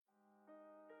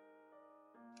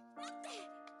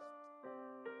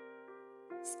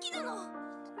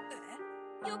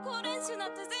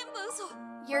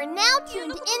You're now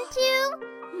tuned into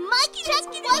Mic Check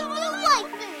Waifu Waifu.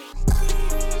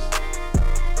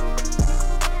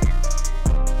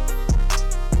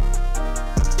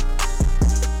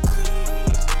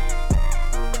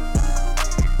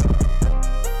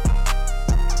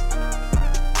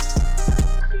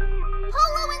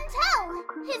 Hello and tell,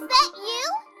 is that you?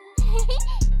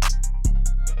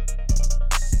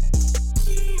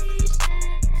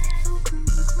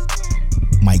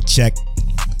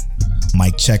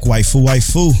 Mic check,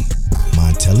 waifu.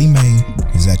 Montelli Main,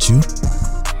 is that you?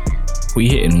 We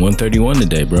hitting 131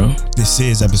 today, bro. This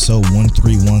is episode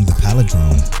 131, the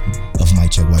palindrome of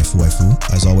Mic Check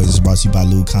Waifu. As always, it's brought to you by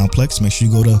Lube Complex. Make sure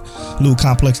you go to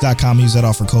lubecomplex.com, use that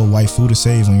offer code waifu to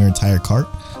save on your entire cart.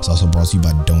 It's also brought to you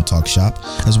by Don't Talk Shop,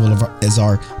 as well as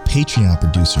our Patreon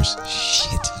producers.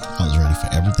 Shit, I was ready for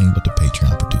everything but the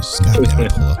Patreon producers. God damn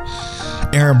it, Paula.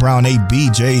 Aaron Brown,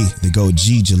 ABJ, the Go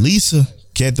G, Jaleesa,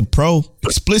 Ked the Pro,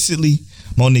 Explicitly,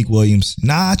 Monique Williams,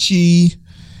 Nachi.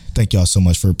 Thank y'all so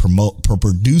much for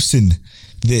producing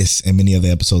this and many other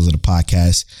episodes of the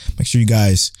podcast. Make sure you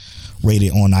guys rate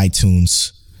it on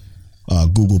iTunes,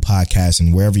 Google Podcasts,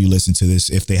 and wherever you listen to this.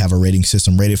 If they have a rating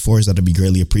system, rate it for us. That'll be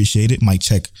greatly appreciated. Mic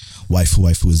Check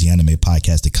Waifu is the anime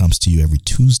podcast that comes to you every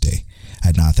Tuesday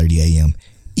at 9:30 a.m.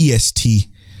 EST.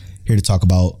 Here to talk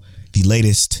about the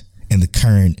latest and the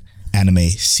current anime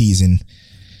season.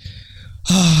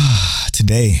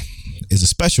 Today is a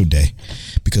special day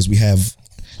because we have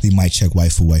the Mic Check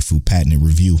Waifu patented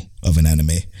review of an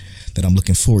anime that I'm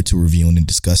looking forward to reviewing and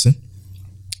discussing.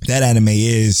 That anime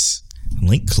is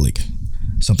Link Click,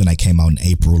 something that came out in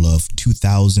April of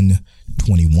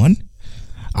 2021.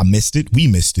 I missed it. We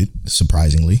missed it,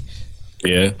 surprisingly.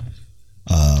 Yeah.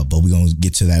 But we're going to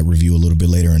get to that review a little bit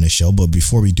later in the show. But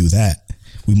before we do that,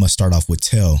 we must start off with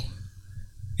Tel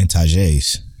and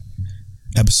Tajay's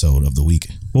episode of the week.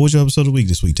 What was your episode of the week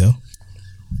this week, Tel?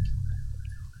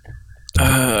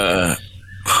 I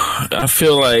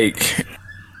feel like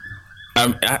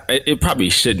it probably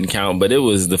shouldn't count, but it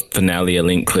was the finale of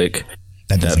Link Click.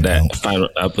 That final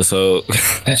episode.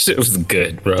 That shit was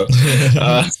good, bro.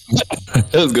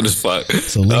 It was good as fuck.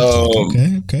 So Link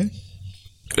Click, okay.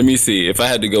 Let me see if I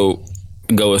had to go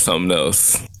with something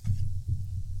else.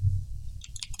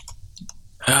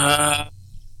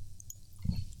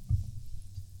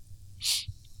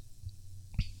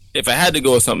 If I had to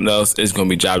go with something else, it's gonna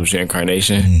be Jobless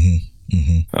Reincarnation.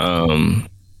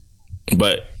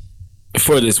 But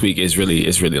for this week, it's really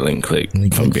Link Click.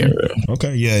 If I'm being real.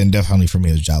 Okay, yeah, and definitely for me,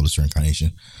 it's Jobless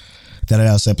Reincarnation. That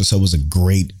last episode was a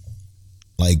great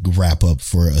wrap up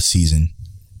for a season.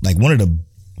 Like one of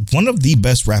the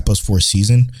best wrap ups for a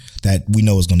season that we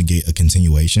know is going to get a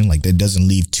continuation. Like that doesn't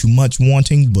leave too much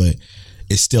wanting, but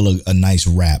it's still a nice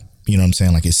wrap. You know what I'm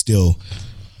saying? Like it's still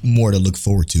more to look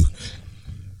forward to.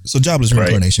 So Jobless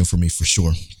Reincarnation for me, for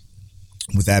sure.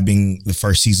 With that being the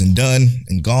first season done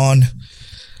and gone,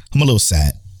 I'm a little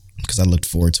sad because I looked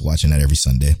forward to watching that every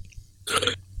Sunday.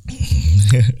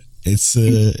 It's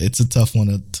a tough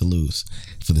one to lose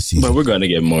for the season. But we're going to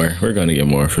get more. We're going to get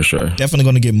more for sure. Definitely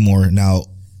going to get more. Now,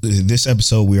 this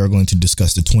episode, we are going to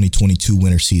discuss the 2022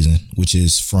 winter season, which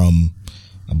is from,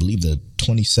 I believe, the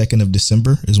 22nd of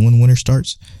December is when winter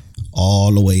starts,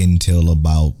 all the way until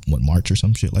about, March or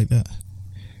some shit like that?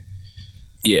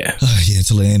 Yeah.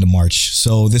 Until the end of March.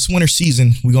 So this winter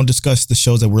season, we're going to discuss the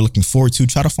shows that we're looking forward to,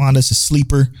 try to find us a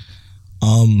sleeper,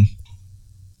 and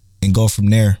go from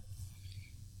there.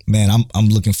 Man, I'm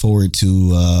looking forward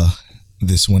to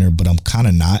this winter, but I'm kind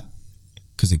of not,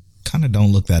 because it kind of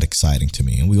don't look that exciting to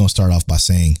me. And we're going to start off by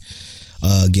saying,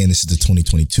 again, this is the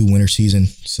 2022 winter season.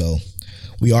 So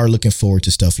we are looking forward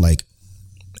to stuff like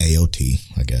AOT,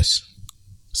 I guess.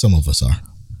 Some of us are.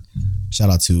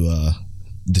 Shout out to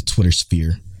the Twitter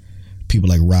sphere. People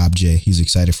like Rob J. He's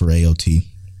excited for AOT.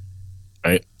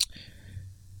 Right.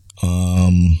 A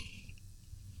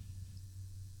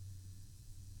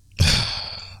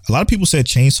lot of people said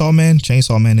Chainsaw Man.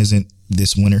 Chainsaw Man isn't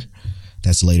this winter.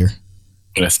 That's later.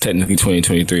 That's technically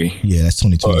 2023. Yeah, that's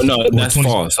 2022. No, that's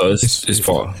fall. So it's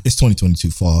fall. It's 2022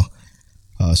 fall.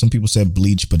 Some people said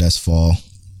Bleach, but that's fall.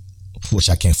 Which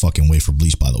I can't fucking wait for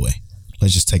Bleach, by the way.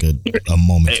 Let's just take a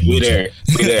moment. Hey, we there.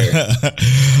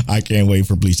 I can't wait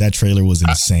for Bleach. That trailer was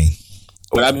insane.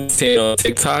 What I've been saying on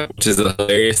TikTok, which is a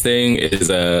hilarious thing, is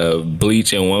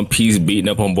Bleach and One Piece beating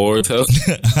up on Boruto.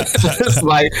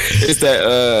 it's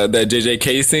that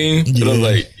JJK scene. Yeah. And I was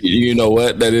like, you know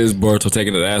what? That is Boruto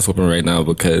taking an ass whooping right now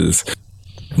because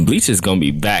Bleach is gonna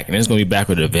be back, and it's gonna be back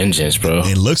with a vengeance, bro.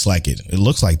 It looks like it. It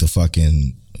looks like the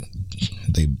fucking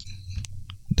they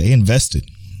invested.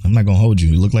 I'm not gonna hold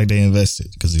you. It looked like they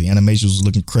invested because the animation was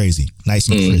looking crazy, nice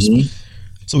and crisp.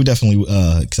 So we're definitely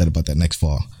excited about that next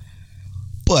fall.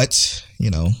 But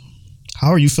how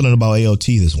are you feeling about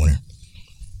AOT this winter?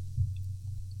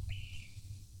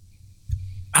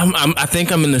 I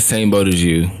think I'm in the same boat as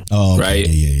you. Oh, okay. Right?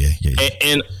 Yeah.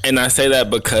 And I say that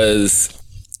because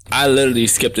I literally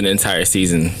skipped an entire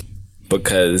season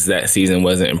because that season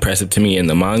wasn't impressive to me in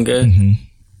the manga.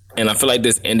 And I feel like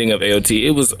this ending of AOT,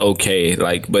 it was okay,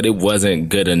 but it wasn't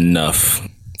good enough.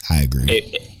 I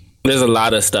agree. There's a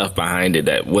lot of stuff behind it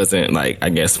that wasn't, I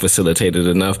guess, facilitated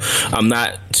enough. I'm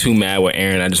not too mad with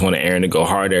Eren. I just want Eren to go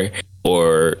harder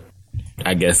or,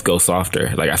 I guess, go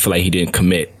softer. I feel like he didn't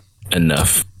commit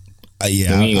enough.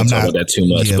 Yeah, I'm not about that too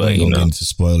much, but we ain't gonna get into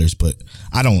spoilers. But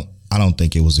I don't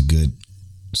think it was a good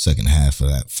second half of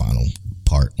that final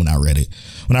part. When I read it,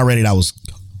 I was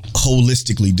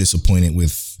holistically disappointed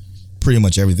with pretty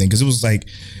much everything because it was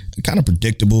kind of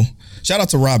predictable. Shout out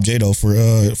to Rob J though for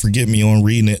getting me on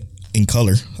reading it in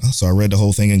color. So I read the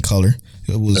whole thing in color.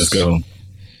 Let's go.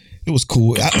 It was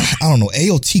cool. I don't know.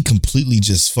 AOT completely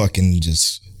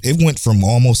it went from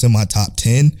almost in my top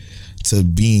 10 to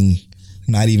being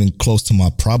not even close to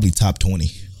my probably top 20.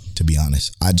 To be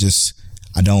honest, I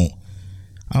don't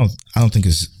think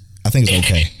I think it's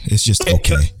okay. It's just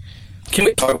okay. Can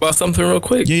we talk about something real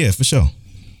quick? Yeah, for sure.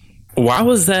 Why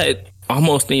was that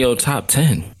almost in your top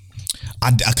 10?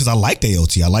 Because I liked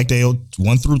AOT. I liked AOT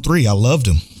 1 through 3. I loved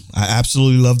them. I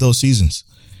absolutely loved those seasons.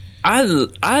 I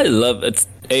love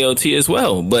AOT as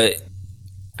well, but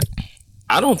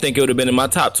I don't think it would have been in my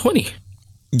top 20.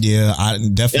 Yeah, I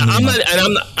definitely.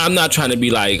 I'm not trying to be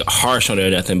harsh on it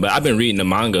or nothing, but I've been reading the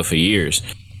manga for years.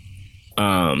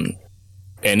 I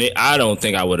don't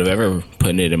think I would have ever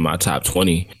put it in my top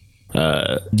 20.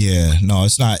 Yeah, no,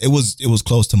 it's not. It was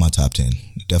close to my top 10.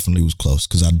 It definitely was close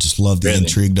because I just love the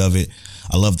intrigue of it.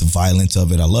 I love the violence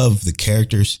of it. I love the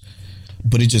characters,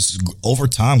 but it just over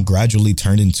time gradually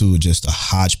turned into just a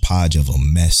hodgepodge of a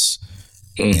mess,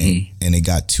 and it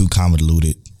got too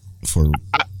convoluted for.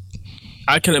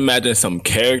 I can imagine some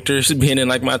characters being in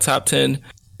my top 10.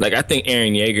 I think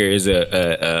Eren Yeager is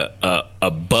a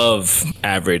above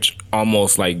average,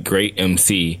 almost great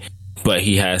MC, but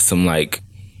he has some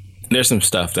there's some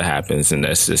stuff that happens and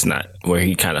that's just not where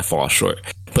he kind of falls short.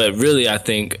 But really, I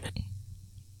think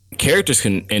characters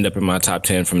can end up in my top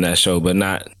 10 from that show, but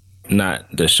not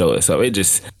the show itself. I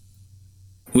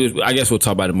guess we'll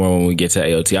talk about it more when we get to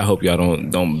AOT. I hope y'all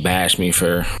don't bash me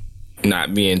for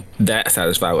not being that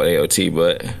satisfied with AOT,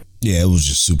 but yeah, it was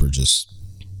just super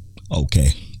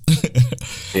okay.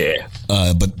 Yeah.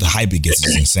 But the hype it gets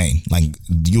is insane.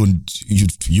 You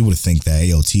would think that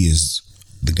AOT is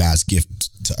the God's gift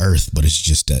to Earth, but it's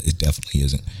just that it definitely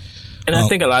isn't. And I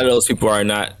think a lot of those people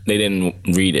they didn't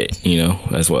read it,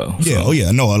 as well. Yeah. So. Oh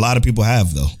yeah. No, a lot of people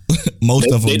have though.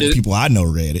 Most of them people I know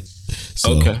read it.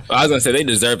 So. Okay. I was gonna say they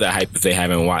deserve that hype if they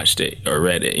haven't watched it or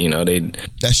read it.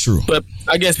 That's true. But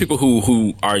I guess people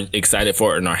who are excited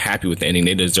for it and are happy with the ending,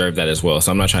 they deserve that as well.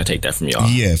 So I'm not trying to take that from y'all.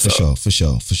 Yeah, for sure.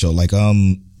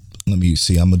 Let me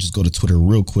see. I'm gonna just go to Twitter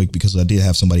real quick because I did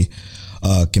have somebody.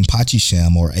 Kenpachi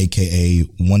Sham, or AKA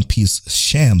One Piece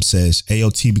Sham, says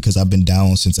AOT because I've been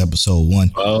down since episode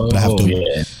 1. But I have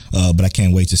to. But I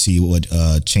can't wait to see what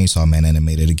Chainsaw Man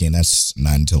animated again. That's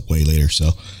not until way later.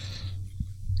 So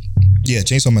yeah,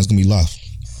 Chainsaw Man's gonna be live.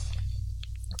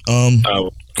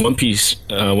 One Piece,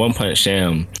 One Punch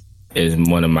Sham is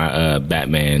one of my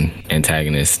Batman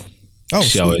antagonists. Oh,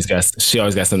 she always got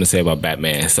something to say about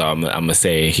Batman. So I'm gonna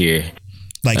say it here.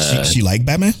 She liked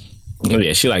Batman. Oh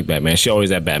yeah, she liked Batman. She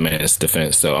always at Batman's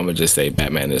defense. So I'm gonna just say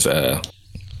Batman is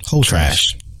whole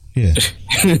trash. Yeah.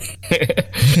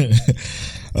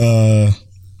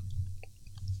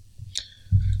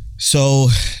 So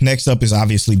next up is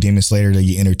obviously Demon Slayer,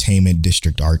 the Entertainment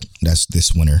District arc. That's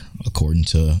this winter, according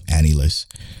to Annie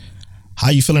List. How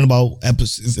you feeling about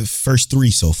the first 3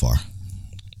 so far?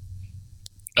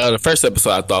 The first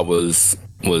episode I thought was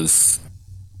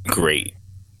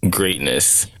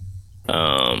greatness.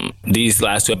 These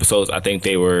last 2 episodes, I think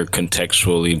they were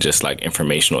contextually just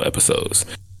informational episodes.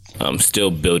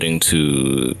 Still building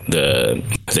to the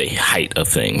height of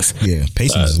things. Yeah,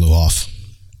 pacing is a little off.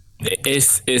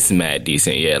 It's mad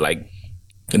decent. Yeah,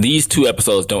 these 2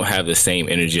 episodes don't have the same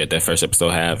energy that first episode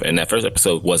have, and that first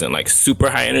episode wasn't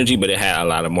super high energy, but it had a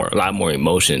lot more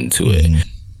emotion to it.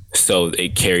 So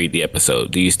it carried the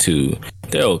episode. These 2,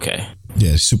 they're okay.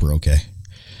 Yeah, super okay.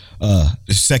 The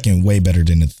second way better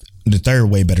than the third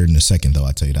way better than the second, though.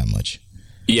 I tell you that much.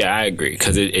 Yeah, I agree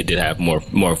because it did have more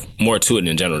to it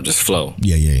in general, just flow.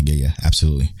 Yeah,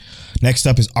 absolutely. Next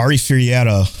up is Ari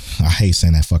Furieta. I hate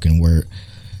saying that fucking word.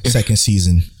 second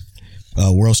season.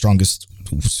 World's Strongest.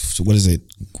 What is it?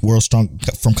 World Strong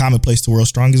from Commonplace to World's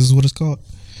Strongest is what it's called.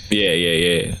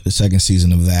 Yeah. The second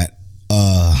season of that.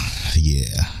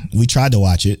 Yeah. We tried to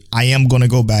watch it. I am gonna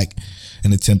go back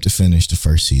and attempt to finish the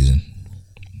first season,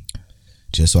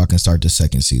 just so I can start the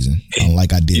second season.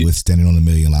 Like I did with Standing on a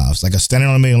Million Lives. Like Standing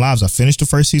on a Million Lives, I finished the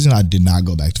first season. I did not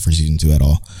go back to first season 2 at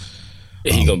all.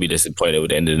 He gonna be disappointed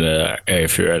with the end of the Area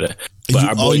Fioretta.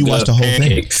 But you watched the whole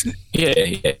Pancakes, thing?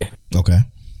 Yeah. Okay.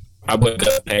 Our boy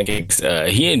Gus Pancakes,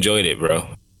 he enjoyed it, bro.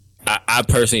 I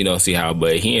personally don't see how,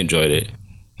 but he enjoyed it.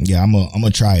 Yeah, I'm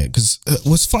gonna try it because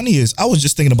what's funny is I was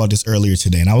just thinking about this earlier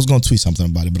today, and I was gonna tweet something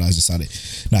about it, but I decided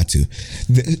not to.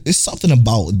 It's something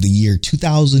about the year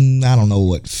 2000. I don't know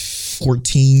what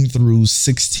 14 through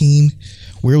 16.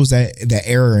 Where was that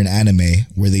era in anime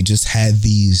where they just had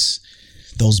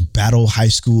those battle high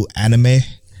school anime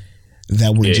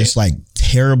that were just like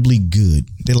terribly good.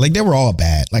 They were all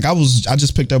bad. Like I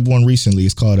just picked up one recently.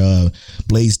 It's called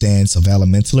Blaze Dance of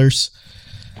Elementalers,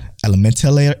 and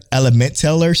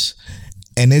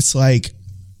it's like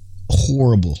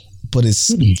horrible, but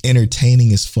it's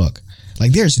entertaining as fuck.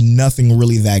 Like there's nothing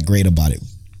really that great about it,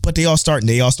 but they all start in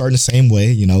the same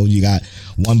way. You know, you got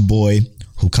one boy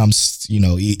who comes, you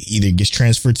know, either gets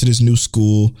transferred to this new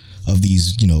school of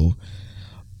these, you know,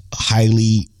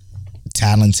 highly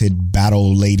talented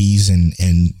battle ladies, and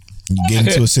you get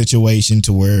into a situation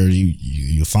to where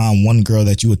you find one girl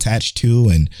that you attach to,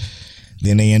 and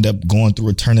then they end up going through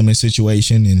a tournament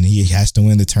situation, and he has to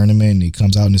win the tournament, and he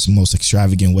comes out in this most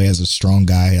extravagant way as a strong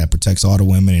guy that protects all the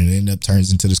women, and it ends up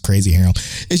turns into this crazy harem.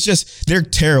 It's just, they're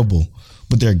terrible,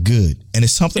 but they're good. And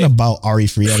it's something about Ari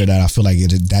Frietta that I feel like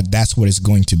that's what it's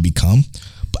going to become.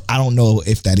 But I don't know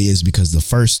if that is because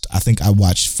I think I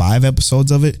watched 5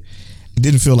 episodes of it. It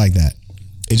didn't feel like that.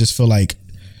 It just felt like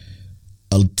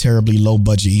a terribly low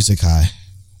budget isekai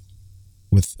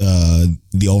with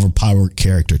the overpowered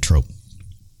character trope.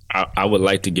 I would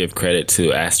like to give credit to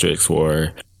Asterix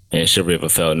War and Chivalry of a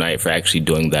Fell Knight for actually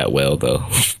doing that well, though.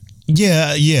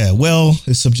 Yeah. Well,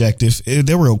 it's subjective.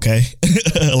 They were okay.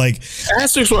 Like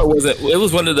Asterix War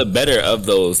was one of the better of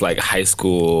those like high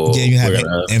school. Yeah, you have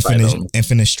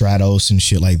Infinite Stratos and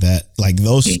shit like that. Like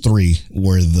those 3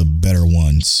 were the better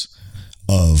ones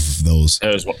of those.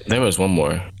 There was one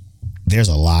more. There's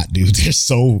a lot, dude. There's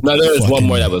so. No, there was one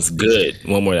more that was good.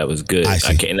 I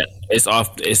see. can't. It's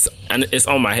off. It's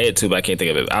on my head too, but I can't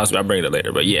think of it. I'll bring it up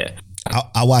later. But yeah,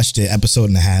 I watched an episode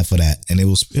and a half of that, and it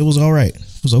was all right.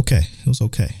 It was okay.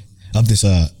 Of this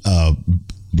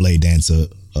Blade Dance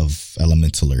of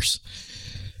Elementalers.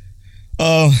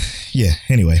 Yeah.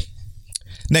 Anyway,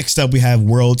 next up we have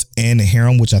World's End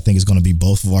Harem, which I think is going to be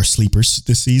both of our sleepers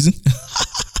this season.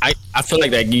 I feel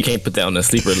like that you can't put that on the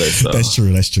sleeper list. Though. That's true.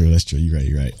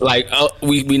 You're right. Like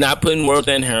we not putting World's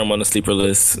End Harem on the sleeper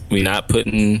list. We not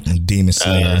putting Demon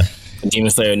Slayer. Demon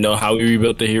Slayer. Know how we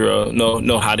rebuilt the hero.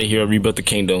 Know how the hero rebuilt the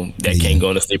kingdom. That can't go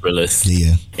on the sleeper list.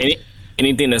 Yeah.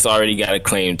 Anything that's already got a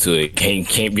claim to it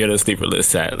can't be on the sleeper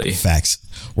list. Sadly. Facts.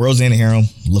 World's End Harem.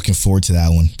 Looking forward to that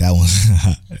one.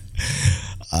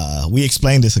 We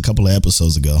explained this a couple of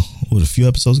episodes ago. A few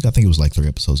episodes ago? I think it was like 3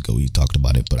 episodes ago we talked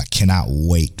about it, but I cannot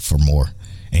wait for more.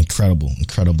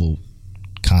 Incredible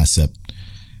concept.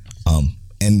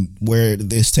 And where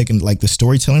it's taken, like the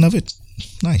storytelling of it,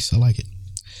 nice. I like it.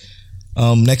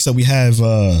 Next up we have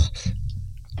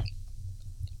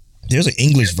there's an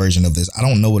English version of this. I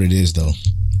don't know what it is though.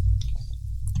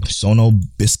 Sono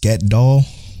Biscuit Doll.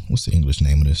 What's the English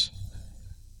name of this?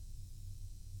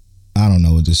 I don't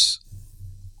know. This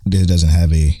doesn't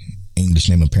have a English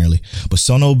name apparently, but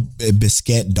Sono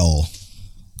Biscuit Doll.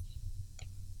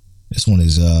 This one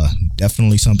is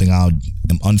definitely something I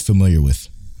am unfamiliar with.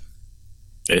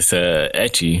 It's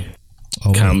ecchi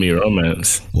comedy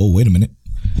romance. Whoa, wait a minute.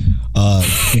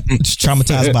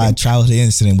 Traumatized by a childhood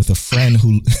incident with a friend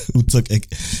who took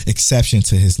exception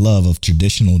to his love of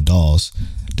traditional dolls,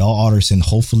 doll artist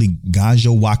hopefully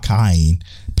Ganjo Wakain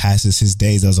passes his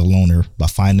days as a loner by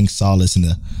finding solace in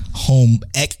the home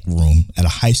ec room at a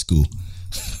high school.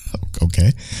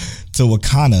 Okay. To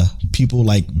Wakana, people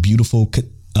like beautiful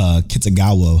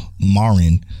Kitagawa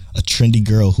Marin, a trendy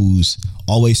girl who's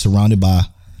always surrounded by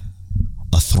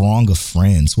a throng of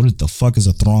friends. What the fuck does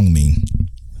a throng mean?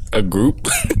 A group.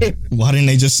 Why didn't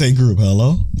they just say group?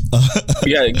 Hello?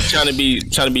 Yeah, trying to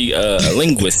be a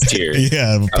linguist here.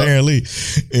 Yeah, apparently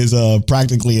is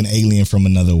practically an alien from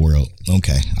another world.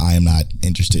 Okay, I am not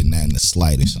interested in that in the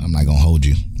slightest. I'm not gonna hold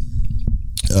you.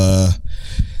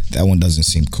 That one doesn't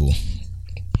seem cool,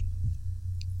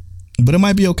 but it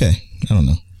might be okay. I don't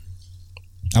know.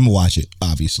 I'm gonna watch it,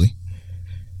 obviously.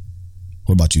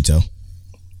 What about you, Tel?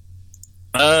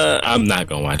 I'm not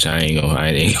gonna watch. I ain't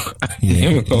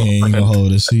gonna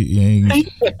hold us. He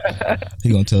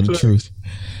gonna tell the truth.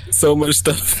 So much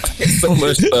stuff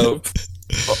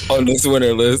on this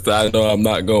winter list. I know I'm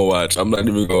not gonna watch. I'm not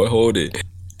even gonna hold it.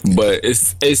 But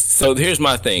it's so. Here's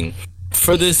my thing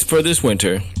for this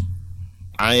winter.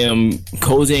 I am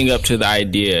cozying up to the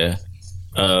idea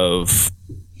of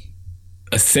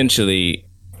essentially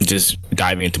just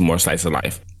diving into more slice of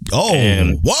life. Oh,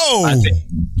 and whoa!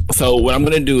 So what I'm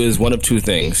gonna do is one of two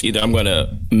things. Either I'm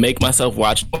gonna make myself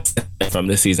watch from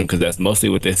this season because that's mostly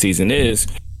what this season is,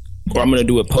 or I'm gonna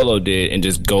do what Polo did and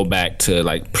just go back to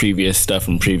like previous stuff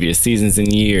from previous seasons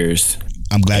and years.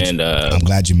 I'm glad you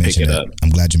mentioned that. I'm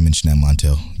glad you mentioned that,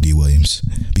 Montel D. Williams,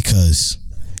 because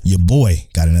your boy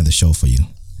got another show for you.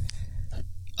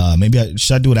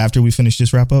 Should I do it after we finish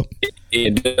this wrap up? Yeah,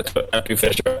 after we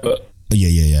finish wrap up.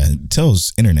 Yeah.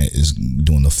 Tel's internet is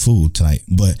doing the food tonight,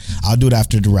 but I'll do it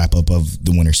after the wrap up of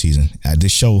the winter season.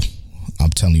 This show, I'm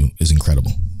telling you, is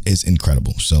incredible. It's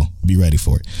incredible. So be ready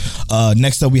for it.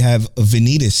 Next up, we have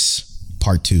Vanitas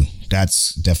Part 2.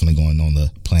 That's definitely going on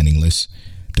the planning list.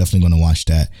 Definitely going to watch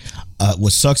that.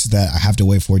 What sucks is that I have to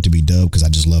wait for it to be dubbed because I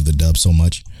just love the dub so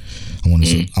much. I want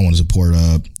to support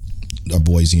our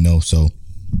boy Zeno, so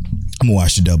I'm gonna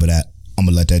watch the dub of that. I'm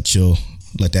gonna let that chill,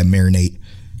 let that marinate,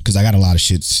 because I got a lot of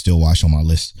shit to still watch on my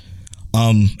list.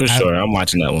 For sure, I'm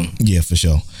watching that one. Yeah, for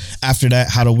sure. After that,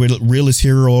 How the Realest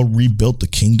Hero Rebuilt the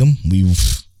Kingdom. We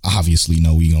obviously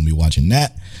know we're gonna be watching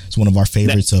that. It's one of our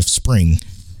favorites of spring.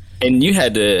 And you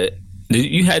had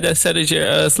that set as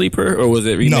your sleeper, or was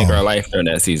it Remake Our Life during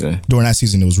that season? During that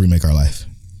season, it was Remake Our Life.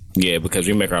 Yeah, because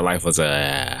Remake Our Life was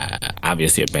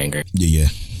obviously a banger. Yeah.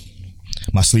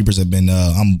 My sleepers have been,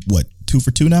 I'm 2 for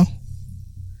 2 now?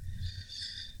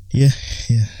 Yeah.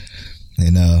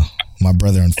 And my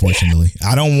brother, unfortunately,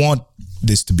 I don't want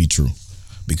this to be true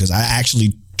because I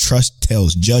actually trust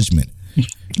Tel's judgment.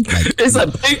 Like, it's a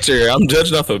picture. I'm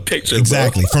judging off a picture.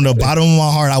 Exactly. Bro. From the bottom of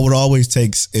my heart, I would always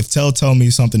take, if Tel tell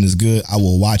me something is good, I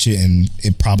will watch it and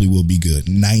it probably will be good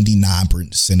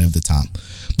 99% of the time.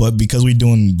 But because we're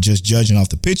doing just judging off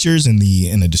the pictures and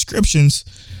the descriptions,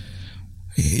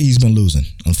 he's been losing,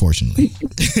 unfortunately.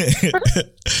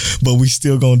 But we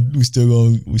still gonna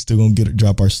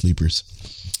drop our sleepers.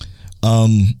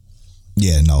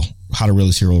 How the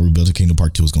Realest Hero Rebuilt the Kingdom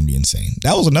Part 2 is gonna be insane.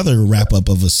 That was another wrap up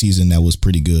of a season that was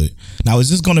pretty good. Now, is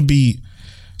this gonna be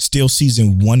still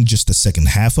season 1, just the second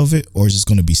half of it, or is this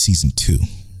gonna be season 2?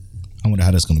 I wonder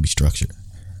how that's gonna be structured.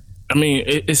 I mean,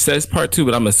 it says Part 2,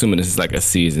 but I'm assuming this is like a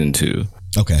season 2.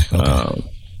 Okay.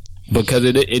 Because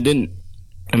it didn't.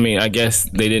 I mean, I guess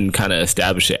they didn't kind of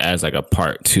establish it as like a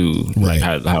Part 2, right?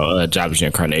 Like how Jobless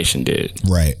Reincarnation did.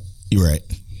 Right. You're right.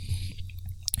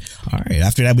 All right.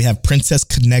 After that, we have Princess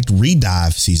Connect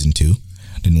Redive Season 2.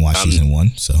 Didn't watch Season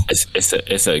 1, so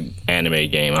it's a anime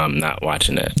game. I'm not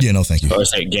watching it. Yeah, no, thank you. Or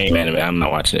it's a game anime. I'm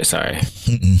not watching it. Sorry.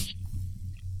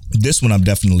 This one I'm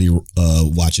definitely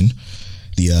watching.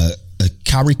 The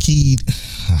Kariki.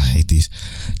 I hate these.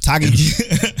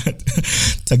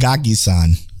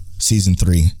 Tagaki-san Season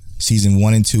 3. Season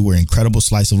 1 and 2 were incredible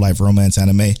slice of life romance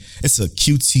anime. It's a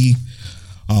cutesy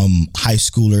high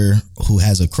schooler who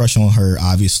has a crush on her.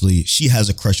 Obviously, she has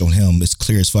a crush on him. It's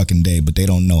clear as fucking day, but they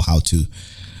don't know how to.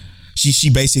 She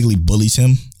basically bullies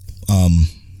him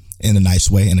in a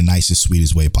nice way, in the nicest,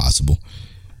 sweetest way possible.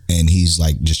 And he's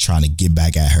like just trying to get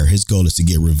back at her. His goal is to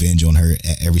get revenge on her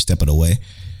at every step of the way.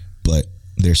 But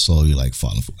they're slowly like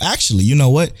falling for. Actually, you know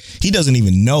what? He doesn't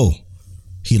even know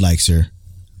he likes her.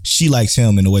 She likes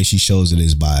him, and the way she shows it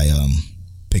is by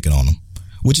picking on him,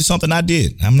 which is something I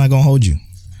did. I'm not gonna hold you.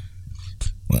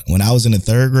 When I was in the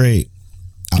 3rd grade,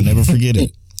 I'll never forget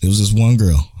it. It was this one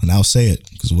girl, and I'll say it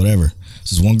because whatever.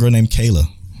 This is one girl named Kayla.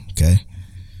 Okay,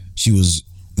 she was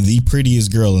the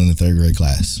prettiest girl in the 3rd grade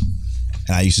class,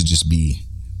 and I used to just be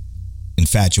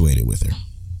infatuated with her.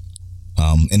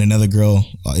 And another girl,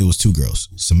 it was 2 girls,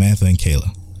 Samantha and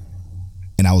Kayla,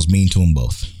 and I was mean to them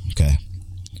both. Okay,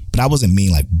 but I wasn't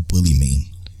mean like bully mean.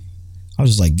 I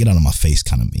was just like get out of my face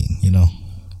kind of mean, you know.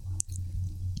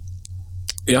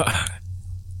 Yeah,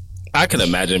 I can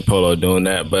imagine Polo doing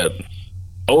that, but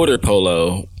older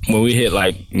Polo, when we hit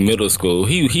like middle school,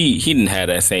 he didn't have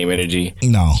that same energy.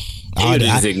 No, he would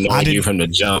just ignore you from the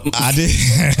jump.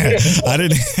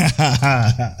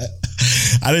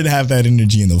 I didn't have that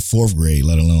energy in the 4th grade,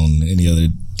 let alone any other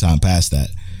time past that.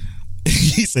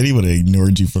 He said he would have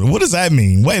ignored you for. What does that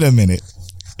mean? Wait a minute.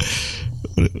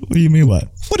 What do you mean by?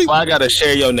 I gotta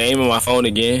share your name on my phone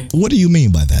again? What do you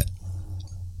mean by that?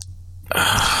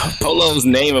 Polo's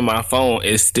name in my phone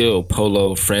is still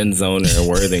Polo Friendzoner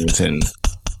Worthington.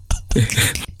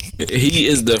 He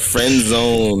is the friend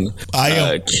zone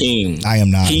king. I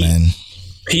am not, man.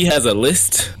 He has a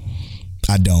list.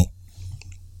 I don't.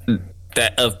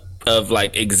 That of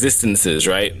like existences,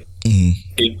 right?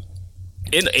 Mm-hmm.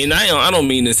 And I don't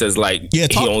mean this as like he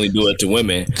only do it to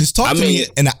women. Because talk to me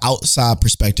in an outside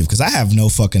perspective, because I have no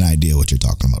fucking idea what you're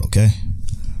talking about. Okay.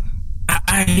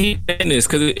 I hate saying this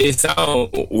because it sounds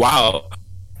wild,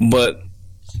 but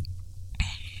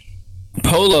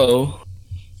Polo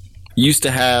used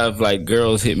to have like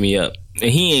girls hit me up, and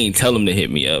he ain't tell them to hit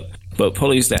me up, but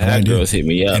Polo used to have girls hit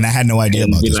me up, and I had no idea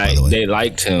about this. By the way, they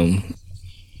liked him,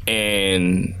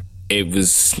 and they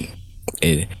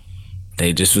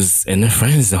just was in the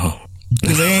friend zone.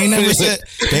 Because they ain't never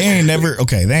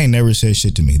said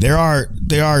shit to me. There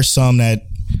are some that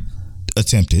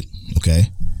attempted.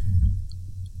 Okay,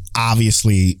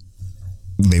 obviously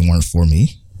they weren't for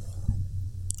me.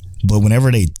 But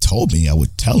whenever they told me, I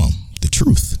would tell them the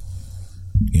truth.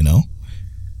 You know,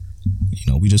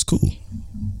 we just cool.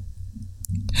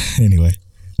 Anyway,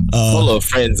 Polo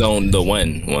friend zoned the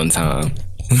one time.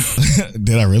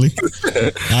 Did I really?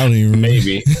 I don't even remember.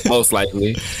 Maybe, most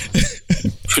likely.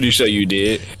 Pretty sure you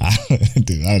did.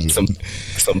 Dude, some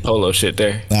Polo shit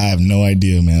there. I have no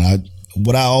idea, man.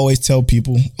 What I always tell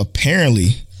people,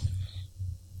 apparently,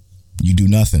 you do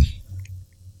nothing.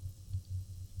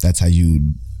 That's how you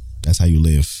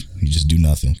live. You just do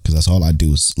nothing, because that's all I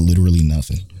do is literally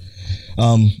nothing.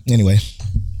 Anyway,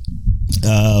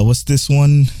 what's this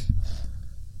one?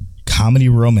 Comedy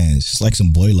romance. It's like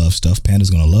some boy love stuff. Panda's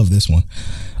gonna love this one.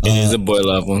 It is a boy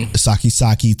love one. Saki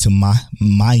to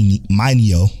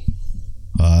Mainio.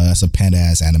 That's a Panda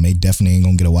ass anime. Definitely ain't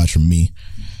gonna get a watch from me.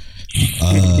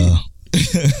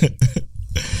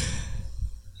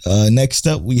 Next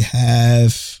up we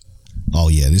have. Oh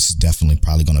yeah, this is definitely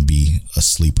probably gonna be a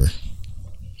sleeper.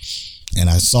 And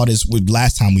I saw this with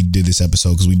last time we did this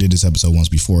episode, because we did this episode once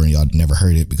before and y'all never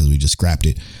heard it because we just scrapped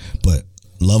it. But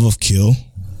Love of Kill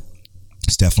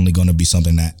is definitely going to be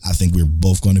something that I think we're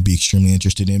both going to be extremely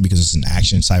interested in, because it's an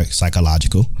action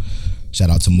psychological. Shout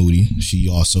out to Moody. She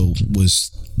also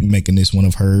was making this one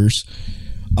of hers.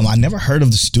 I never heard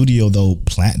of the studio though,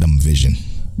 Platinum Vision.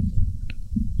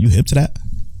 You hip to that?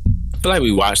 I feel like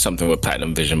we watched something with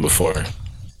Platinum Vision before.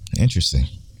 Interesting.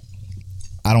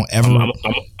 I don't ever. I'm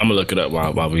gonna look it up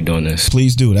while we're doing this.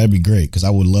 Please do. That'd be great, because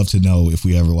I would love to know if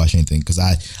we ever watch anything. Because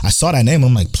I saw that name.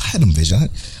 I'm like, Platinum Vision.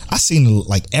 I seen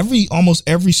like almost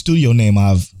every studio name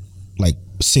I've like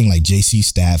seen, like JC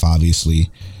Staff,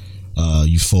 obviously,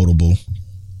 Ufotable.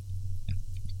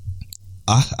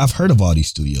 I've heard of all these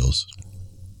studios.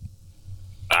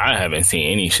 I haven't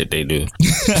seen any shit they do.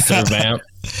 Servamp,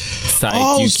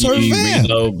 Servamp,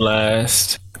 Reload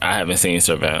Blast. I haven't seen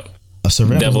Servamp.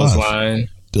 Devil's Line.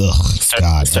 Ugh,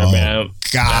 God. Servamp. Oh,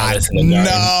 God.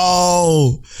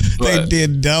 No. They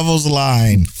did Devil's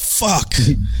Line. Fuck.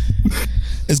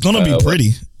 It's gonna be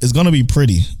pretty. It's gonna be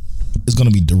pretty. It's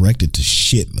gonna be directed to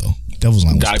shit though. Devil's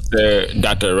Line.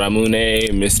 Dr.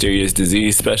 Ramune, Mysterious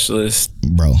Disease Specialist.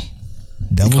 Bro.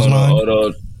 Devil's Line.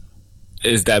 Odo.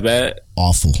 Is that bad?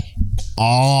 Awful.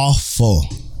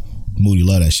 Moody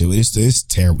love that shit. It's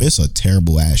terrible. It's a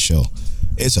terrible ass show.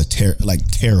 It's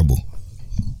terrible.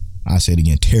 I say it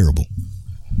again, terrible.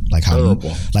 Like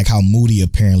how Moody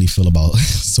apparently feel about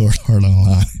Sword Art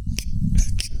Online.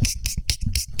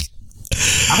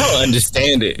 I don't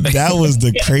understand it. That was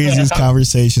the craziest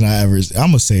conversation I ever. I'm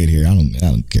gonna say it here. I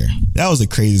don't care. That was the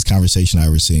craziest conversation I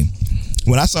ever seen.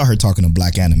 When I saw her talking to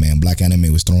Black Anime, and Black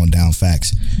Anime was throwing down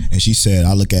facts, and she said,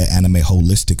 "I look at anime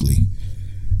holistically."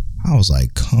 I was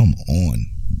like, "Come on."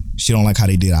 She don't like how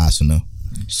they did Asuna,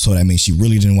 so that means she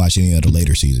really didn't watch any of the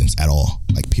later seasons at all,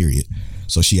 like period.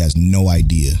 So she has no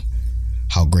idea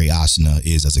how great Asuna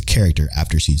is as a character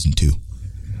after season 2.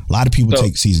 A lot of people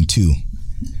take season 2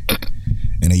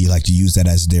 and they like to use that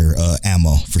as their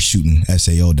ammo for shooting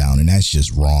SAO down, and that's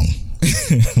just wrong.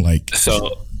 Like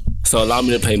so allow me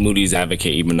to play Moody's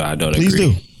advocate, even though I don't please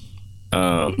agree.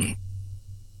 Do.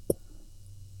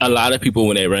 A lot of people,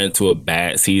 when they run into a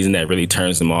bad season that really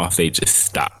turns them off, they just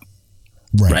stop.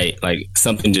 Right? Like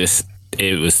something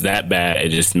it was that bad, it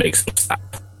just makes them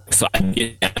stop. So I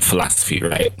get that philosophy,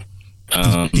 right?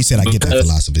 He said I get that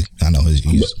philosophy. I know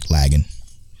he's lagging.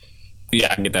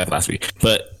 Yeah, I get that philosophy.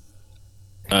 But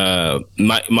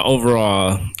my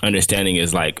overall understanding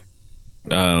is like,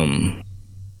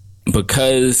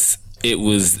 because it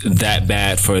was that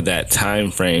bad for that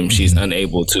time frame, she's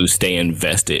unable to stay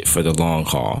invested for the long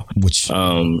haul. Which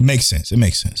makes sense. It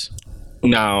makes sense.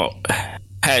 Now,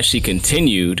 had she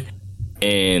continued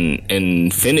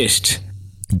and finished,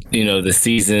 the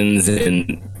seasons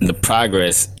and the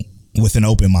progress with an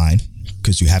open mind,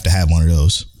 because you have to have one of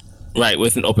those. Right,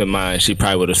 with an open mind, she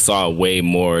probably would have saw way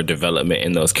more development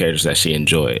in those characters that she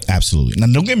enjoyed. Absolutely. Now,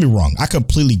 don't get me wrong. I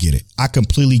completely get it. I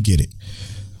completely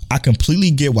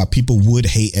get why people would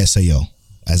hate SAO.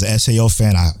 As an SAO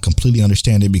fan, I completely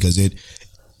understand it because it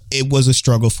was a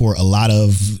struggle for a lot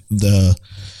of the,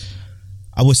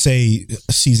 I would say,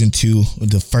 season 2,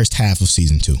 the first half of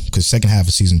season 2, because second half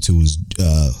of season 2 was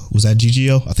that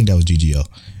GGO? I think that was GGO.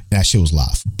 And that shit was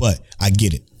live. But I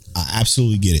get it. I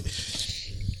absolutely get it.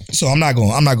 So I'm not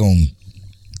going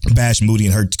to bash Moody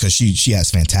and her because she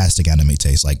has fantastic anime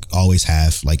taste. Like always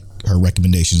have. Like her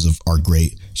recommendations are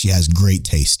great. She has great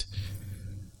taste.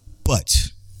 But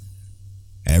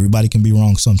everybody can be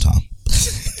wrong sometime.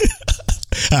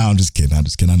 I'm just kidding. I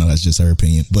know that's just her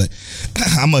opinion. But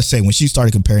I must say, when she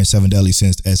started comparing Seven Deadly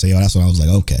Sins to SAO, that's when I was like,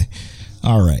 okay,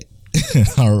 all right.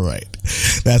 All right.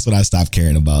 That's when I stopped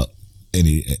caring about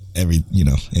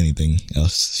anything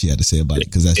else she had to say about it.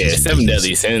 Because that's just Seven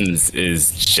Deadly Sins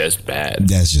is just bad.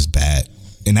 That's just bad.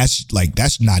 And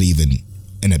that's not even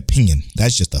an opinion.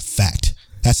 That's just a fact.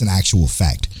 That's an actual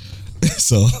fact.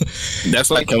 So that's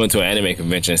like coming to an anime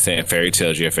convention saying Fairy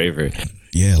Tail's your favorite.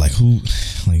 Yeah, like who?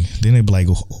 Like then they be like,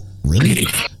 oh, really?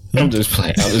 I'm just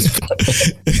playing.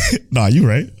 Nah, you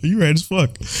right. You right as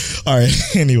fuck. All right.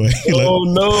 Anyway.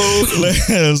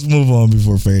 Let's move on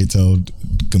before Fairy Tail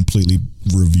completely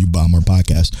review bomb our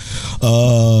podcast.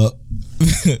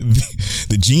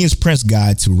 The Genius Prince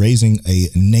Guide to Raising a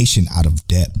Nation Out of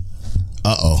Debt.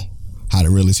 How the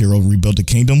realest hero rebuilt a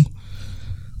kingdom.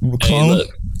 Hey, look.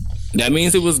 That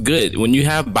means it was good. When you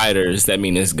have biters, that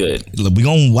means it's good. Look, we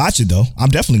gonna watch it though. I'm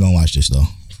definitely gonna watch this though,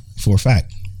 for a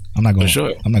fact. I'm not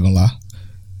gonna lie.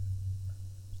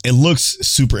 It looks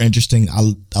super interesting.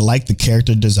 I like the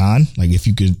character design. Like if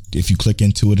you click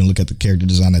into it and look at the character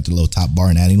design at the little top bar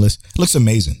and adding list, it looks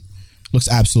amazing. It looks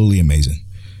absolutely amazing.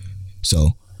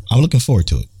 So I'm looking forward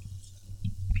to it.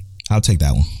 I'll take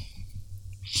that one.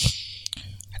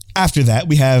 After that,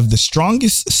 we have the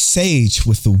strongest sage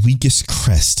with the weakest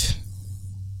crest.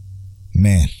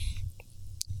 Man,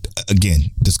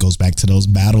 again, this goes back to those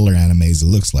battler animes. It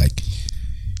looks like.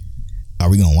 Are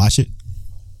we gonna watch it?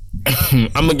 I'm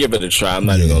gonna give it a try. I'm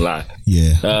not even gonna lie.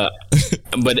 Yeah.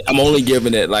 But I'm only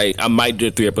giving it I might do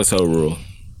a 3-episode rule.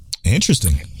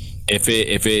 Interesting. If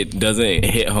it doesn't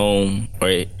hit home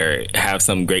or have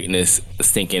some greatness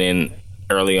sinking in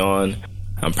early on,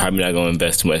 I'm probably not gonna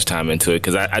invest too much time into it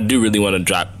because I do really want to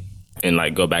drop and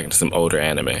go back into some older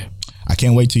anime. I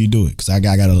can't wait till you do it because I'm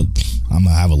gonna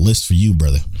have a list for you,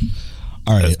 brother.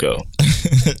 All right, let's go.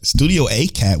 Studio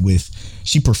A-Cat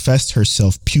she professed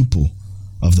herself pupil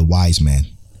of the wise man.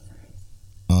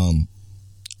 I'm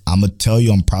gonna tell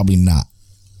you, I'm probably not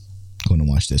going to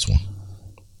watch this one.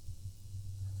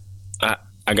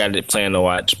 I got it planned to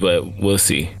watch, but we'll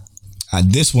see.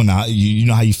 This one, you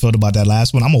know how you felt about that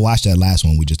last one? I'm gonna watch that last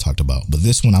one we just talked about, but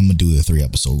this one I'm gonna do the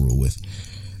 3-episode rule with.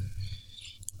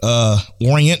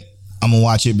 Orient, I'm gonna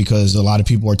watch it because a lot of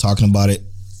people are talking about it.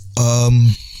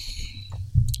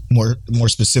 More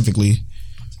specifically,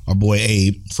 our boy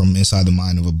Abe from Inside the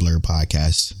Mind of a Blur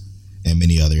podcast and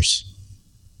many others.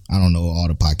 I don't know all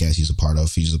the podcasts he's a part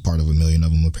of. He's a part of a million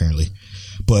of them apparently,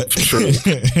 but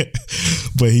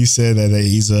but he said that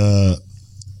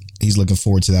he's looking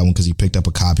forward to that one because he picked up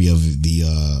a copy of the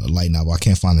light novel. I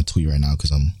can't find the tweet right now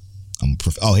because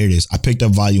here it is. I picked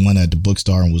up volume 1 at the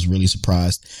bookstore and was really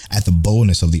surprised at the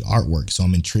boldness of the artwork. So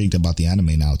I'm intrigued about the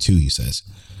anime now too, he says.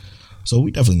 So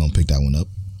we definitely gonna pick that one up.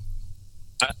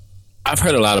 I've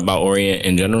heard a lot about Orient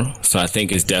in general, so I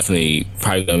think it's definitely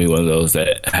probably gonna be one of those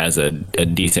that has a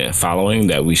decent following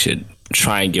that we should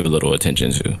try and give a little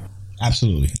attention to.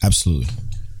 Absolutely.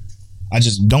 I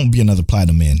just don't be another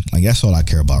Platinum Man. That's all I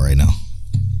care about right now.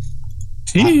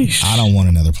 I don't want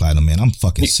another Platinum Man. I'm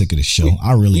fucking sick of this show.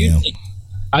 I really am.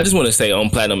 I just want to say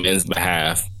on Platinum Man's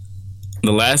behalf,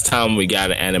 the last time we got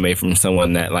an anime from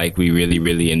someone that we really,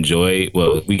 really enjoyed,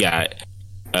 well, we got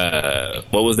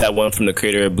what was that one from the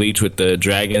creator of Bleach with the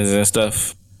dragons and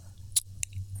stuff?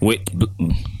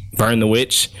 Burn the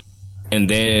Witch. And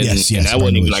then and that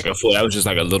wasn't even a full, that was just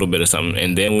a little bit of something.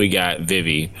 And then we got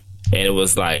Vivi. And it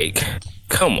was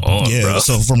come on, bro.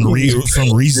 So from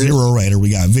ReZero Writer,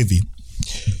 we got Vivi.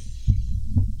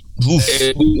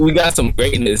 We got some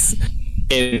greatness.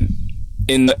 And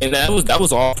that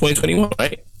was all 2021,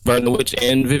 right? Burn the Witch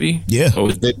and Vivi? Yeah. Or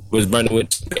was Burn the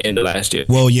Witch the end of last year?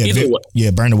 Well,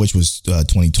 yeah. Burn the Witch was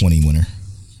 2020 winner.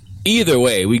 Either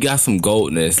way, we got some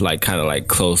goldness,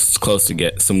 close to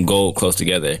get some gold close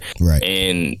together. Right.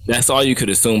 And that's all you could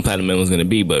assume Platinum Man was going to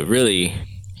be, but really...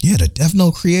 Yeah, the Death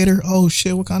Note creator. Oh,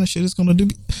 shit, what kind of shit is going to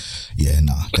do? Yeah,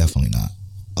 nah, definitely not.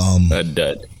 A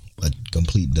dud. a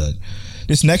complete dud.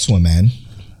 This next one, man.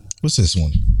 What's this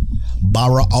one?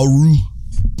 Bara Aru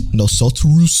no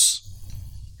Soturus.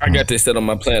 I got this set on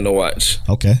my plan to watch.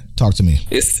 Okay, talk to me.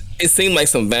 It seemed like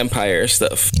some vampire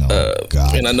stuff.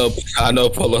 God. And I know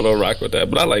Polo don't rock with that,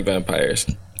 but I like vampires.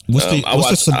 What's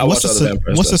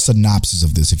the synopsis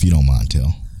of this, if you don't mind,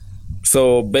 tell?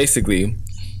 So basically,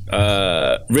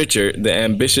 Richard, the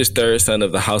ambitious third son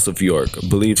of the House of York,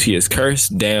 believes he is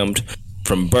cursed, damned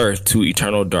from birth to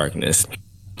eternal darkness.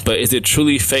 But is it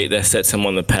truly fate that sets him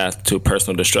on the path to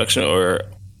personal destruction, or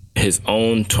his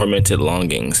own tormented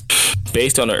longings?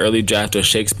 Based on an early draft of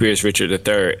Shakespeare's Richard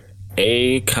III,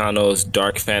 A. Cano's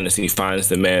dark fantasy finds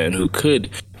the man who could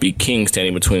be king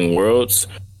standing between worlds,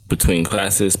 between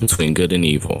classes, between good and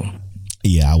evil.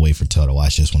 Yeah, I'll wait for Toto. I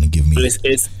just want to give me. But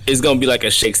it's gonna be like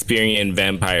a Shakespearean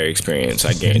vampire experience.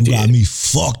 I guarantee. You got me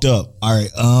fucked up. All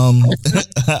right.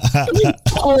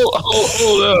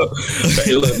 Hold up.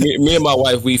 Hey, look, me and my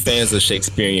wife, we fans of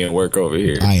Shakespearean work over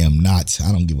here. I am not.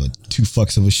 I don't give a two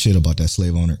fucks of a shit about that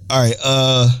slave owner. All right.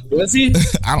 Was he?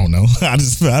 I don't know. I made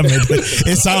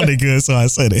it sounded good, so I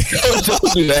said it.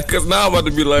 Don't do that, because now I'm about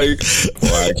to be like,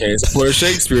 well, I can't support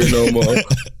Shakespeare no more.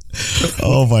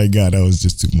 Oh my God, that was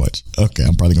just too much. Okay,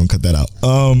 I'm probably gonna cut that out.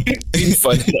 You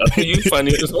funny. You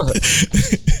funny as well.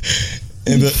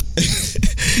 In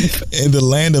the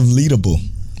land of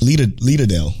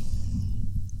Leaderdale.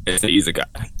 He's a guy,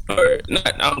 or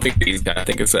not? I don't think he's a guy.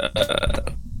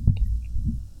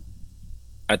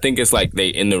 I think it's like they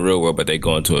in the real world, but they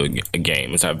go into a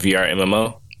game. It's a VR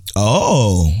MMO.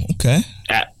 Oh, okay.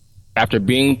 After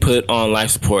being put on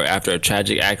life support after a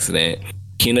tragic accident,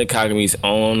 Kina Kagami's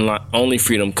only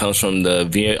freedom comes from the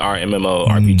VR MMO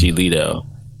RPG Lido.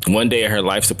 One day, her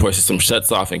life support system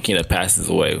shuts off and Kina passes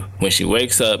away. When she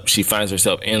wakes up, she finds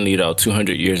herself in Lido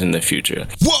 200 years in the future.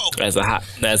 Whoa! As a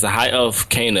high elf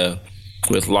Kina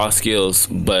with lost skills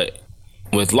but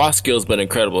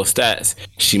incredible stats,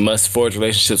 she must forge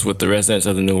relationships with the residents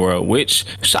of the New World, which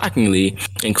shockingly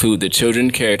include the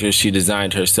children characters she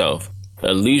designed herself.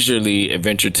 A leisurely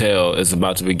adventure tale is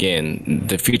about to begin.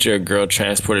 The future girl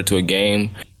transported to a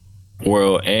game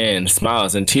world and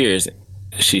smiles and tears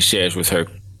she shares with her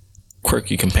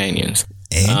quirky companions.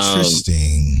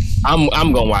 Interesting. I'm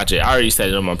gonna watch it. I already said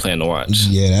it on my plan to watch.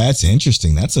 Yeah, that's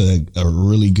interesting. That's a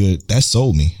really good. That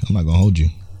sold me. I'm not gonna hold you.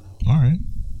 All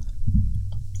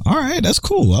right, that's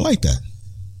cool. I like that.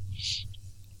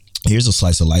 Here's a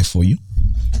slice of life for you.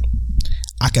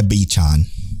 Akabe-chan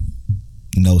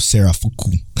no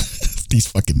Serafuku. These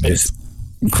fucking names.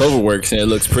 Cloverworks, and it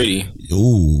looks pretty.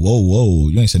 Ooh, whoa.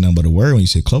 You ain't said nothing but a word when you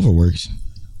said Cloverworks.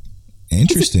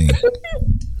 Interesting.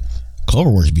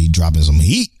 Cloverworks be dropping some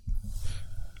heat.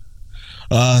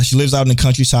 She lives out in the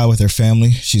countryside with her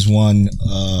family. She's won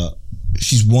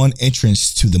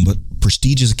entrance to the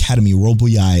prestigious Academy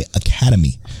Roboyai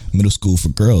Academy Middle School for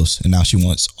Girls, and now she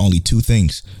wants only two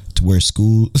things: to wear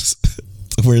school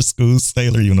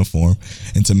sailor uniform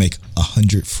and to make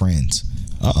 100 friends.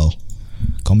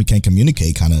 Komi can't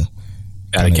communicate.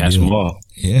 Gotta catch them all.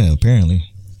 Yeah, apparently.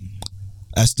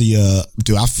 That's the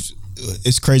dude.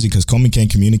 It's crazy because Komi can't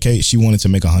communicate. She wanted to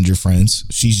make 100 friends.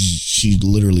 She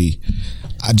literally.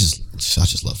 I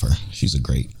just love her. She's a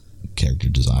great character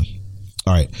design.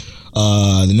 All right.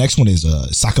 The next one is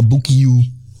Sakabukiyu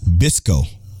Bisco.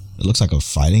 It looks like a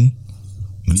fighting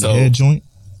head joint.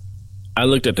 I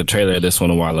looked at the trailer of this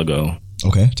one a while ago.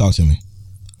 Okay, talk to me.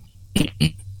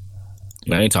 I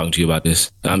ain't talking to you about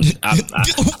this. I'm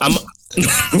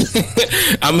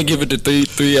gonna give it the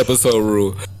three episode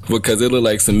rule because it look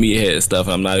like some meathead stuff.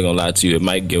 I'm not gonna lie to you. It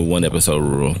might get one episode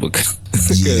rule because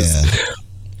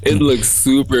it looks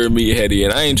super meatheady,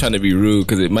 and I ain't trying to be rude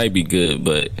because it might be good,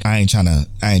 but I ain't trying to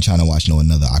watch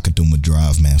another Akudama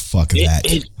Drive, man. Fuck that.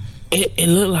 It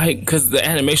looked like because the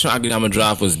animation on Akudama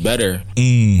Drive was better,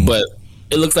 but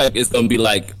it looks like it's gonna be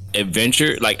like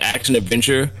adventure, like action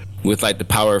adventure with like the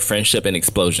power of friendship and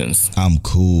explosions. I'm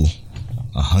cool.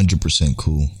 100%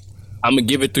 cool. I'm gonna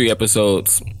give it 3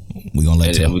 episodes. We're gonna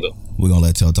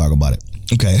let Tel talk about it.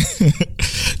 Okay.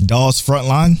 Doll's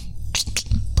Frontline?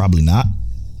 Probably not.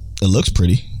 It looks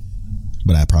pretty,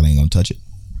 but I probably ain't gonna touch it.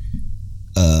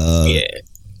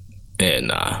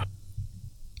 Nah.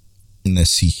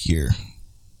 Let's see here.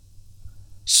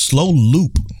 Slow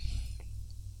Loop.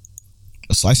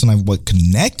 A slice of life. What?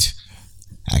 Connect?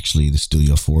 Actually, the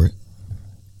studio for it.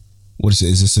 What is it?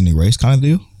 Is this an erase kind of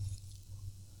deal?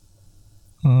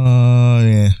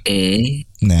 Yeah.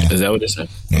 Nah. Is that what it said?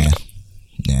 Nah.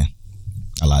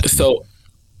 I lied to you. So,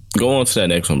 go on to that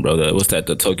next one, brother. What's that?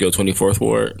 The Tokyo 24th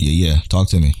Ward? Yeah. Talk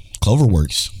to me.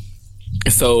 Cloverworks.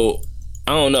 So,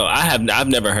 don't know. I've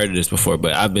never heard of this before,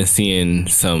 but I've been seeing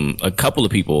a couple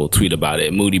of people tweet about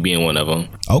it. Moody being one of them.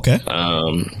 Okay.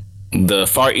 The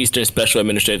Far Eastern Special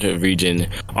Administrative Region,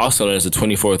 also known as the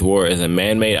 24th Ward, is a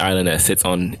man-made island that sits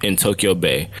in Tokyo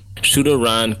Bay. Shooter,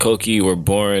 Ron, Koki were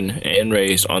born and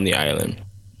raised on the island.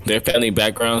 Their family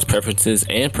backgrounds, preferences,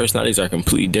 and personalities are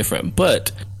completely different,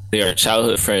 but they are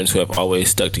childhood friends who have always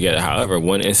stuck together. However,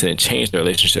 one incident changed their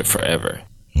relationship forever.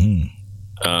 And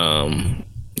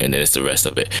then it's the rest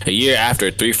of it. A year after,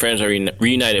 three friends are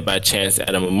reunited by chance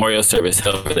at a memorial service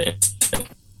held for the incident.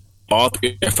 All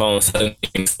three of their phones suddenly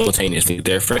simultaneously.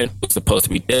 Their friend, who's supposed to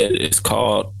be dead, is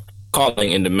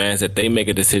calling and demands that they make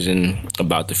a decision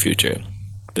about the future.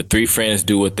 The three friends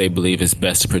do what they believe is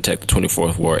best to protect the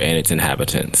 24th Ward and its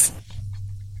inhabitants.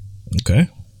 Okay.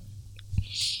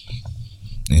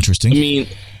 Interesting. I mean,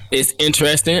 it's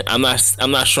interesting. I'm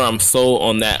not sure I'm sold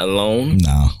on that alone.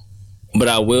 No. But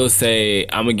I will say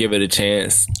I'm gonna give it a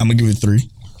chance. I'm gonna give it 3.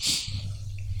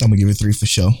 I'm gonna give it 3 for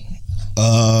sure.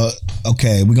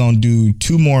 Okay, we're gonna do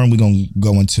 2 more and we're gonna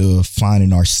go into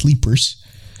finding our sleepers.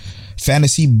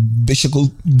 Fantasy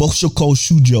Boshoko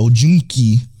Shujo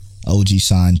Junki OG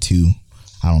signed 2.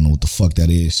 I don't know what the fuck that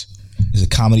is. It's a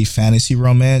comedy fantasy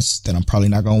romance that I'm probably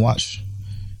not gonna watch.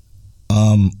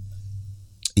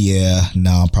 Yeah,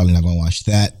 no, I'm probably not gonna watch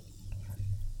that.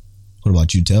 What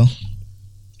about you, Tel?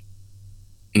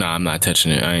 No, I'm not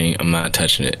touching it. I'm not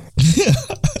touching it.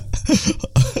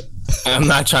 I'm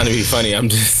not trying to be funny. I'm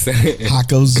just saying.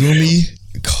 Hakozumi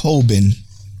Kobin.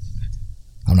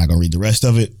 I'm not gonna read the rest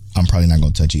of it. I'm probably not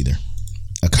gonna touch either.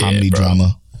 A comedy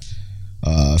drama.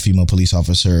 Female police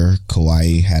officer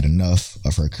Kawaii had enough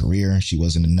of her career. She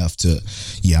wasn't enough to.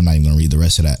 Yeah, I'm not even gonna read the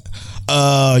rest of that.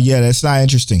 Yeah, that's not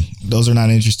interesting. Those are not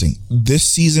interesting. This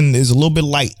season is a little bit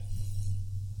light.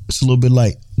 It's a little bit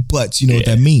light, but you know what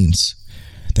that means.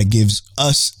 That gives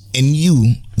us and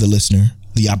you, the listener,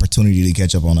 the opportunity to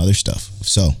catch up on other stuff.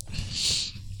 So,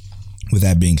 with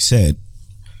that being said,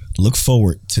 look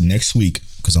forward to next week,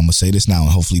 because I'm going to say this now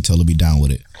and hopefully Tel will be down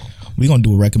with it. We're going to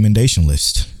do a recommendation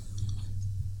list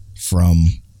from,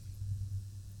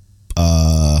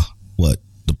 the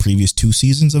previous 2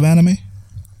 seasons of anime?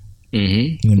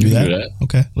 Mm-hmm. You want to do that?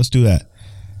 Okay, let's do that.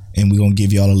 And we're going to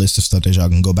give y'all a list of stuff that y'all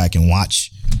can go back and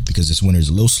watch, because this winter is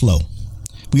a little slow.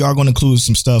 We are going to include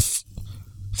some stuff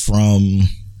from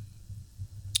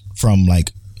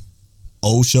like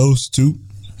old shows too,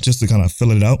 just to kind of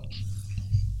fill it out.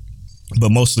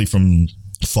 But mostly from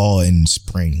fall and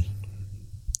spring.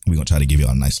 We're going to try to give you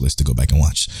all a nice list to go back and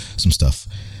watch some stuff.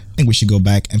 I think we should go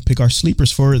back and pick our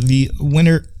sleepers for the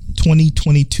winter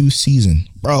 2022 season.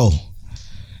 Bro.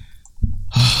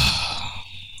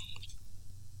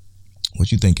 What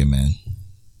you thinking, man?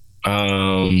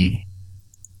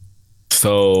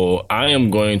 So I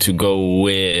am going to go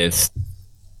with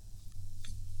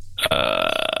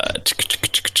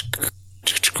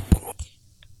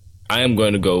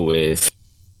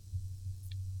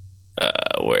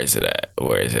where is it at?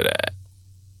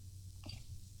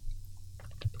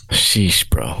 Sheesh,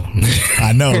 bro.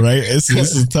 I know, right? This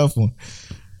is a tough one.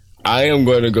 I am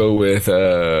going to go with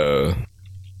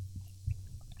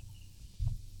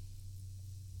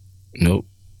nope.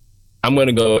 I'm going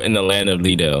to go In the Land of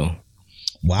Liddell.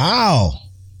 Wow.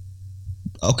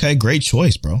 Okay, great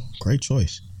choice, bro. Great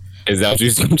choice. Is that what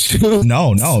you're going to choose?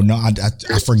 No.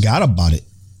 I forgot about it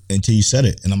until you said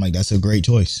it. And I'm like, that's a great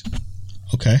choice.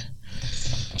 Okay.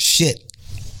 Shit.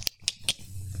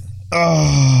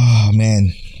 Oh,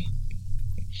 man.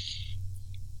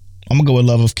 I'm going to go with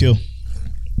Love of Kill.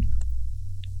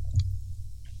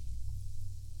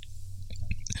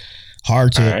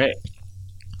 Hard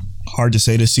to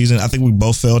say this season. I think we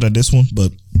both failed at this one,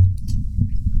 but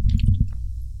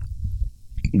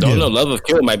don't know. Love of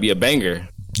Kill might be a banger.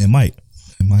 It might.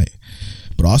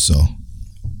 But also,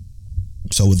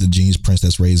 so with the Genius Prince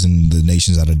that's raising the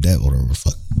nations out of debt, or whatever.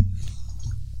 Fuck,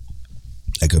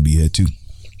 that could be it too.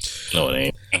 No,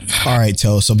 it ain't. All right,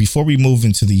 Tel. So before we move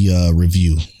into the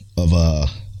review of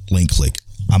Link Click,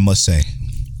 I must say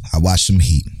I watched some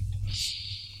Heat.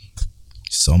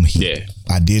 Yeah.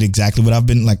 I did exactly what I've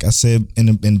been, like I said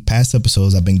in past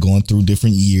episodes, I've been going through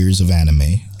different years of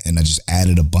anime, and I just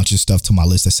added a bunch of stuff to my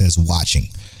list that says watching,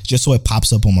 just so it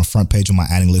pops up on my front page on my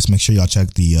adding list. Make sure y'all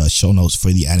check the show notes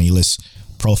for the adding list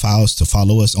profiles to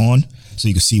follow us on, so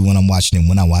you can see when I'm watching and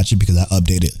when I watch it, because I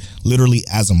update it literally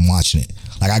as I'm watching it.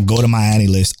 Like, I go to my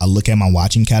adding list, I look at my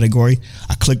watching category,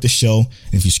 I click the show,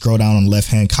 and if you scroll down on the left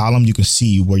hand column, you can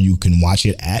see where you can watch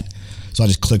it at. So I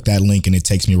just click that link and it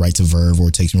takes me right to Verve, or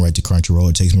it takes me right to Crunchyroll, or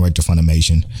it takes me right to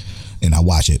Funimation, and I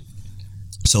watch it.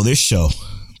 So this show,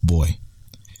 boy,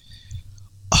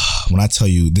 when I tell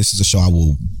you this is a show I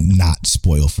will not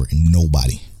spoil for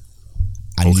nobody.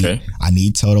 I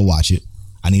need Toe to watch it.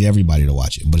 I need everybody to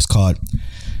watch it. But it's called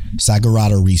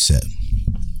Sakurada Reset.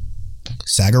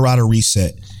 Sakurada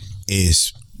Reset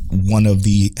is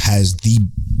has the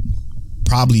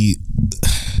probably,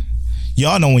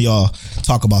 y'all know when y'all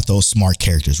talk about those smart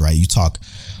characters, right? You talk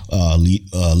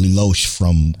Lelouch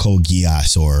from Code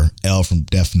Geass or L from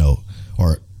Death Note,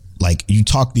 or like you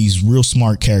talk these real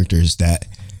smart characters that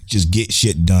just get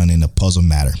shit done in a puzzle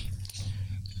matter.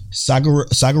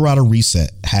 Sakurada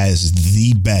Reset has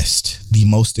the best, the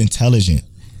most intelligent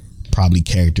probably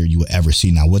character you will ever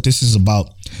see. Now, what this is about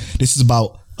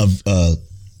a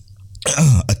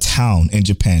town in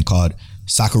Japan called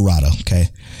Sakurada. Okay,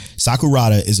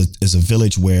 Sakurada is a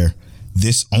village where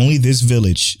this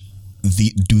village,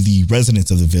 the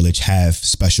residents of the village have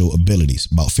special abilities.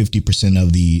 About 50%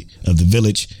 of the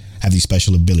village have these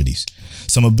special abilities.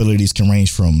 Some abilities can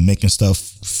range from making stuff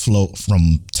float,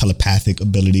 from telepathic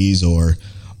abilities, or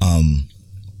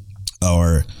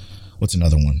what's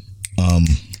another one?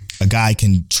 A guy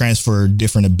can transfer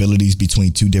different abilities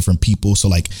between two different people. So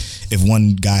like if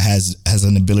one guy has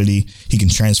an ability, he can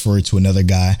transfer it to another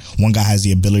guy. One guy has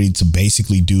the ability to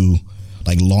basically do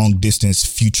like long distance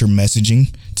future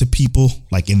messaging to people,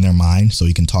 like in their mind, so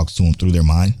he can talk to them through their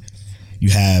mind. You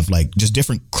have like just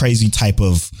different crazy type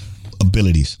of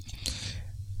abilities.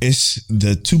 It's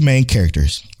the two main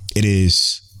characters. It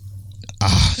is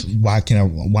why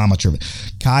am I tripping?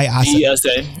 Kai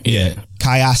Asae. Yeah.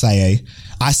 Kai Asae.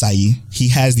 He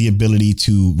has the ability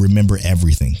to remember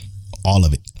everything. All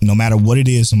of it. No matter what it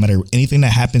is, no matter anything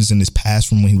that happens in his past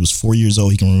from when he was 4 years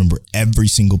old, he can remember every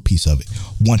single piece of it.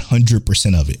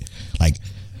 100% of it. Like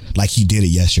he did it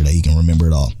yesterday. He can remember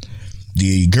it all.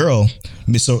 The girl,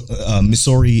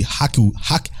 Misori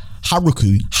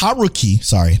Haruki,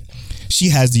 sorry, she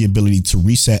has the ability to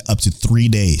reset up to 3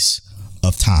 days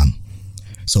of time.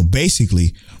 So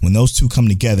basically, when those two come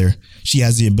together, she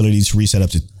has the ability to reset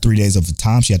up to 3 days of the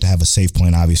time. She had to have a save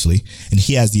point, obviously, and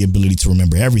he has the ability to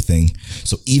remember everything.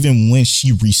 So even when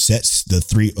she resets the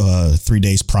 3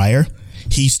 days prior,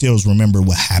 he still remember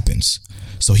what happens.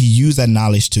 So he used that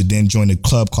knowledge to then join a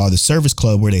club called the Service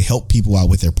Club, where they help people out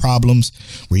with their problems,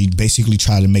 where he basically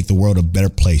try to make the world a better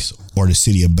place, or the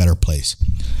city a better place.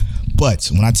 But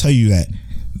when I tell you that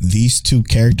these two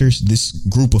characters, this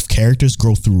group of characters,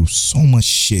 go through so much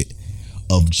shit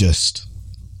of just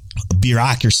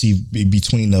bureaucracy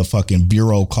between the fucking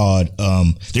bureau called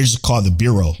they're just called the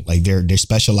bureau. Like they're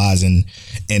specialized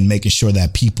in making sure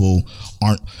that people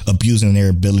aren't abusing their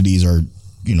abilities or,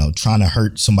 you know, trying to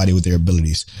hurt somebody with their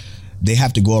abilities. They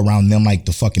have to go around them like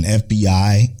the fucking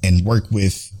FBI and work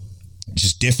with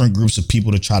just different groups of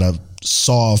people to try to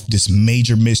solve this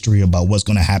major mystery about what's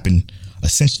going to happen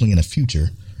essentially in the future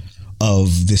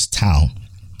of this town.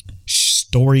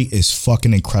 Story is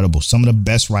fucking incredible. Some of the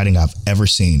best writing I've ever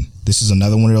seen. This is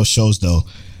another one of those shows though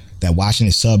that watching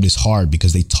it subbed is hard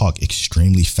because they talk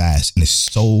extremely fast and it's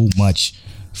so much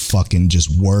fucking just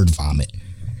word vomit.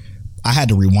 I had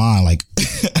to rewind like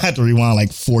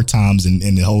 4 times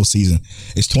in the whole season.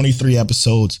 It's 23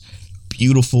 episodes.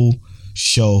 Beautiful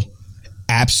show.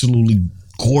 Absolutely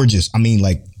gorgeous. I mean,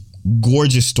 like,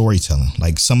 gorgeous storytelling.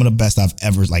 Like some of the best I've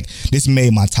ever, like, this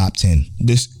made my top 10.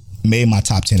 This made my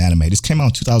top 10 anime. This came out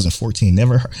in 2014.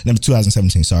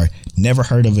 2017, sorry. Never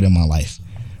heard of it in my life.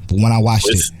 But when I watched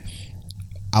it,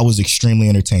 I was extremely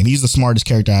entertained. He's the smartest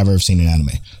character I've ever seen in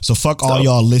anime. So fuck all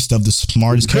y'all list of the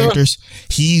smartest characters.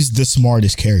 He's the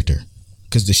smartest character.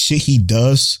 Because the shit he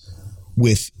does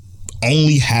with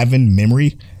only having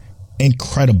memory,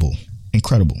 incredible.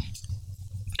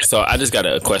 So I just got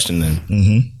a question then.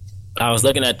 Mm-hmm. I was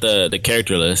looking at the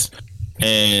character list,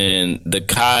 and the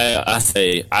Kai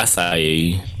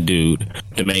Asae dude,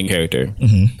 the main character,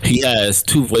 mm-hmm. he has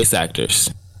 2 voice actors.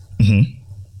 Mm-hmm.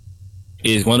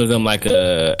 Is one of them like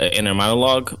a inner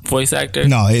monologue voice actor?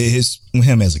 No, it's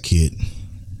him as a kid.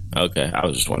 Okay, I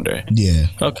was just wondering. Yeah.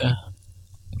 Okay.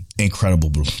 Incredible,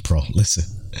 bro. Listen,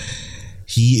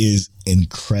 he is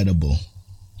incredible.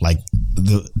 Like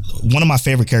one of my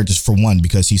favorite characters, for one,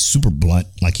 because he's super blunt.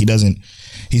 Like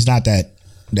he's not that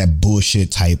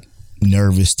bullshit type,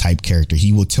 nervous type character.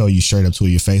 He will tell you straight up to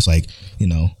your face, like, you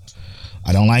know,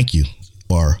 I don't like you,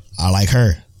 or I like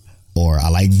her, or I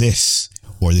like this,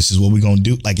 or this is what we're gonna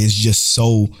do. Like, it's just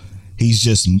so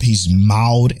he's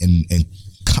mild and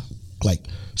like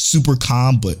super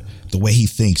calm, but the way he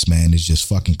thinks, man, is just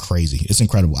fucking crazy. It's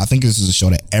incredible. I think this is a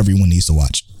show that everyone needs to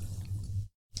watch.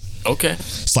 Okay.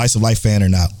 Slice of life fan or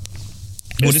not.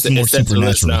 Well, this is more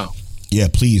supernatural. Yeah,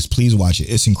 please watch it.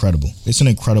 It's incredible. It's an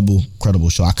incredible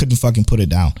show. I couldn't fucking put it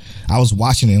down. I was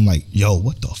watching it and I'm like, yo,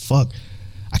 what the fuck?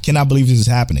 I cannot believe this is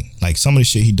happening. Like, some of the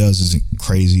shit he does is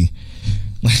crazy.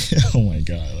 Like, oh my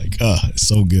God. Like, it's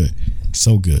so good.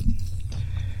 So good.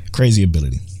 Crazy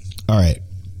ability. All right.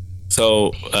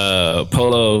 So,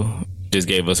 Polo just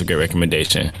gave us a great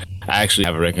recommendation. I actually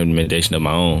have a recommendation of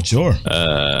my own. Sure.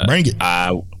 Bring it.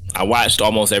 I watched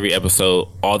almost every episode,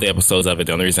 all the episodes of it.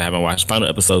 The only reason I haven't watched the final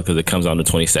episode because it comes on the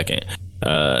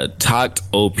 22nd. Talked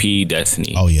OP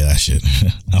Destiny. Oh yeah, that shit.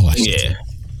 I watched it.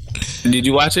 Yeah. Did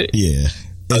you watch it? Yeah.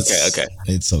 Okay.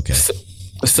 It's okay.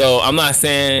 So I'm not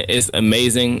saying it's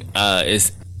amazing.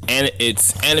 It's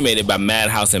animated by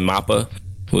Madhouse and Mappa,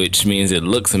 which means it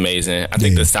looks amazing. I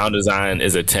think the sound design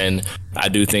is a 10. I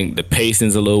do think the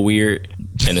pacing's a little weird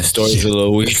and the story's a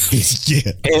little weird.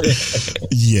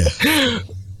 Yeah.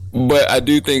 But I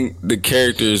do think the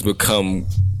characters become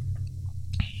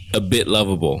a bit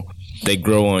lovable. They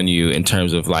grow on you in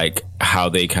terms of like how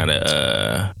they kind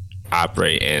of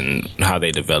operate and how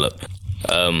they develop.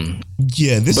 I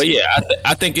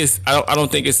think it's.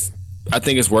 I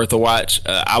think it's worth a watch.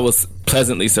 I was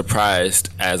pleasantly surprised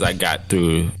as I got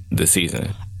through the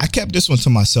season. I kept this one to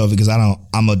myself because I'm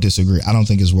gonna disagree. I don't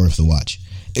think it's worth the watch.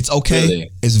 It's okay.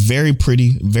 Really? It's very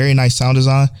pretty, very nice sound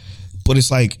design, but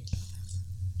it's like,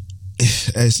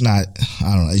 it's not,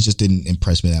 I don't know, it just didn't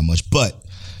impress me that much. But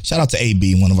shout out to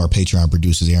AB, one of our Patreon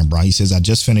producers, Aaron Brown. He says, I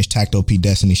just finished Tact OP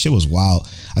Destiny. Shit was wild.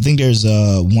 I think there's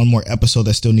one more episode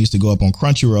that still needs to go up on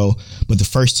Crunchyroll, but the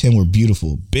first 10 were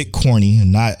beautiful. Bit corny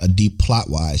and not a deep plot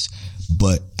wise,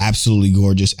 but absolutely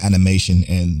gorgeous animation,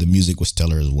 and the music was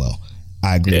stellar as well.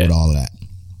 I agree with all of that.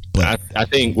 But I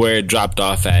think where it dropped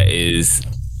off at is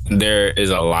there is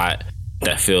a lot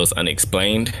that feels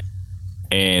unexplained,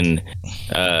 and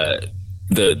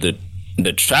the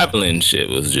traveling shit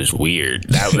was just weird.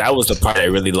 That was the part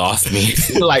that really lost me.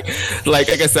 like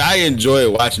I said, I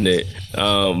enjoyed watching it,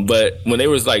 but when they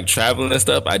was like traveling and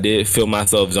stuff, I did feel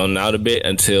myself zoning out a bit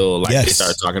until they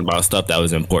started talking about stuff that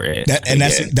was important.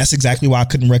 That's exactly why I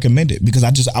couldn't recommend it, because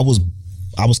I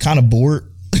was kind of bored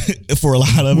for a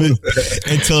lot of it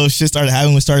until shit started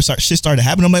happening. Shit started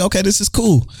happening, I'm like, okay, this is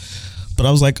cool. But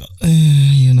I was like,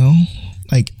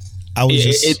 like I was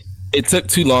just. It took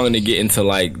too long to get into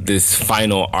like this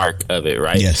final arc of it,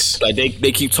 right? Yes. Like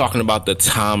they keep talking about the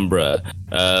timbre,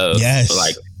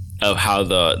 like of how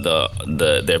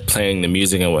they're playing the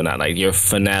music and whatnot. Like your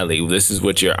finale, this is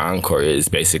what your encore is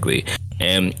basically,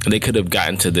 and they could have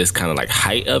gotten to this kind of like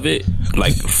height of it,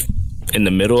 like in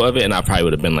the middle of it, and I probably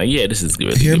would have been like, yeah, this is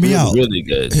really, Hear me out. Really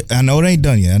good. I know it ain't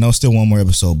done yet. I know it's still one more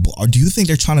episode. But do you think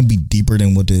they're trying to be deeper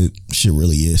than what the shit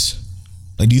really is?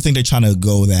 Like, do you think they're trying to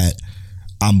go that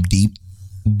I'm deep,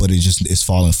 but it's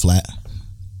falling flat?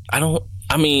 I don't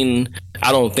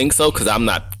think so, because I'm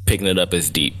not picking it up as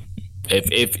deep. I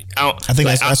think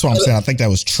that's what I'm saying. I think that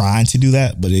was trying to do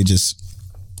that, but it just.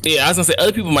 Yeah, I was gonna say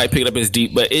other people might pick it up as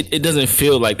deep, but it doesn't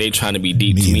feel like they're trying to be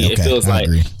deep to me. Okay, it feels like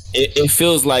agree. It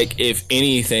feels like, if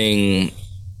anything,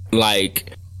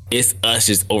 like it's us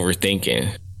just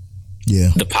overthinking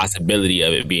the possibility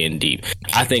of it being deep.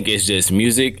 I think it's just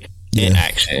music and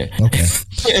action. Okay.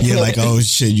 Yeah, like, oh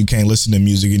shit, you can't listen to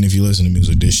music, and if you listen to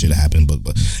music, this shit happened. But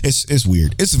it's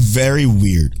weird. It's very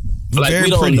weird. Like, very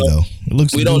pretty though. It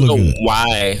looks. We don't know good.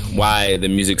 why the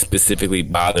music specifically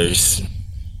bothers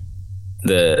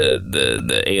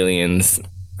the aliens.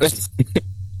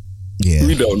 Yeah,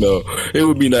 we don't know. It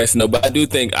would be nice to know, but I do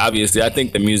think, obviously, I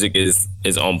think the music is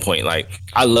on point. Like,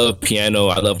 I love piano,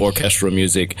 I love orchestral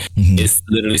music. It's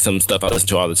literally some stuff I listen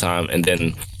to all the time, and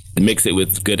then mix it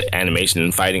with good animation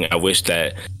and fighting. I wish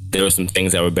that there were some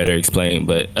things that were better explained,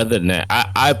 but other than that,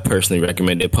 I personally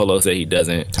recommend it. Polo said he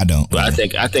doesn't. I don't. But I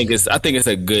think it's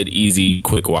a good, easy,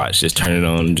 quick watch. Just turn it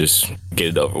on, just get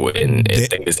it over with, and I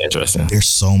think it's interesting. There's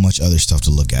so much other stuff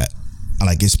to look at.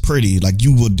 Like, it's pretty. Like,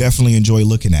 you will definitely enjoy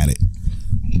looking at it,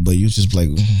 but you just like,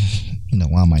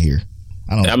 why am I here?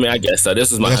 I guess so.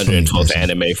 This is my 112th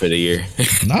anime for the year.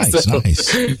 Nice,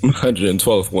 nice.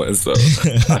 112th one, so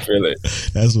I feel it.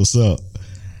 That's what's up.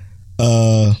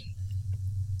 All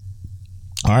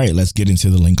right, let's get into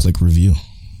the link click review.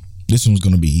 This one's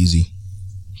gonna be easy.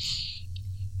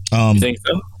 You think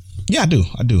so? Yeah, I do.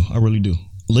 I really do.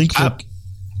 Link click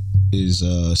is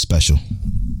special.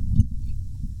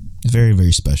 Very,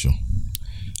 very special.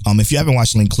 If you haven't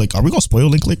watched Link Click, are we gonna spoil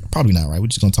Link Click? Probably not, right? We're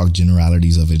just gonna talk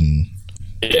generalities of it. And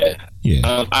yeah.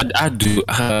 I do.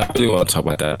 I really want to talk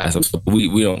about that.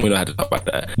 We don't have to talk about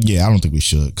that. Yeah, I don't think we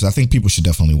should, because I think people should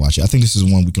definitely watch it. I think this is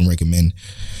one we can recommend.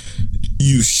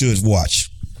 You should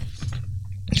watch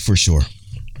for sure.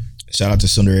 Shout out to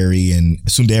Sundari and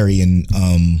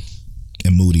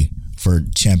and Moody for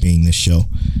championing this show.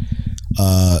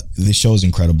 This show is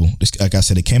incredible. Like I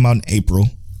said, it came out in April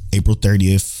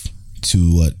 30th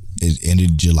to it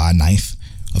ended July 9th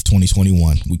of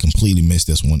 2021. We completely missed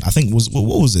this one. I think what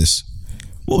was this?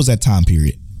 What was that time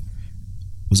period?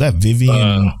 Was that Vivi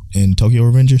and Tokyo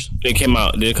Revengers? Did it come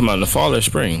out in the fall or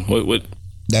spring? What?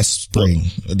 That's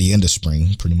spring, the end of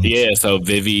spring, pretty much. Yeah, so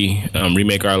Vivi,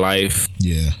 Remake Our Life.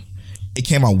 Yeah. It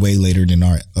came out way later than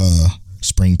our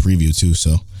spring preview too,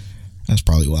 so that's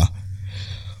probably why.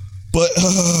 But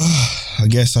I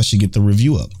guess I should get the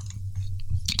review up.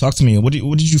 Talk to me. What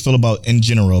did you feel in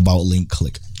general about Link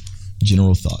Click?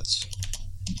 General thoughts.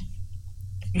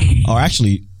 Or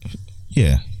actually,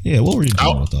 yeah. What were your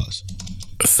general thoughts?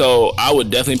 So I would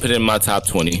definitely put it in my top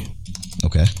 20.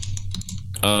 Okay.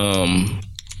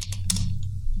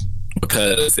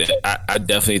 Because I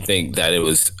definitely think that it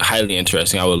was highly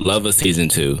interesting. I would love a season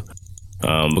 2.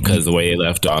 Because the way it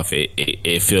left off,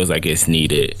 it feels like it's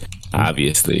needed.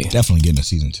 Obviously, definitely getting a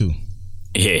season 2.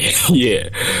 Yeah.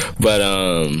 But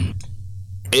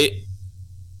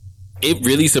it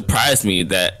really surprised me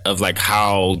of like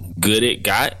how good it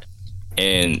got,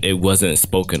 and it wasn't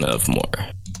spoken of more.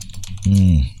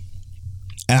 And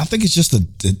I think it's just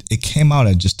it came out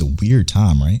at just a weird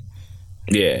time, right?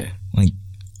 Yeah. Like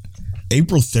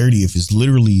April 30th is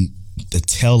literally the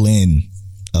tail end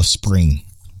of spring.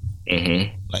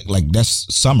 Mm-hmm. Like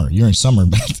that's summer. You're in summer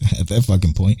at that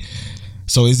fucking point.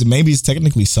 So maybe it's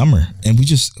technically summer, and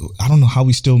I don't know how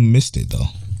we still missed it though.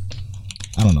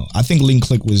 I don't know. I think Link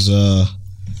Click was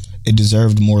it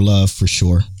deserved more love for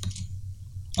sure.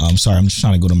 I'm sorry, I'm just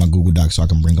trying to go to my Google Doc so I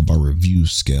can bring up our review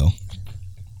scale.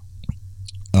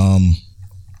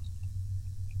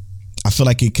 I feel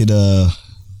like it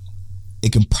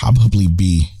can probably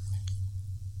be,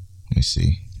 let me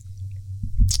see.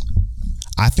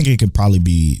 I think it could probably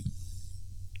be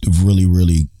really,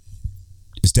 really,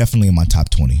 it's definitely in my top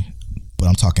 20, but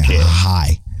I'm talking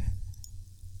high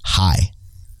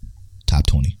top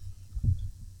 20.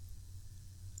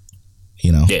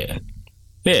 You know? Yeah.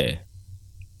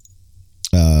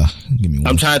 Give me one.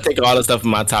 I'm trying to think of all the stuff in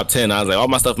my top 10. I was like, all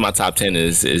my stuff in my top 10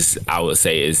 is I would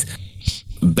say is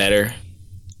better,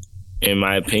 in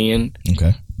my opinion.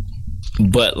 Okay.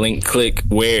 But Link Click,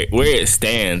 where it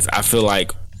stands, I feel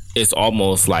like it's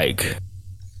almost like,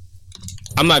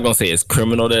 I'm not gonna say it's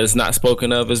criminal that it's not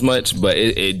spoken of as much, but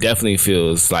it definitely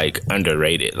feels like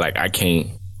underrated. Like I can't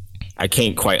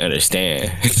quite understand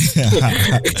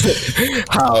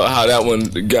how that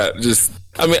one got just.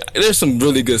 I mean, there's some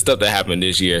really good stuff that happened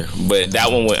this year, but that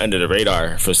one went under the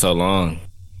radar for so long.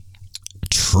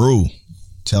 True.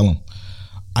 Tell them.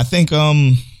 I think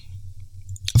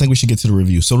we should get to the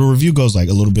review. So the review goes like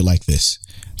a little bit like this.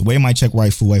 The way My Check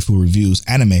Waifu reviews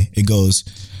anime, it goes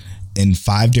in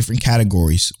 5 different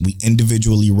categories. We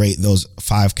individually rate those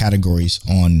 5 categories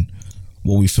on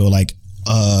what we feel like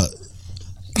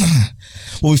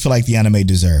the anime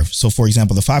deserves. So for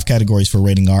example, the 5 categories for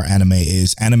rating our anime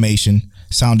is animation,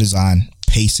 sound design,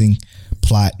 pacing,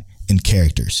 plot, and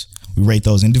characters. We rate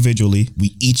those individually.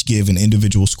 We each give an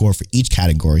individual score for each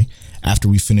category. After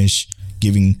we finish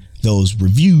giving those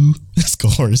review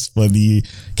scores for the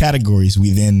categories,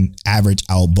 we then average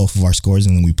out both of our scores,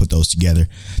 and then we put those together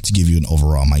to give you an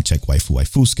overall My Check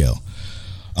Waifu scale.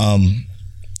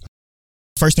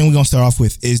 First thing we're going to start off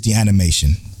with is the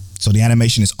animation. So the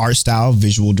animation is art style,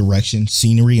 visual direction,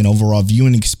 scenery, and overall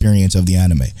viewing experience of the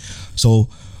anime. So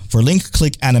for Link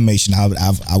Click animation, I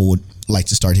would like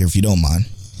to start here if you don't mind.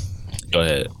 Go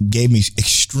ahead. Gave me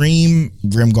extreme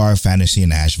Grimgar Fantasy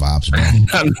and Ash vibes, bro.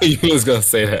 I knew you was gonna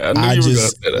say that. I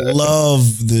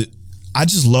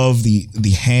just love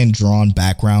the hand drawn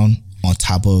background on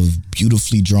top of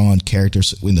beautifully drawn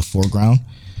characters in the foreground.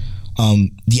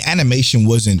 The animation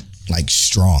wasn't like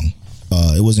strong.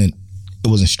 It wasn't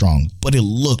strong, but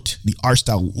the art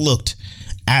style looked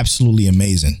absolutely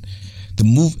amazing.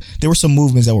 There were some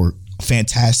movements that were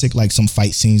fantastic, like some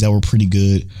fight scenes that were pretty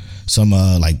good.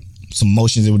 Some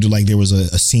motions they would do, like there was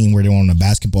a scene where they were on a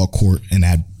basketball court, and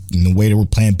the way they were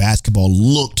playing basketball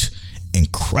looked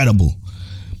incredible.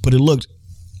 But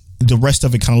the rest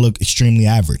of it kind of looked extremely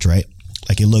average, right?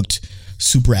 Like it looked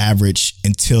super average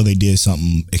until they did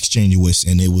something extraneous,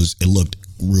 and it looked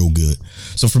real good.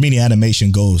 So for me, the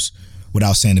animation goes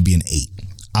without saying to be an 8.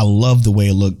 I love the way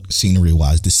it looked scenery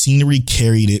wise. The scenery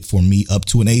carried it for me up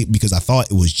to an 8 because I thought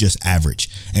it was just average.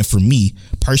 And for me,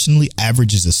 personally,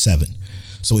 average is a 7.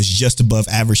 So it's just above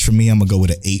average for me. I'm going to go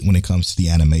with an 8 when it comes to the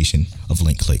animation of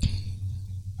Link Click.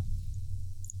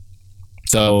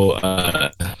 So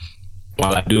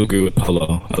while I do agree with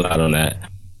Polo a lot on that,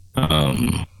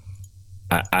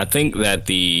 I think that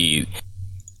the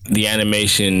the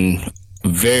animation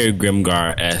very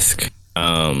Grimgar-esque,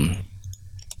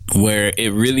 where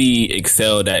it really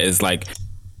excelled at is like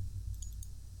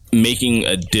making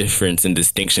a difference and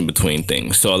distinction between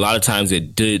things. So a lot of times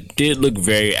it did look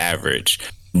very average,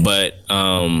 but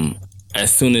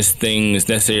as soon as things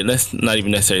necessarily, let's not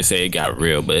even necessarily say it got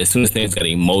real, but as soon as things got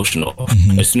emotional,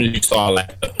 as soon as you saw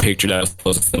like a picture that was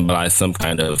supposed to symbolize some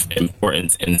kind of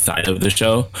importance inside of the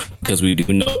show, because we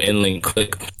do know in Link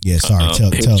Click. Yeah, sorry.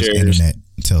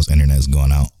 Tells internet's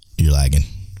going out. You're lagging.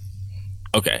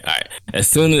 Okay, all right. As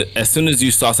soon as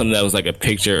you saw something that was like a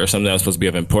picture or something that was supposed to be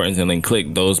of importance in Link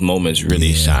Click, those moments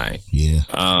really shine. Yeah.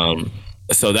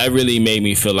 So that really made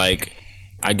me feel like,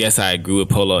 I guess I agree with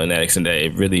Polo in that extent that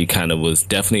it really kind of was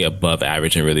definitely above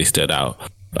average and really stood out.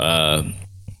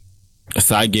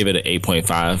 So I give it an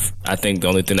 8.5. I think the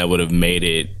only thing that would have made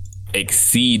it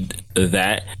exceed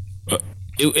that,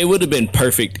 it would have been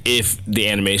perfect if the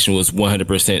animation was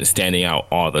 100% standing out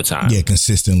all the time. Yeah,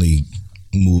 consistently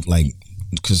move, like,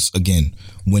 because again,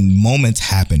 when moments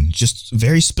happen, just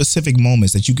very specific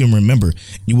moments that you can remember,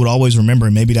 you would always remember,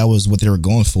 and maybe that was what they were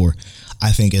going for.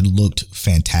 I think it looked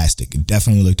fantastic. It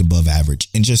definitely looked above average.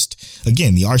 And just,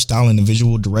 again, the art style and the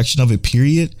visual direction of it,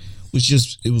 period, was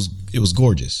just, it was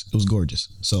gorgeous. It was gorgeous.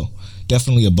 So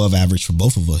definitely above average for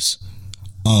both of us.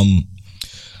 I'm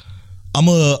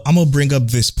gonna bring up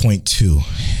this point too.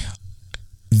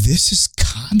 This is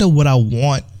kind of what I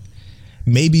want.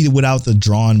 Maybe without the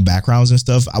drawn backgrounds and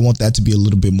stuff, I want that to be a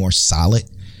little bit more solid.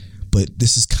 But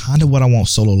this is kind of what I want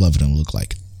Solo Leveling to look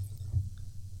like.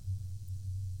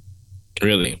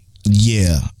 Really?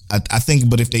 Yeah, I think.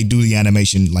 But if they do the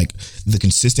animation, like the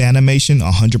consistent animation,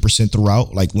 100%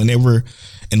 throughout, like whenever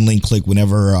in Link Click,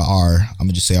 whenever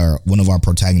one of our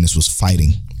protagonists was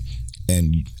fighting,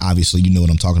 and obviously you know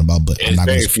what I'm talking about, but I'm not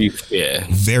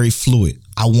very fluid.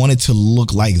 I want it to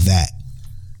look like that.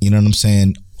 You know what I'm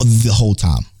saying? The whole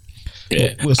time.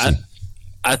 Yeah, we'll see.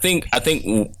 I think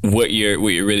what you're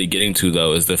really getting to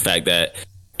though is the fact that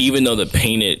even though the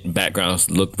painted backgrounds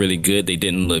look really good, they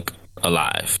didn't look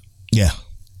alive. Yeah.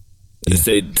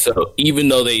 So even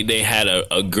though they had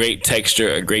a great texture,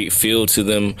 a great feel to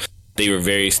them, they were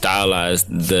very stylized.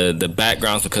 The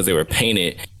backgrounds, because they were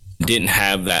painted, didn't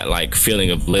have that like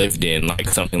feeling of lived in, like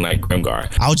something like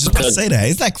Grimgar. I was just about to say that.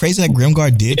 Isn't that crazy that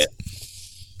Grimgar did? Yeah.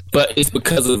 But it's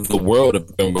because of the world of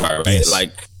Grimgar, right? Yes.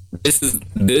 Like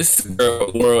this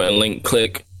world in Link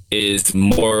Click is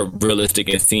more realistic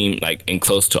and seem like and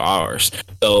close to ours.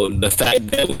 So the fact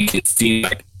that we can see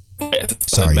like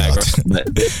sorry,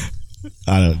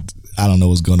 I don't know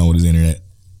what's going on with his internet.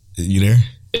 You there?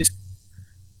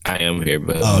 I am here,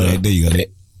 but there you go.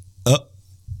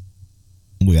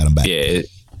 We got him back. Yeah,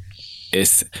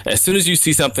 it's as soon as you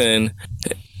see something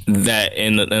that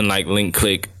in like Link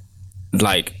Click,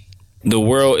 like the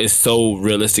world is so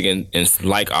realistic and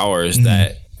like ours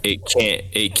that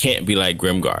it can't be like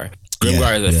Grimgar.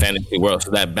 Grimgar is a fantasy world, so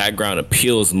that background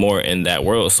appeals more in that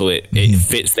world, so it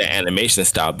fits the animation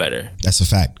style better. That's a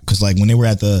fact. Because like when they were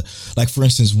at for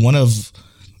instance, one of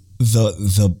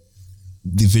the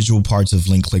visual parts of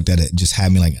Link Click that it just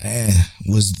had me like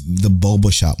was the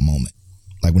boba shop moment.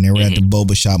 Like when they were at the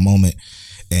boba shop moment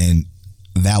and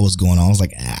that was going on, I was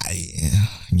like,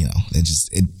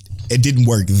 it didn't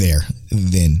work there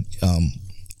then.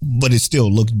 But it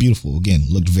still looked beautiful. Again,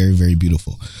 looked very, very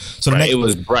beautiful. So it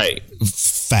was bright.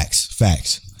 Facts.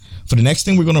 For the next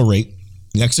thing we're going to rate,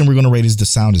 is the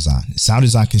sound design. Sound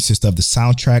design consists of the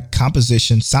soundtrack,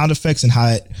 composition, sound effects, and how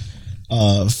it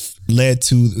led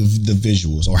to the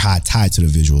visuals, or how it tied to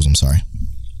the visuals. I'm sorry.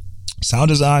 Sound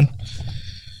design.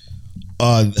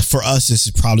 For us, this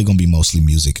is probably going to be mostly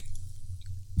music.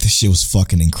 This shit was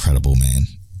fucking incredible, man.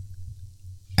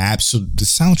 Absolute. The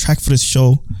soundtrack for this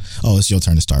show. Oh, it's your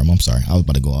turn to start. I'm sorry. I was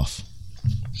about to go off.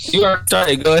 You are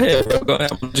started. Go ahead, bro. Go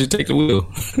ahead. Why don't you take the wheel?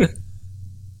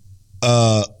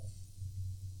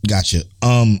 Gotcha.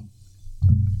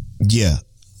 Yeah.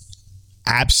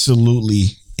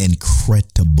 Absolutely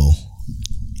incredible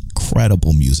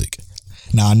music.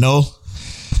 Now I know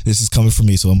this is coming from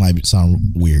me, so it might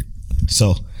sound weird.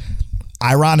 So,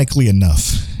 ironically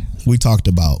enough, we talked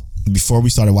about, before we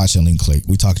started watching Link Click,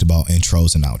 we talked about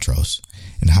intros and outros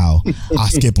and how I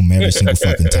skip them every single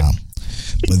fucking time.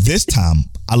 But this time,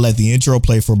 I let the intro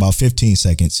play for about 15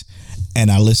 seconds and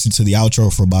I listened to the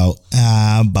outro for about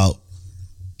I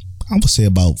would say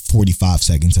about 45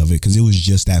 seconds of it, because it was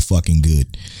just that fucking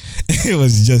good. It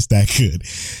was just that good.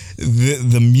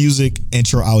 The music,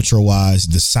 intro, outro wise,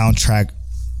 the soundtrack,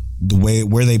 the way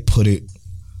where they put it,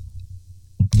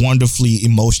 wonderfully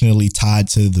emotionally tied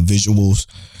to the visuals.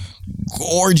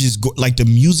 Gorgeous. Like the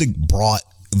music brought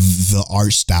the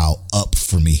art style up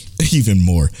for me even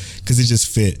more because it just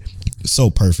fit so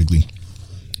perfectly.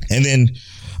 And then,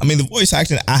 I mean, the voice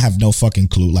acting, I have no fucking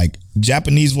clue. Like,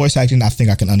 Japanese voice acting, I think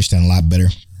I can understand a lot better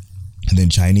than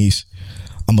Chinese.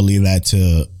 I'm gonna leave that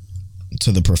to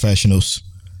the professionals.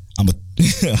 I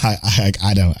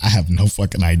have no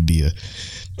fucking idea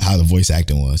how the voice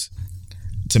acting was.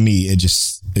 To me, it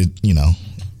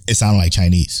sounded like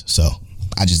Chinese. So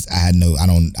I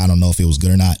don't know if it was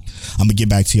good or not. I'm gonna get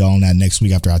back to y'all on that next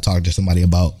week after I talk to somebody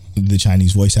about the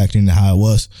Chinese voice acting and how it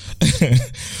was.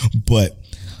 But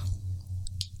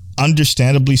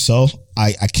understandably so,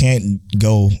 I can't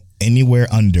go anywhere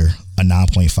under a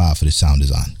 9.5 for the sound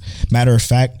design. Matter of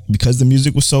fact, because the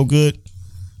music was so good,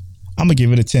 I'm gonna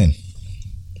give it a 10.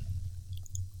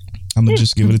 I'm gonna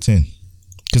just give it a 10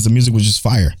 because the music was just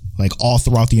fire, like all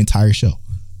throughout the entire show.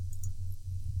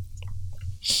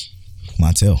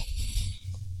 Montel.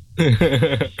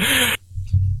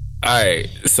 All right,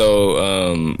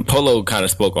 so Polo kind of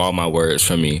spoke all my words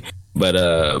for me,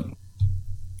 but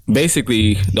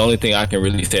basically the only thing I can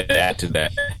really say to add to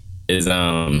that is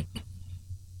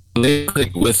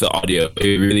with the audio,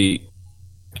 it really.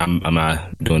 Am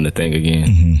I doing the thing again?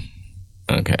 Mm-hmm.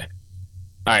 Okay.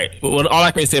 All right. Well, all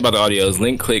I can say about the audio is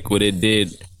Link Click, what it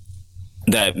did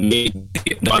that made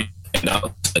the audio stand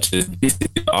out, such as this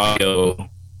audio.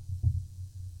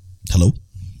 Hello?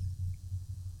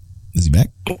 Is he back?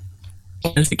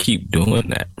 Why does he keep doing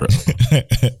that, bro?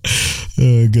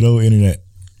 Good old internet.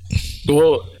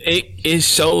 Well, it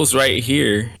shows right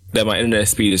here that my internet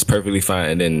speed is perfectly fine,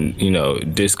 and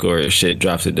then Discord shit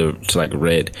drops it to like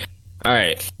red. All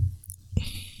right.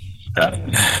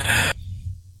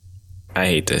 I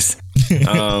hate this.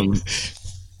 All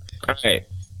right.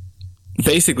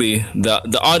 Basically,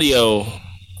 the audio,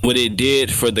 what it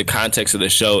did for the context of the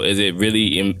show is it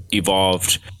really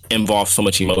involved so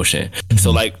much emotion.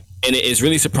 So like, and it is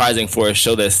really surprising for a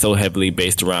show that's so heavily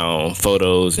based around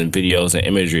photos and videos and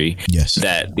imagery. Yes.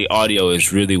 That the audio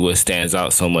is really what stands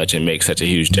out so much and makes such a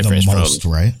huge difference. The most,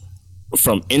 right?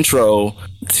 From intro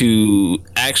to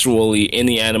actually in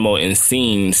the animal and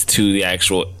scenes to the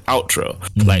actual outro.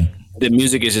 Mm-hmm. Like the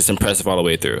music is just impressive all the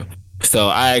way through. So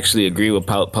I actually agree with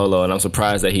Polo, and I'm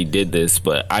surprised that he did this,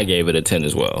 but I gave it a 10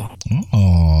 as well.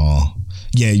 Oh,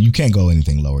 yeah, you can't go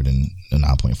anything lower than a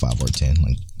 9.5 or 10.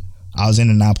 Like I was in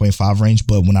the 9.5 range,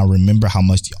 but when I remember how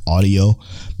much the audio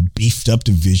beefed up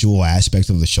the visual aspect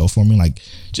of the show for me, like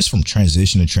just from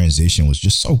transition to transition was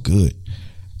just so good.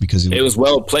 Because it was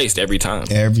well placed every time.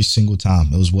 Every single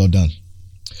time. It was well done.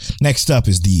 Next up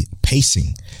is the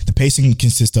pacing. The pacing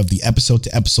consists of the episode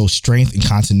to episode strength and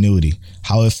continuity.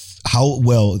 How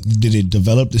well did it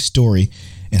develop the story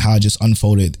and how it just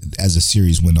unfolded as the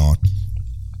series went on.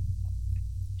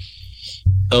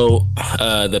 So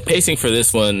the pacing for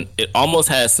this one, it almost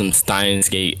has some Steins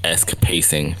Gate-esque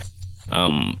pacing.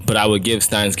 But I would give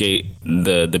Steins Gate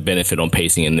the benefit on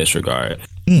pacing in this regard.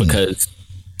 Because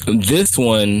this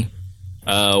one,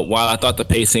 while I thought the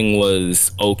pacing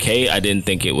was okay, I didn't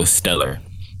think it was stellar.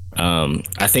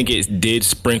 I think it did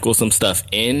sprinkle some stuff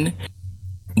in,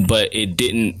 but it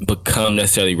didn't become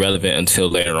necessarily relevant until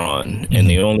later on. And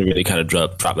they only really kind of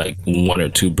dropped like one or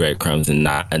two breadcrumbs and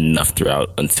not enough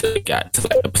throughout until it got to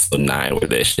like episode 9 where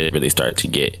that shit really started to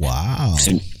get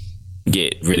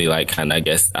really like kind of, I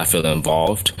guess, I feel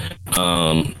involved.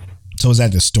 So was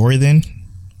that the story then?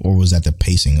 Or was that the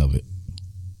pacing of it?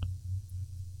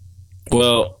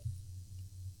 Well,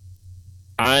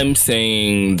 I'm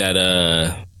saying that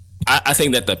I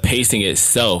think that the pacing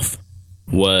itself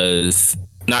was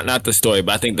not the story,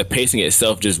 but I think the pacing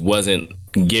itself just wasn't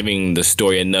giving the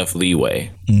story enough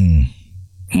leeway,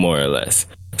 more or less.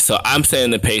 So I'm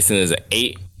saying the pacing is an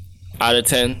 8 out of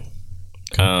 10,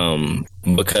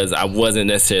 because I wasn't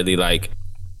necessarily like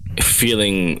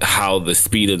feeling how the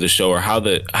speed of the show or how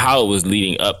it was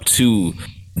leading up to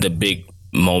the big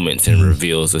moments and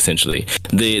reveals. Essentially,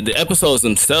 the episodes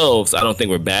themselves I don't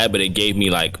think were bad, but it gave me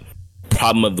like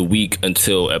problem of the week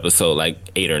until episode like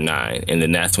 8 or 9, and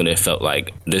then that's when it felt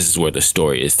like this is where the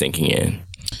story is sinking in.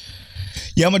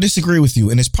 Yeah, I'm gonna disagree with you,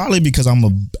 and it's probably because I'm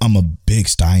a big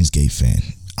Steins Gate fan.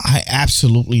 I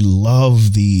absolutely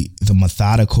love the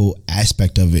methodical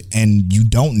aspect of it, and you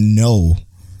don't know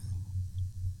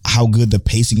how good the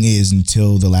pacing is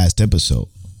until the last episode.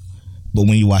 But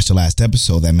when you watch the last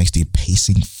episode, that makes the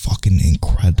pacing fucking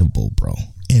incredible, bro.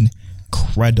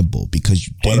 Incredible, because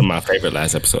one of my favorite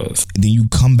last episodes. Then you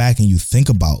come back and you think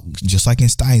about, just like in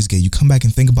Steins Gate, you come back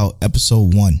and think about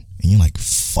episode 1, and you're like,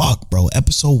 fuck, bro.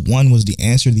 Episode 1 was the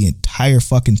answer the entire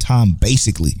fucking time,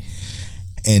 basically.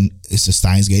 and it's a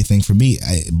Steins Gate thing for me.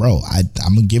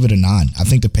 I'm gonna give it a 9. I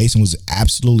think the pacing was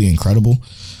absolutely incredible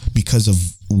because of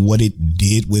what it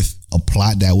did with a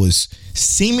plot that was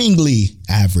seemingly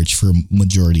average for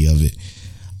majority of it.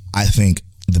 I think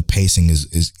the pacing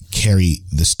is carry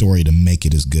the story to make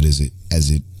it as good as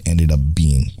it ended up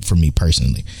being for me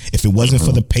personally. If it wasn't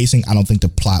for the pacing, I don't think the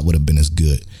plot would have been as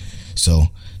good. So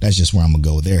that's just where I'm gonna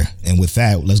go there. And with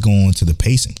that, let's go on to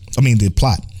the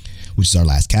plot, which is our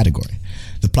last category.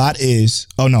 The plot is,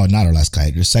 not our last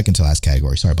category, second to last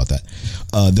category. Sorry about that.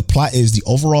 The plot is the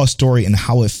overall story and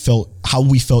how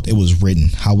we felt it was written,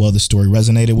 how well the story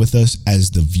resonated with us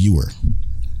as the viewer.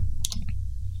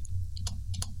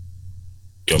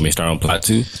 You want me to start on plot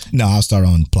too? No, I'll start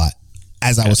on plot.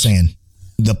 As I was saying,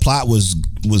 the plot was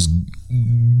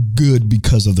good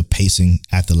because of the pacing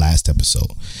at the last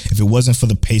episode. If it wasn't for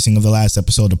the pacing of the last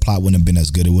episode, the plot wouldn't have been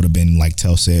as good. It would have been, like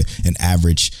Tell said, an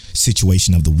average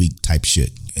situation of the week type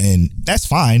shit. And that's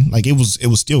fine. Like it was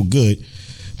still good,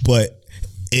 but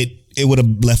it would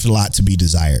have left a lot to be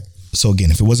desired. So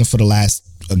again, if it wasn't for the last,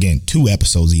 2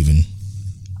 episodes even,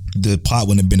 the plot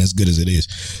wouldn't have been as good as it is.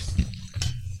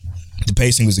 The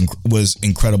pacing was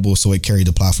incredible, so it carried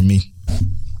the plot for me.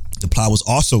 The plot was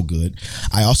also good.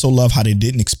 I also love how they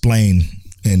didn't explain,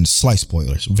 and slight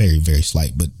spoilers, very, very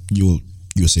slight, but you'll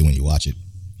see when you watch it,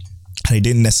 how they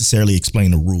didn't necessarily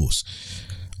explain the rules.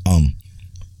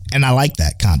 And I like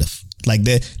that kind of. Like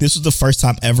this was the first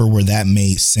time ever where that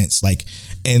made sense. Like,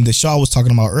 and the show I was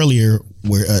talking about earlier,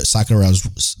 where Sakura's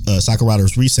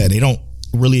Reset, they don't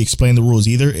really explain the rules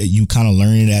either. You kind of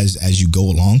learn it as you go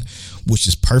along, which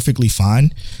is perfectly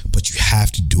fine, but you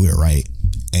have to do it right.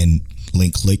 And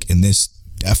Link Click in this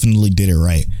definitely did it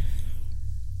right.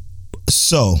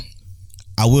 So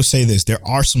I will say this, there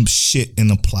are some shit in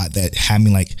the plot that had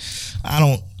me like,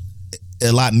 a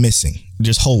lot missing.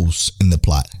 There's holes in the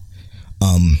plot.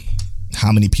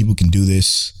 How many people can do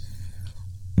this?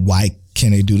 Why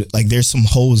can they do it? Like there's some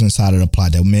holes inside of the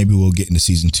plot that maybe we'll get into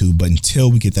season 2, but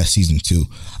until we get that season 2,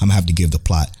 I'm gonna have to give the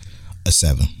plot a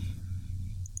 7.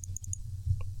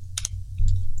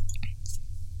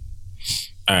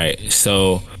 All right,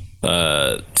 so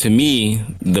to me,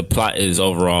 the plot is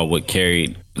overall what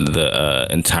carried the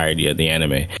entirety of the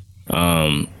anime.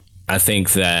 I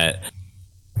think that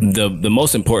the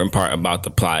most important part about the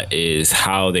plot is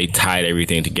how they tied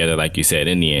everything together, like you said,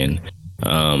 in the end,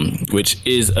 which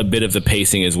is a bit of the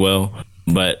pacing as well.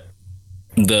 But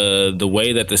the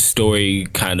way that the story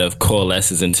kind of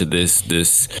coalesces into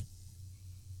this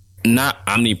not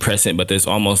omnipresent, but this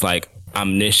almost like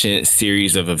omniscient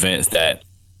series of events that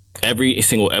every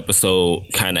single episode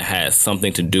kind of has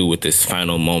something to do with this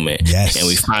final moment. Yes. And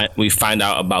we find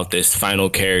out about this final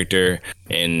character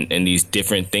and these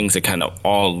different things that kind of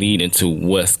all lead into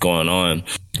what's going on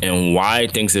and why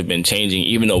things have been changing,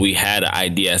 even though we had an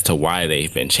idea as to why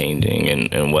they've been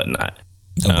changing and whatnot.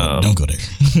 Don't go there.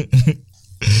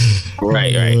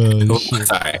 Right.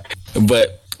 Sorry.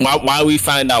 But why we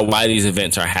find out why these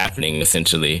events are happening,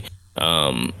 essentially,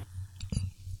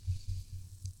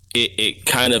 it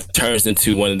kind of turns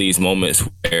into one of these moments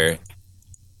where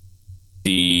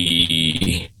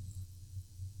am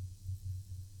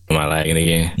I lagging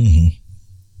again? Mm-hmm.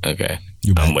 Okay.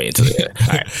 I'm waiting till the end.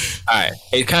 All right.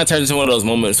 It kind of turns into one of those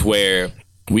moments where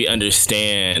we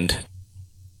understand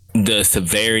the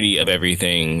severity of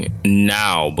everything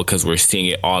now because we're seeing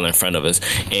it all in front of us.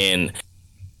 And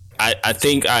I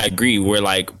think I agree where,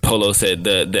 like Polo said,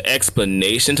 the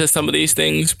explanation to some of these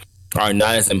things are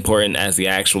not as important as the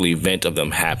actual event of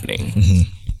them happening. Mm-hmm.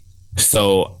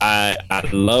 So I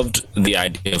loved the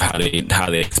idea of how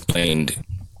they explained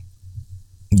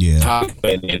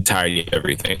the entirety of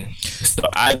everything. So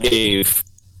I gave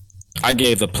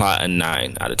the plot a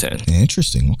 9 out of 10.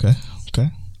 Interesting. Okay.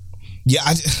 Yeah.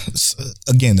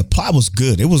 Again, the plot was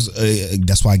good. It was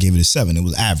that's why I gave it a 7. It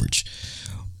was average.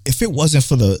 If it wasn't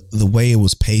for the way it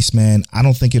was paced, man, I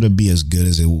don't think it would be as good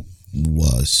as it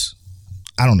was.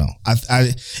 I don't know.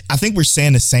 I think we're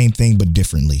saying the same thing but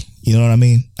differently. You know what I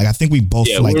mean? Like I think we both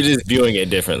we're just viewing it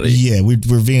differently. Yeah, we're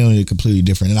viewing it completely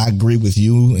different. And I agree with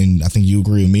you, and I think you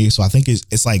agree with me. So I think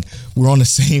it's like we're on the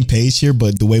same page here,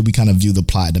 but the way we kind of view the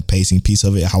plot and the pacing piece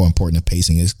of it, how important the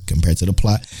pacing is compared to the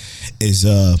plot, is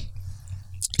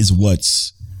what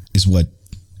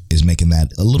is making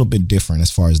that a little bit different as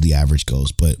far as the average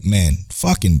goes. But man,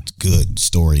 fucking good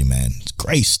story, man.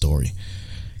 Great story.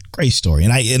 Great story.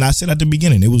 And I said at the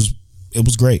beginning, it was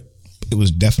great. It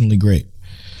was definitely great.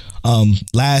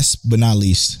 Last but not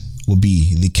least will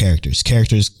be the characters.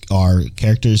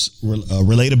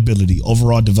 Relatability,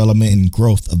 overall development and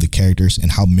growth of the characters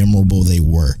and how memorable they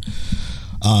were.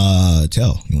 You want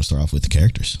to start off with the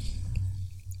characters?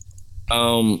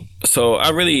 So I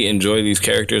really enjoy these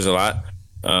characters a lot.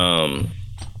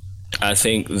 I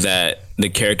think that the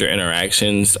character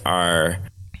interactions are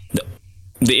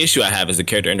the issue I have is the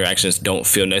character interactions don't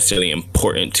feel necessarily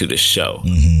important to the show.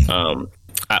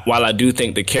 While I do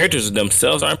think the characters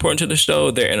themselves are important to the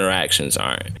show, their interactions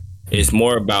aren't. It's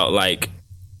more about like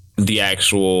the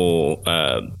actual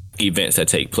events that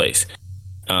take place.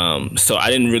 So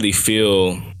I didn't really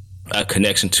feel a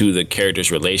connection to the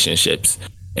characters' relationships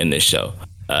in this show.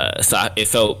 It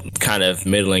felt kind of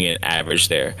middling and average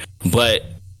there. But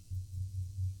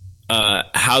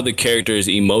how the characters'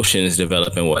 emotions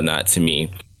develop and whatnot to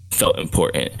me felt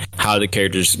important. How the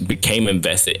characters became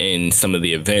invested in some of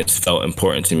the events felt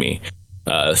important to me.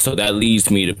 So that leads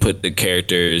me to put the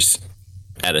characters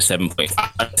at a 7.5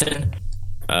 out of 10.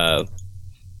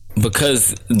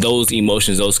 Because those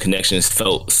emotions, those connections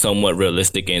felt somewhat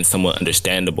realistic and somewhat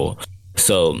understandable.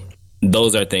 So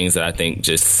those are things that I think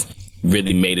just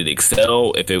really made it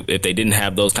excel. If they didn't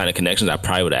have those kind of connections, I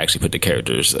probably would have actually put the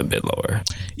characters a bit lower.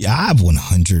 Yeah, I have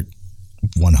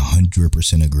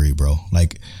 100% agree, bro.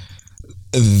 Like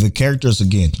the characters,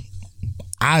 again,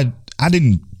 I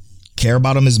didn't care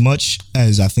about them as much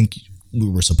as I think we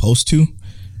were supposed to.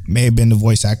 May have been the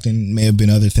voice acting, may have been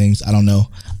other things. I don't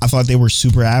know. I thought they were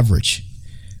super average,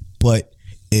 but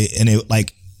they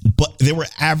were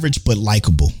average but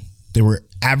likable. They were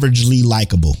averagely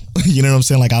likable. You know what I'm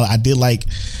saying? Like I did like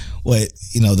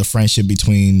the friendship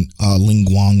between Ling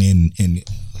Guang and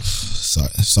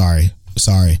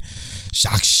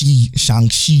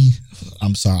Shang-Chi.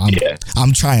 I'm sorry.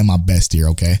 I'm trying my best here,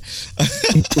 okay?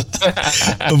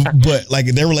 But like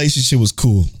their relationship was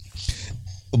cool.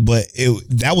 But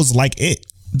that was like it.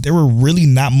 There were really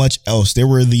not much else. There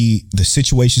were the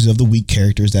situations of the weak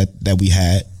characters that we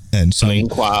had. And so Ling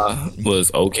Qua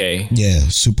was okay. Yeah,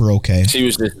 super okay. She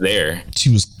was just there. She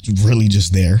was really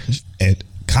just there. And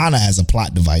kind of as a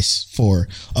plot device for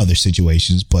other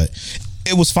situations, but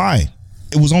it was fine.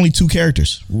 It was only 2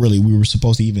 characters, really, we were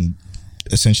supposed to even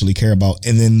essentially care about.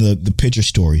 And then the picture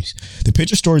stories. The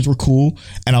picture stories were cool,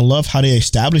 and I love how they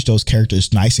established those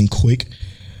characters nice and quick,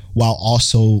 while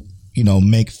also,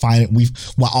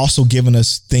 while also giving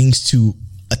us things to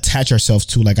attach ourselves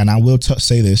to. Like, and I will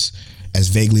say this as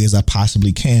vaguely as I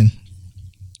possibly can.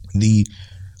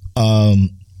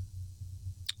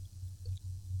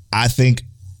 I think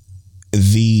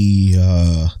the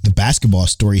basketball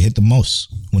story hit the most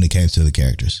when it came to the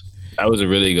characters. That was a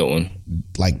really good one.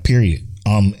 Like, period.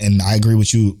 And I agree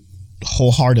with you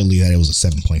wholeheartedly that it was a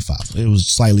 7.5. It was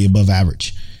slightly above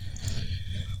average.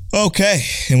 Okay,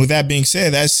 and with that being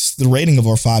said, that's the rating of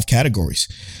our 5 categories.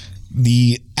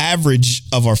 The average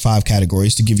of our 5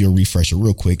 categories, to give you a refresher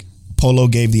real quick, Polo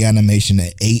gave the animation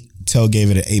an 8, Tel gave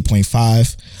it an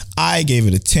 8.5, I gave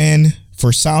it a 10.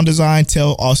 For sound design,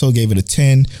 Tel also gave it a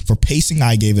 10. For pacing,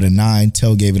 I gave it a 9,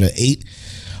 Tel gave it an 8.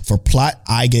 For plot,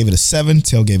 I gave it a 7,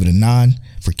 Tel gave it a 9.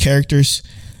 For characters,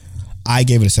 I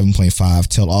gave it a 7.5,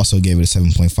 Tel also gave it a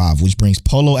 7.5, which brings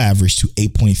Polo average to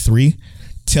 8.3.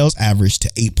 Tel's average to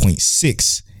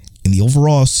 8.6, and the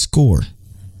overall score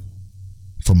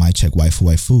for My Check Waifu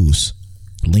Waifus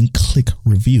link click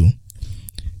review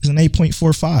is an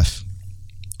 8.45.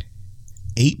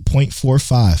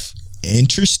 8.45.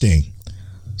 Interesting.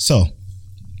 So,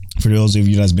 for those of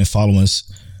you that's been following us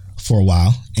for a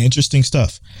while, interesting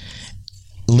stuff.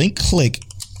 Link click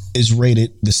is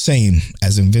rated the same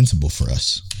as Invincible for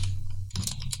us,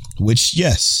 which,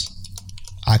 yes,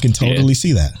 I can totally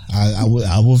see that. I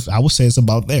will say it's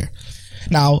about there.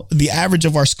 Now, the average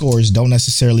of our scores don't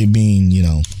necessarily mean,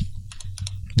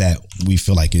 that we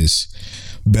feel like is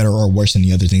better or worse than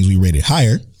the other things we rated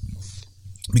higher.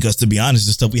 Because to be honest,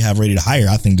 the stuff we have rated higher,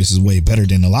 I think this is way better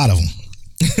than a lot of them.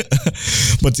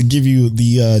 But to give you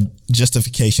the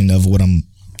justification of what I'm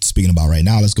speaking about right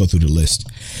now, let's go through the list.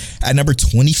 At number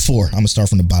 24, I'm going to start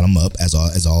from the bottom up, as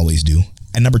I always do.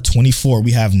 At number 24,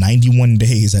 we have 91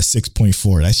 Days at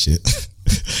 6.4. That shit.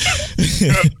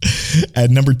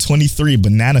 At number 23,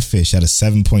 Banana Fish at a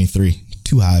 7.3.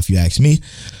 Too high if you ask me.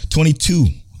 22,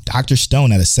 Dr.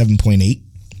 Stone at a 7.8.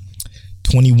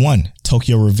 21,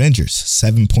 Tokyo Revengers,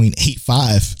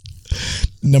 7.85.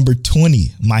 Number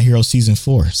 20, My Hero Season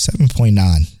 4,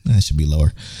 7.9. That should be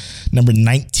lower. Number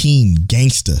 19,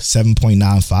 Gangsta,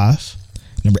 7.95.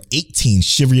 Number 18,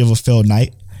 Chivalry of a Failed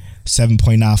Knight,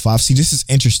 7.95. See, this is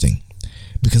interesting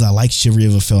because I like Chivalry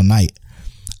of a Failed Knight.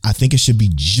 I think it should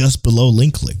be just below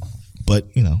Link Click,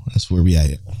 but that's where we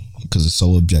at because it's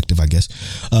so objective, I guess.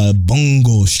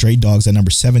 Bungo Stray Dogs at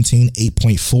number 17,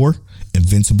 8.4.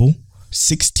 Invincible,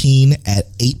 16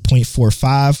 at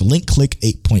 8.45. Link Click,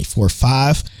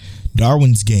 8.45.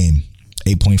 Darwin's Game,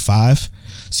 8.5.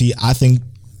 See, I think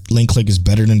Link Click is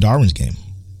better than Darwin's Game.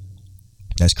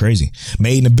 That's crazy.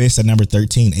 Made in Abyss at number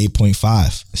 13,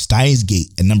 8.5. Steins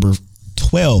Gate at number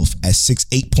 12 at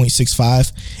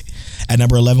 8.65. At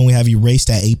number 11, we have Erased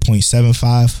at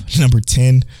 8.75. Number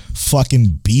 10,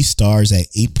 fucking Beastars at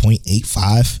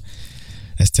 8.85.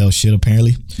 That's tell shit,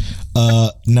 apparently.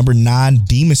 Number 9,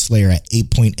 Demon Slayer at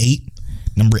 8.8.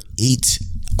 Number 8,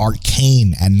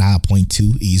 Arcane at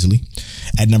 9.2, easily.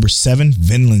 At number 7,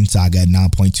 Vinland Saga at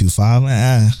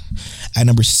 9.25. At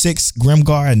number 6,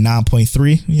 Grimgar at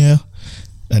 9.3. Yeah.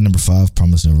 At number 5,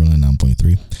 Promise Neverland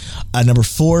 9.3. At number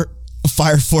 4,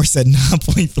 Fire Force at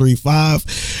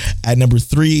 9.35. At number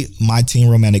 3, My Teen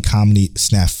Romantic Comedy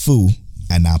Snafu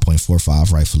at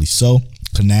 9.45, rightfully so.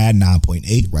 Clannad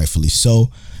 9.8, rightfully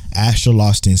so. Astro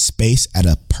Lost in Space at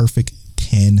a perfect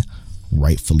 10,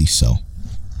 rightfully so.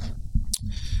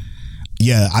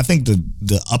 Yeah, I think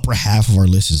the upper half of our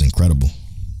list is incredible.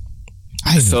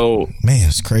 Man,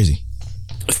 it's crazy.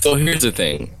 So here's the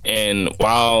thing, and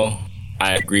while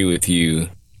I agree with you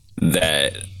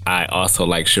that I also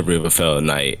like Shiver of a Fellow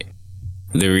Knight,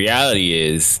 the reality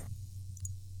is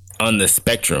on the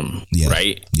spectrum,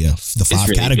 right? Yeah, the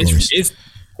 5 categories.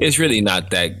 It's really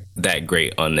not that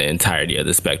great on the entirety of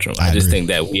the spectrum. I just think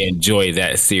that we enjoy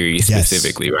that series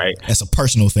specifically, right? That's a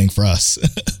personal thing for us.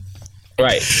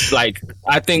 Right. Like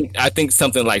I think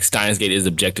something like Steins Gate is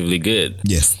objectively good.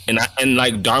 Yes. And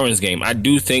like Darwin's Game, I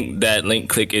do think that Link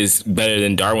Click is better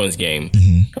than Darwin's Game.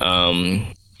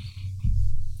 Mm-hmm.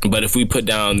 But if we put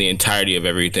down the entirety of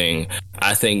everything,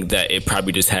 I think that it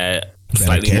probably just had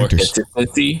slightly more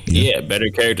consistency. Yeah, better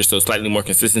characters, so slightly more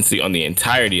consistency on the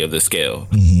entirety of the scale,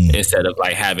 instead of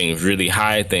like having really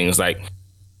high things. Like,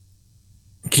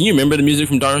 can you remember the music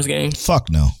from Darwin's Game?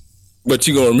 Fuck no. But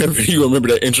you gonna remember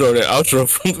that intro and that outro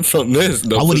from this.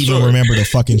 Though, I wouldn't even remember the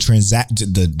fucking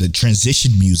the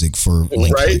transition music for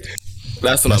Link. Right.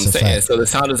 That's what I'm saying. Fact. So the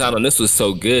sound design on this was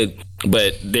so good,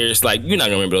 but there's like you're not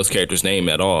gonna remember those characters' name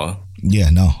at all.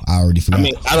 Yeah, no, I already forgot. I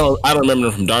mean, I don't remember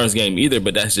them from Darwin's Game either.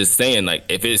 But that's just saying, like,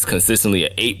 if it's consistently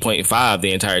at 8.5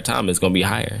 the entire time, it's gonna be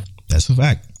higher. That's a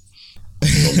fact.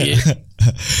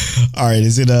 All right,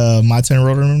 is it my turn?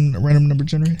 Random number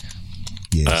generator.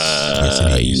 Yes,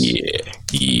 it is.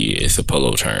 Yeah, it's a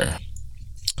Polo turn.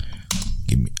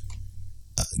 Give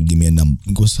me a number.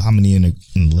 How many in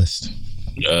the list?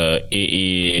 I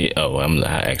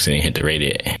accidentally hit the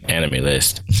rated anime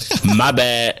list. My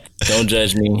bad. Don't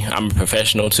judge me. I'm a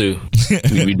professional too.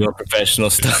 We be doing professional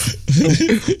stuff.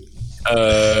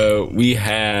 We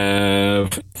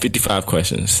have 55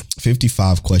 questions.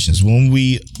 55 questions. When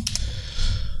we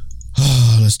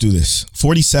let's do this.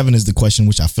 47 is the question,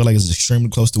 which I feel like is extremely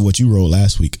close to what you wrote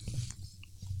last week.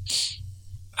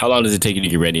 How long does it take you to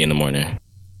get ready in the morning?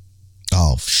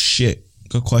 Oh shit.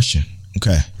 Good question.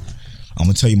 Okay. I'm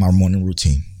gonna tell you my morning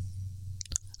routine.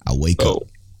 I wake up.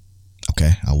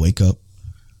 Okay. I wake up.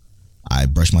 I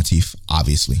brush my teeth,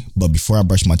 obviously. But before I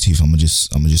brush my teeth, I'm gonna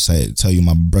just tell you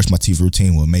my brush my teeth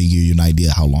routine will make you an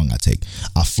idea how long I take.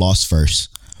 I floss first,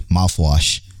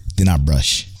 mouthwash, then I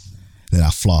brush. Then I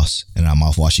floss and I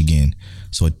mouthwash again.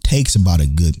 So it takes about a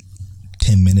good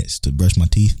 10 minutes to brush my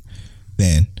teeth.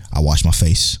 Then I wash my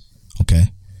face. Okay.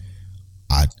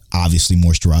 I obviously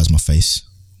moisturize my face.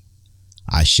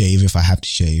 I shave if I have to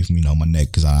shave, my neck,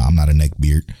 because I'm not a neck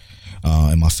beard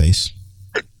in my face.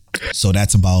 So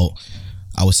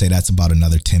I would say that's about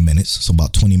another 10 minutes. So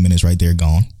about 20 minutes right there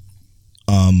gone.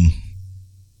 And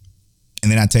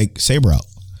then I take Saber out.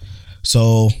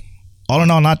 So all in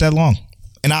all, not that long.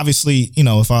 And obviously,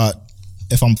 if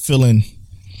I'm feeling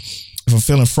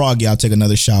froggy, I'll take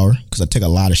another shower, because I take a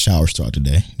lot of showers throughout the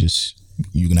day. Just,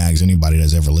 you can ask anybody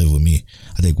that's ever lived with me.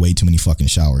 I take way too many fucking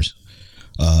showers.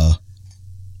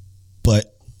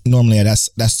 But normally that's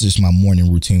just my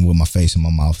morning routine with my face and my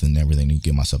mouth and everything to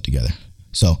get myself together.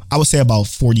 So I would say about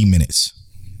 40 minutes.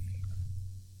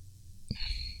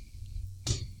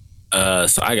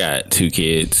 So I got 2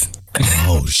 kids.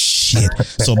 Oh shit!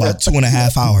 So about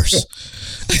 2.5 hours.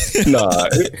 Nah,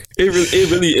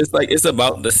 it really it's like it's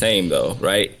about the same though,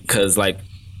 right? Because like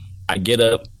I get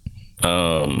up,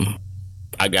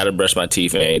 I gotta brush my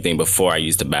teeth and anything before I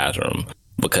use the bathroom,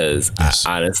 because yes.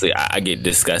 I get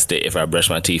disgusted if I brush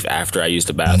my teeth after I use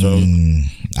the bathroom.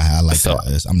 I like so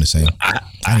that. I'm the same. I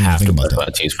have to brush my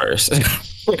teeth first.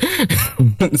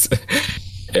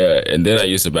 Yeah, and then I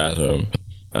use the bathroom.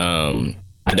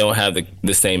 I don't have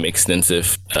the same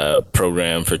extensive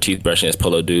program for teeth brushing as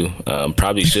Polo do.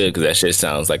 Probably should, because that shit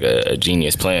sounds like a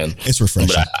genius plan. It's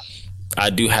refreshing. But I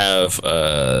do have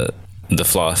the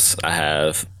floss. I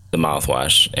have the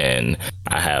mouthwash, and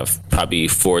I have probably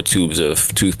 4 tubes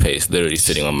of toothpaste literally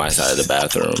sitting on my side of the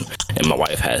bathroom, and my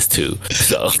wife has 2.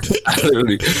 So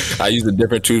I use a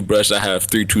different toothbrush. I have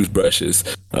 3 toothbrushes,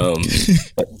 and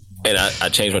I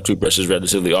change my toothbrushes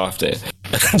relatively often,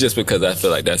 just because I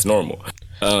feel like that's normal.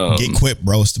 Get Quip,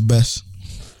 bro. It's the best.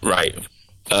 Right.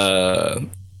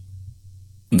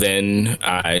 Then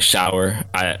I shower.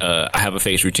 I have a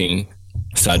face routine.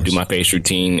 So I do my face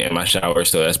routine in my shower.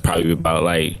 So that's probably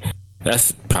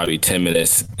 10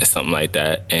 minutes or something like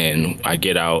that. And I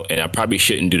get out, and I probably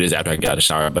shouldn't do this after I get out of the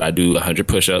shower, but I do 100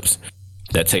 push-ups.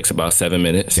 That takes about 7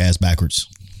 minutes. Gas backwards.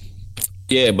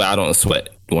 Yeah, but I don't sweat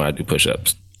when I do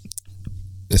push-ups.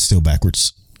 It's still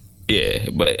backwards. Yeah,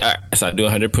 but so I do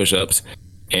 100 push-ups,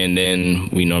 and then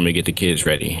we normally get the kids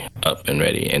up and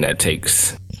ready, and that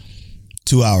takes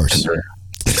 2 hours.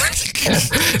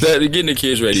 Getting the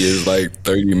kids ready is like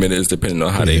 30 minutes, depending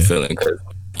on how they feeling.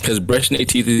 Because brushing their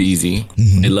teeth is easy.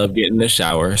 They love getting in the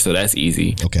shower, so that's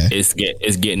easy. Okay, it's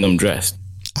getting them dressed.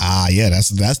 Yeah, that's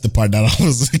the part that I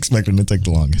was expecting to take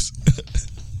the longest.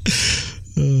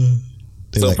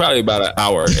 So probably about an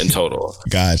hour in total.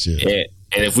 Gotcha.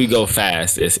 And if we go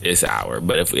fast, it's an hour.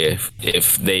 But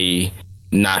if they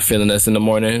not feeling us in the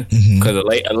morning, because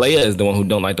Alea is the one who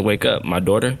don't like to wake up. My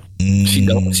daughter, she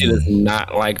does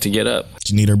not like to get up.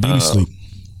 She need her beauty sleep.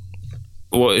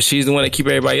 Well, she's the one that keep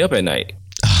everybody up at night.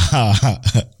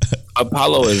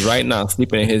 Apollo is right now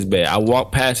sleeping in his bed. I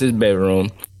walked past his bedroom,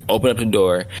 opened up the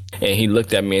door, and he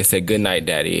looked at me and said, "Good night,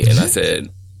 Daddy." And I said,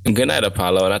 "Good night,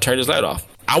 Apollo." And I turned his light off.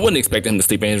 I wouldn't expect him to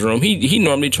sleep in his room. He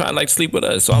normally try to sleep with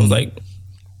us. So I was like,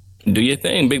 "Do your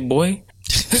thing, big boy."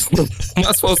 What am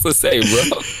I supposed to say,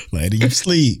 bro? Let him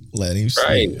sleep.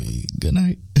 Right. Good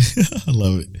night. I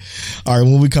love it. All right,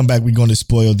 when we come back, we're going to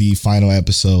spoil the final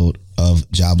episode of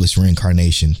Jobless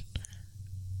Reincarnation.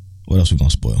 What else we going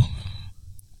to spoil?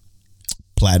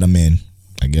 Platinum In,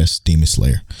 I guess, Demon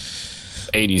Slayer.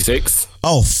 86.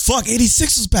 Oh, fuck.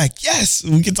 86 is back. Yes.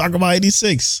 We can talk about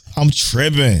 86. I'm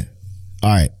tripping. All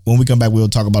right. When we come back, we'll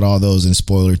talk about all those in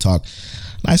spoiler talk.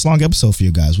 Nice long episode for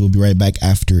you guys. We'll be right back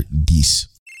after these.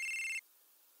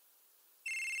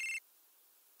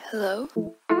 Hello?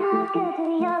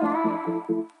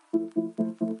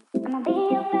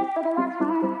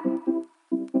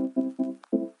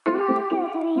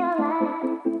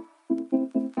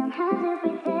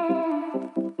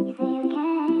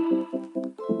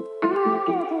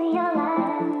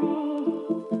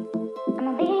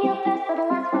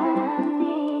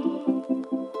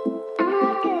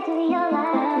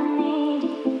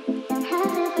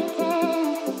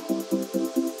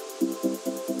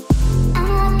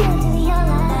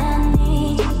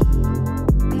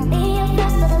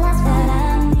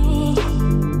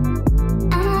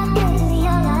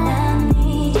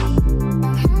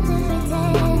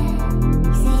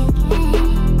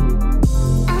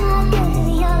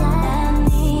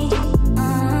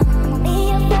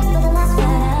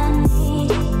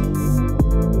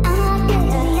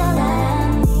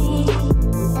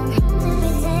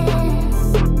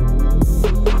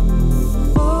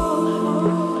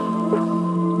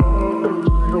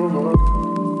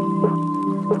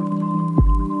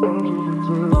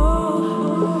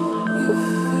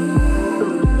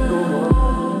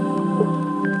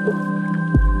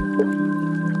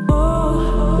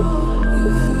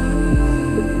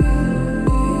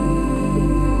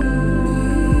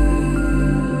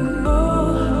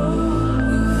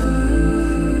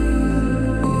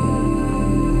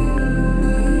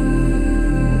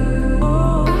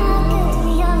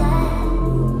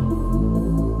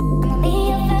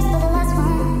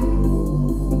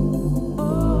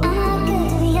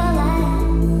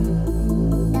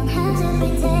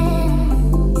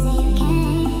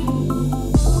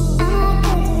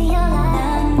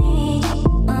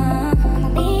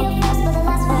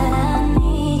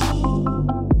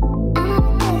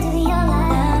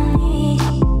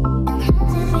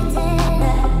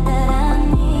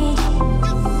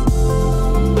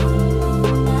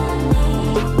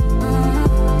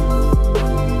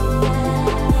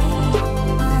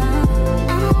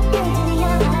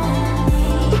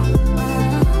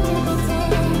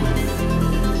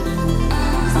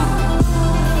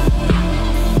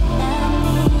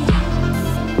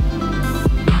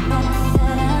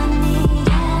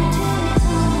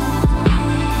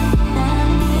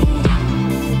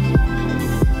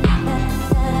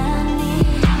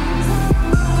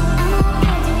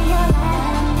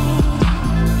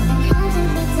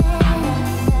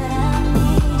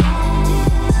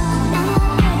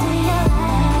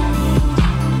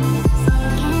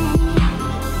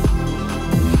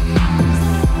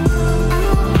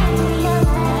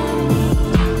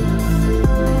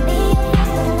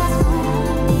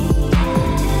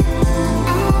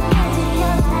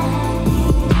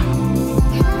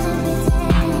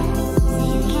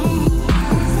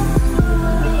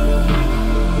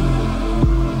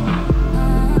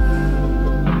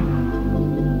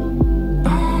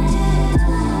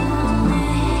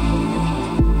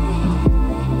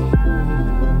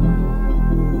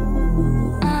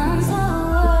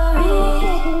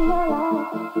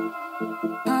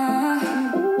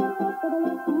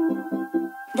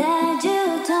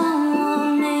 don't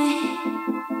want me,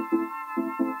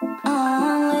 I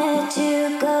won't let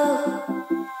you go.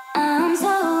 I'm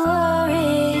so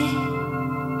worried.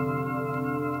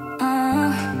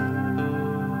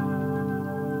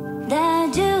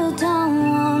 That you don't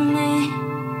want me.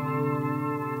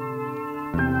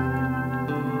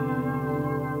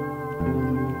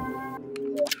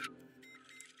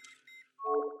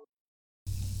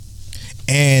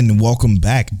 And welcome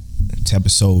back to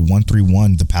episode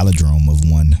 131, the palindrome of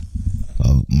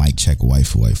Mic Check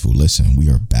Waifu. Listen, we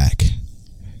are back.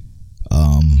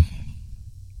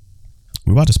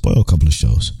 We're about to spoil a couple of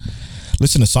shows.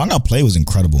 Listen, the song I played was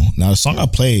incredible. Now, the song I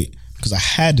played, because I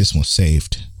had this one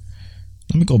saved.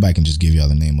 Let me go back and just give y'all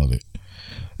the name of it.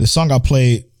 The song I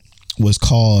played was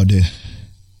called It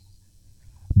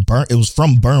was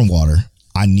from Burnwater,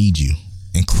 I Need You.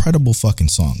 Incredible fucking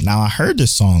song. Now, I heard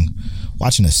this song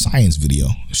watching a science video,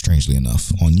 strangely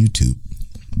enough, on YouTube.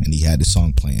 And he had this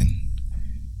song playing.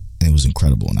 And it was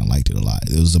incredible, and I liked it a lot.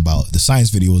 It was about, the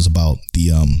science video was about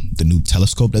the new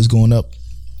telescope that's going up.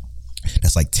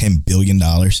 That's like $10 billion.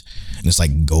 And it's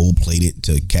like gold plated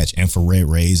to catch infrared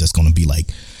rays. That's going to be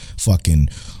like fucking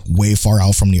way far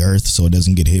out from the earth so it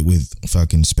doesn't get hit with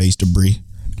fucking space debris.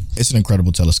 It's an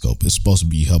incredible telescope. It's supposed to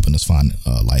be helping us find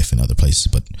life in other places.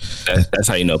 But that's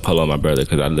how you know Polo, my brother,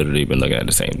 because I literally been looking at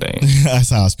the same thing. That's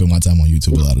how I spend my time on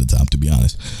YouTube a lot of the time, to be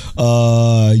honest.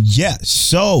 Yeah.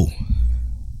 So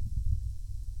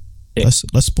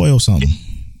let's spoil something.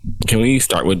 Can we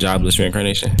start with Jobless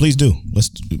Reincarnation? Please do.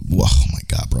 Oh my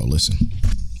God, bro! Listen,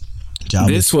 Jobless.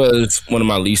 This was one of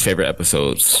my least favorite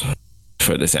episodes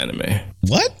for this anime.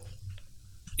 What?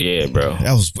 Yeah, bro.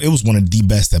 It was one of the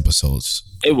best episodes.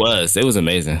 It was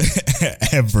amazing.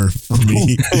 Ever for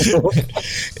me.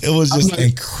 It was just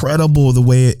incredible the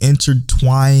way it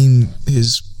intertwined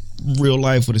his real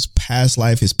life with his past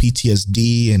life, his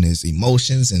PTSD and his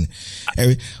emotions and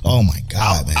oh my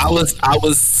God, man. I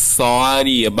was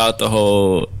sorry about the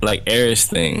whole like Eris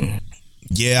thing.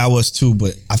 Yeah, I was too,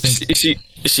 but I think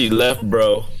she left,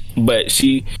 bro. But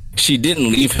she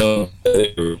didn't leave him.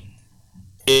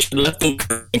 She left him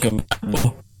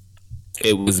incompatible.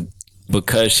 It was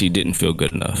because she didn't feel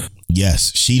good enough.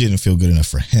 Yes, she didn't feel good enough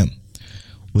for him,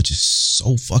 which is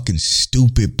so fucking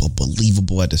stupid but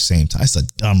believable at the same time. It's a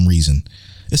dumb reason.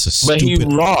 It's a stupid. But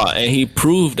he raw, and he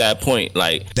proved that point.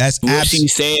 Like what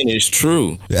she's saying is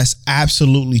true. That's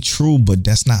absolutely true, but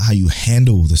that's not how you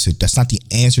handle this. That's not the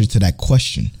answer to that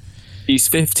question. He's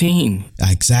 15.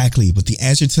 Exactly, but the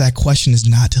answer to that question is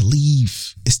not to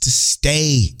leave. It's to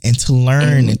stay and to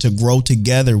learn and to grow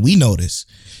together. We know this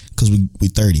because we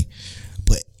 30,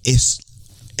 but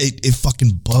it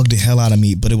fucking bugged the hell out of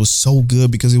me. But it was so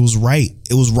good because it was right.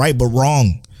 It was right but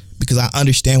wrong because I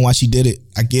understand why she did it.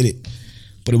 I get it,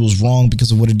 but it was wrong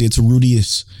because of what it did to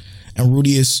Rudeus. And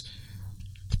Rudeus,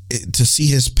 to see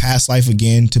his past life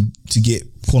again, to get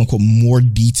quote unquote more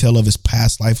detail of his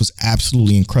past life was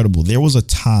absolutely incredible. There was a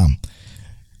time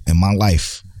in my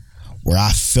life where I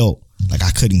felt like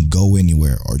I couldn't go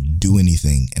anywhere or do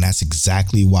anything. And that's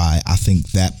exactly why I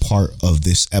think that part of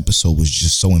this episode was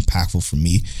just so impactful for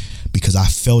me, because I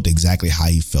felt exactly how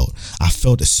he felt. I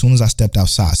felt as soon as I stepped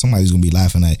outside, somebody's gonna be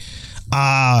laughing at,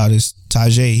 this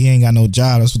Tajay, he ain't got no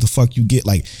job. That's what the fuck you get.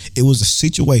 Like, it was a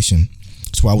situation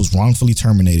where I was wrongfully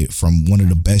terminated from one of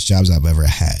the best jobs I've ever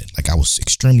had. Like, I was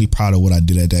extremely proud of what I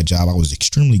did at that job. I was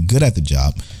extremely good at the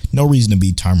job. No reason to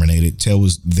be terminated. Tail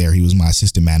was there. He was my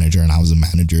assistant manager, and I was a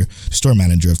manager, store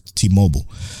manager of T-Mobile.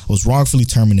 I was wrongfully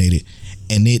terminated,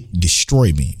 and it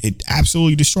destroyed me. It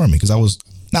absolutely destroyed me because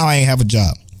now I ain't have a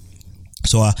job.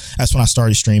 So that's when I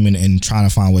started streaming and trying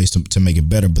to find ways to make it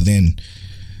better. But then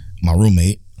my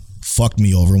roommate fucked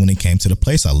me over when it came to the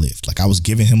place I lived. Like, I was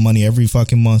giving him money every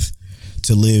fucking month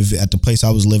to live at the place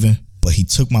I was living, but he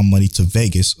took my money to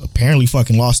Vegas, apparently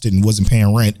fucking lost it and wasn't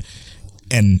paying rent.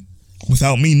 And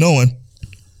without me knowing,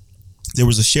 there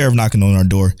was a sheriff knocking on our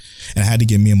door, and I had to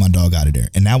get me and my dog out of there.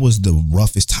 And that was the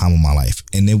roughest time of my life.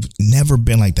 And it never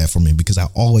been like that for me because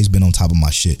I've always been on top of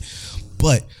my shit.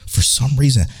 But for some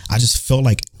reason, I just felt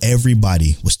like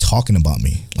everybody was talking about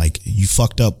me. Like, you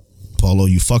fucked up, Polo.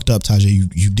 You fucked up,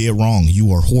 Tajay. You did wrong.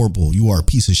 You are horrible. You are a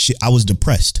piece of shit. I was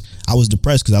depressed.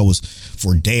 Because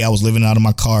for a day, I was living out of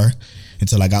my car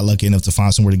until I got lucky enough to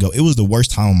find somewhere to go. It was the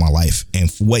worst time of my life.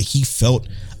 And for what he felt,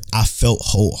 I felt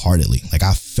wholeheartedly. Like,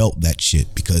 I felt that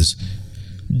shit because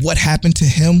what happened to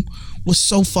him was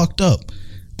so fucked up.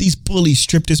 These bullies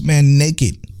stripped this man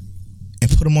naked and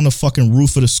put him on the fucking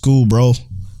roof of the school, bro.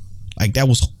 Like, that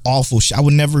was awful shit. I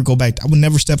would never go back. I would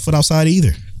never step foot outside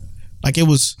either. Like, it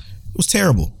was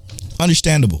terrible.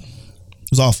 Understandable.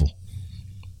 It was awful.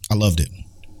 I loved it.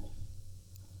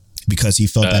 because he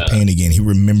felt that pain again. He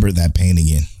remembered that pain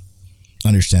again.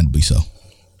 Understandably so.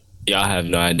 Y'all have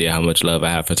no idea how much love I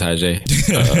have for Tajay.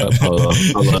 Polo,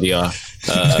 I love y'all.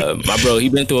 My bro, he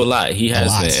been through a lot. He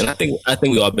has been, and I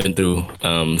think we all been through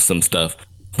some stuff.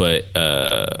 But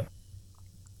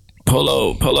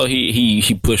Polo,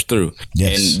 he pushed through.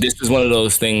 Yes. And this is one of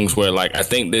those things where, like, I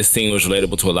think this scene was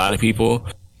relatable to a lot of people.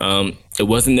 It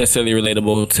wasn't necessarily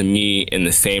relatable to me in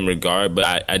the same regard,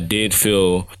 but I did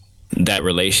feel that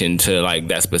relation to, like,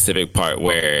 that specific part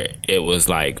where it was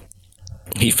like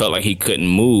he felt like he couldn't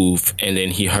move, and then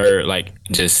he heard, like,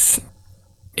 just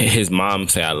his mom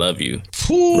say, "I love you."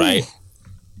 Ooh. Right?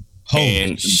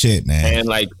 Holy shit, man. And,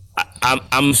 like,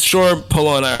 I'm sure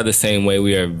Polo and I are the same way.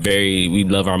 We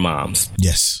love our moms.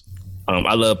 Yes.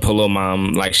 I love Polo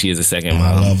mom like she is a second mom.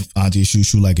 I love Auntie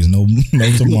Shushu like it's no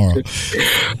tomorrow.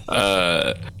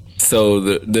 So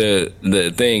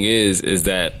the thing is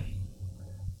that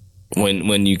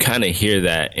when you kind of hear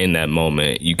that in that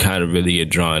moment, you kind of really get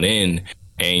drawn in,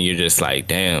 and you're just like,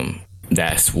 damn,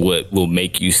 that's what will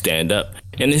make you stand up.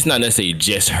 And it's not necessarily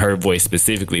just her voice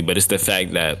specifically, but it's the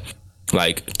fact that,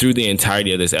 like, through the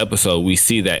entirety of this episode, we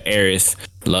see that Eris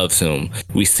loves him.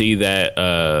 We see that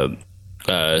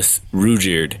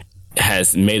Ruijerd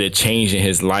has made a change in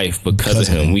his life because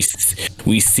of him. We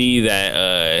see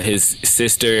that his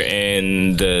sister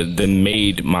and the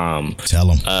maid mom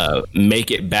make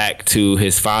it back to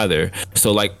his father.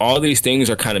 So, like, all these things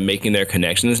are kind of making their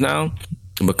connections now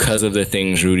because of the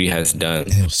things Rudy has done.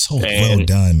 It was so well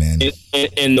done, man.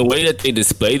 And the way that they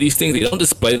display these things, they don't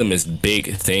display them as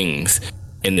big things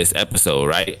in this episode,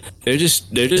 right? They're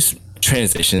just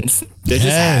transitions. They're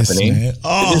just happening.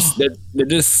 They're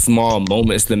just small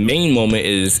moments. The main moment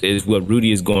is what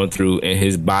Rudy is going through in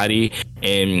his body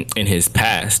and in his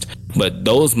past. But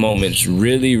those moments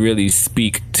really, really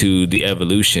speak to the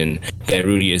evolution that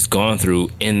Rudy has gone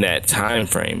through in that time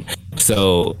frame.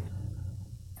 So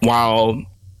while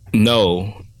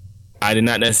no, I did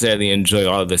not necessarily enjoy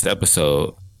all of this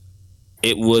episode,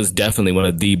 it was definitely one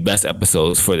of the best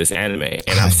episodes for this anime.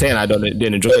 And I'm saying I didn't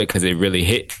enjoy it because it really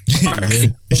hit.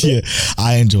 Yeah,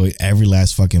 I enjoyed every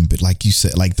last fucking bit. Like you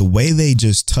said, like the way they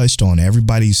just touched on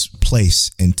everybody's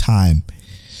place and time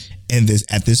in this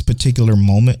at this particular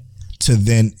moment, to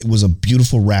then it was a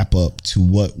beautiful wrap up to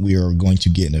what we are going to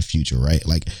get in the future, right?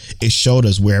 Like it showed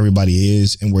us where everybody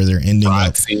is and where they're ending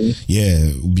Roxy. up.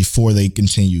 Yeah, before they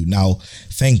continue. Now,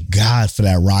 thank God for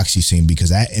that Roxy scene,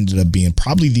 because that ended up being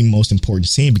probably the most important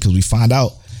scene, because we find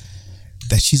out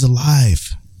that she's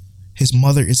alive. His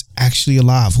mother is actually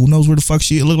alive. Who knows where the fuck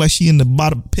she is? It looked like she in the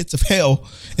bottom pits of hell,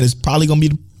 and it's probably gonna be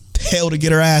the hell to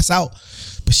get her ass out.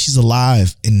 But she's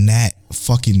alive, and that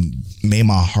fucking made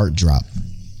my heart drop.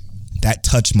 That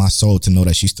touched my soul to know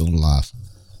that she's still alive.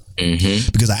 Mm-hmm.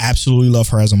 Because I absolutely love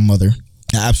her as a mother.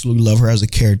 I absolutely love her as a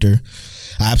character.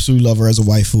 I absolutely love her as a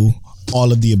waifu.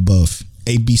 All of the above.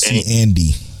 A, B, C, and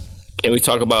D. Can we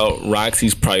talk about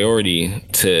Roxy's priority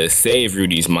to save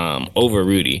Rudy's mom over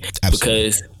Rudy? Absolutely.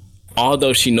 Because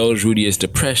although she knows Rudy is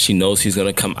depressed, she knows he's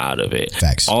going to come out of it.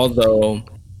 Facts. Although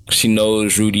she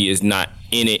knows Rudy is not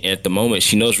in it at the moment,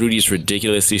 she knows Rudy is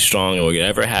ridiculously strong, and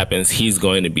whatever happens, he's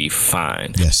going to be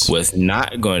fine. Yes. What's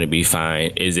not going to be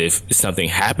fine is if something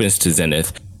happens to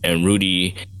Zenith and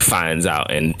Rudy finds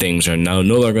out and things are no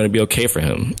longer going to be okay for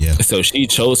him. Yeah. So she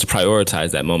chose to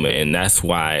prioritize that moment, and that's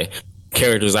why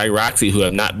characters like Roxy, who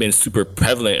have not been super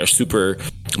prevalent or super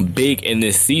big in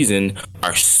this season,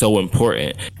 are so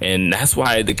important. And that's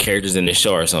why the characters in the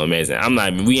show are so amazing.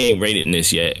 We ain't rated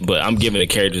this yet, but I'm giving the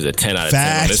characters a 10 out of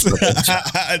 10 on this.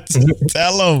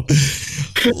 Tell them.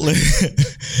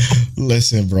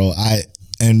 Listen, bro.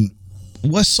 And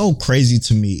what's so crazy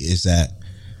to me is that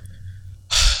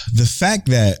the fact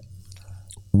that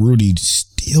Rudy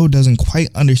still doesn't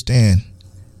quite understand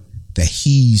that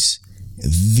he's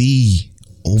the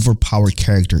overpowered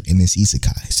character in this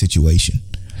isekai situation.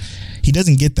 He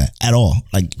doesn't get that at all.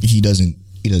 Like he doesn't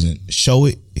show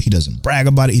it. He doesn't brag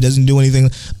about it. He doesn't do anything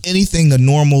a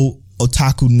normal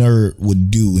otaku nerd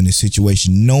would do in a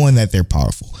situation, knowing that they're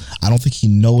powerful. I don't think he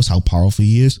knows how powerful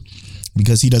he is,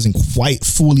 because he doesn't quite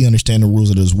fully understand the rules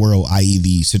of this world, i.e.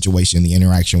 the situation, the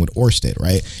interaction with Orsted,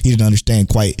 right? He didn't understand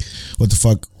quite what the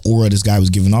fuck aura this guy was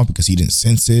giving off, because he didn't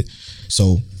sense it.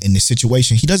 So in this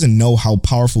situation, he doesn't know how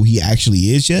powerful he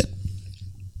actually is yet.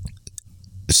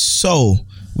 So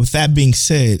with that being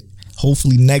said,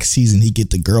 hopefully next season he get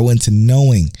to grow into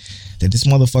knowing that this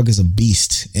motherfucker is a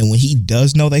beast. And when he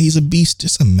does know that he's a beast,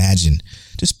 just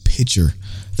picture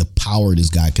the power this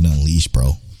guy can unleash,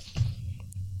 bro.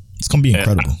 It's gonna be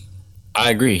incredible. I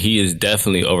agree. He is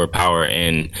definitely overpowered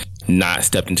and not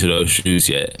stepped into those shoes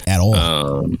yet at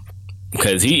all.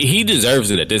 Because he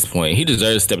deserves it at this point. He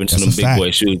deserves to step into them big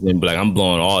boy shoes and be like, I'm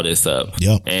blowing all this up.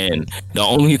 Yep. And the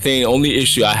only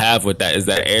issue I have with that is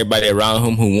that everybody around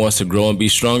him who wants to grow and be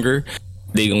stronger,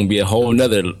 they're going to be a whole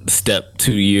nother step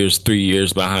 2 years, 3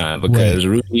 years behind. Because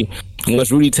once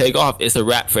Rudy take off, it's a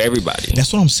wrap for everybody.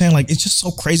 That's what I'm saying. Like, it's just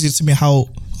so crazy to me how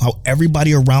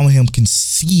everybody around him can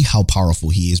see how powerful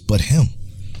he is, but him.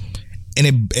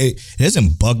 And it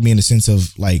doesn't bug me in the sense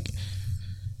of like,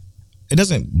 it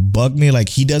doesn't bug me like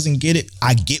he doesn't get it.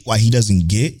 I get why he doesn't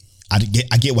get. I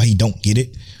get why he don't get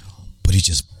it. But it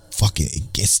just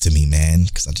it gets to me, man.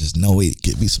 Because I just know it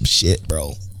give me some shit,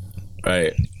 bro.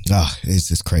 Right. It's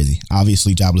just crazy.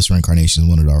 Obviously, Jobless Reincarnation is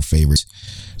one of our favorites.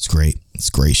 It's great. It's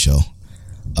a great show.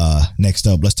 Next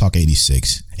up, let's talk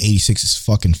 86. 86 is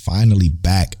fucking finally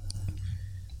back.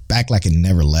 Back like it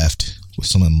never left with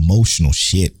some emotional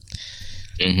shit.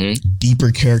 Mm-hmm. Deeper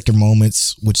character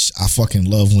moments, which I fucking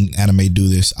love when anime do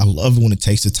this. I love it when it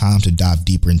takes the time to dive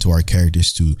deeper into our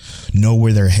characters to know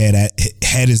where their head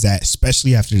is at,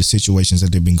 especially after the situations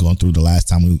that they've been going through the last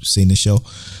time we've seen the show.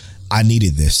 I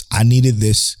needed this. I needed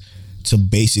this to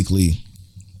basically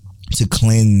to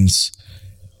cleanse,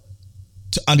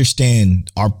 to understand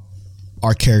our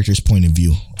character's point of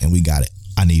view, and we got it.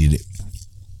 I needed it.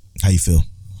 How you feel?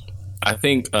 I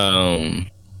think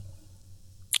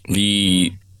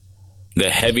the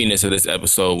heaviness of this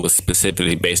episode was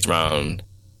specifically based around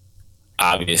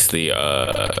obviously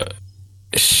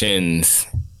Shin's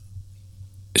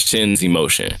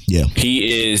emotion. Yeah.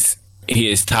 He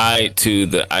is tied to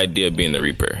the idea of being the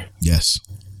Reaper. Yes.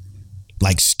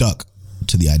 Like stuck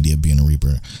to the idea of being a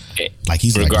Reaper. Like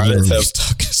he's regardless like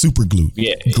stuck. Super glue.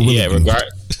 Yeah. Glue.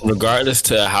 Regardless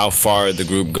to how far the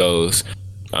group goes,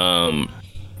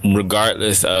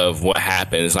 regardless of what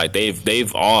happens, like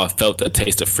they've all felt a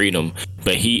taste of freedom,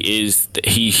 but he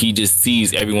just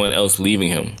sees everyone else leaving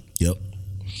him. Yep.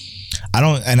 I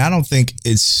don't think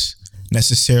it's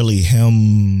necessarily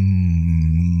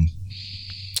him.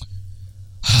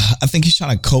 I think he's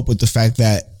trying to cope with the fact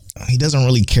that he doesn't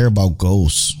really care about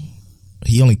ghosts.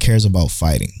 He only cares about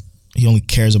fighting. He only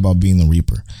cares about being the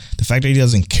Reaper. The fact that he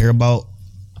doesn't care about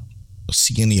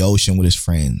seeing the ocean with his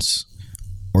friends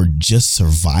or just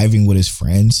surviving with his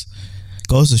friends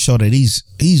goes to show that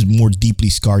he's more deeply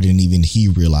scarred than even he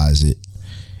realized it.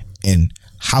 And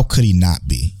how could he not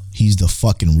be? He's the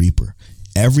fucking Reaper.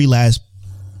 Every last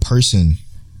person,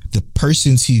 the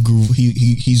persons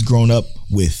he's grown up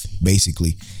with,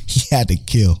 basically, he had to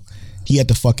kill. He had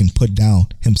to fucking put down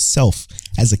himself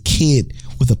as a kid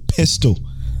with a pistol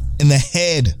in the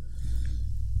head.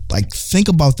 Like, think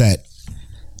about that.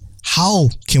 How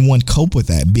can one cope with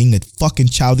that? Being a fucking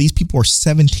child. These people are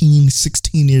 17,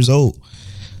 16 years old.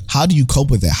 How do you cope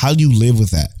with that? How do you live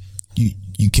with that?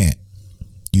 You can't.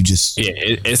 You just... Yeah,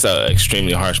 it's an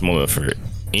extremely harsh moment for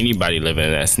anybody living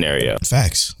in that scenario.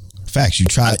 Facts. You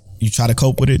try to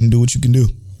cope with it and do what you can do.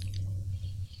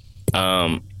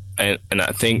 And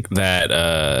I think that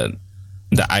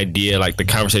the idea, like the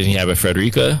conversation he had with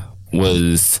Frederica,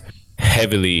 was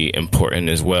heavily important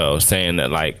as well, saying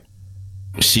that like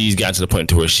she's gotten to the point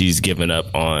to where she's given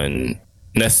up on,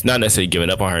 not necessarily giving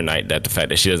up on her knight, that the fact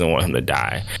that she doesn't want him to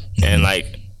die. Mm-hmm. And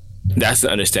like that's the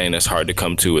understanding that's hard to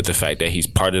come to, with the fact that he's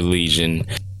part of the Legion,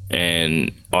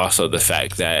 and also the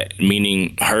fact that,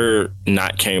 meaning her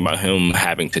not caring about him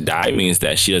having to die means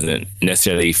that she doesn't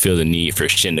necessarily feel the need for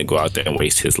Shin to go out there and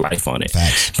waste his life on it.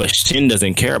 Facts. But Shin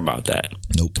doesn't care about that.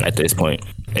 Nope. At this point.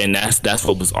 And that's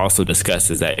what was also discussed,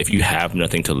 is that if you have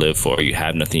nothing to live for, you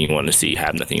have nothing you want to see, you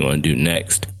have nothing you want to do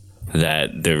next,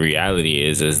 that the reality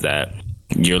is that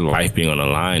your life being on the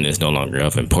line is no longer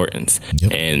of importance.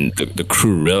 Yep. And the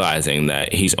crew realizing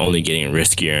that he's only getting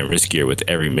riskier and riskier with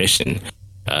every mission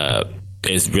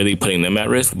is really putting them at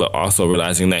risk, but also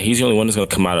realizing that he's the only one that's going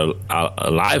to come out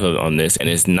alive on this, and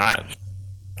it's not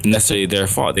necessarily their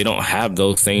fault. They don't have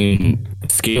those same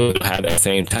skills, don't have that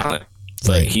same talent,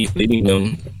 but he's leading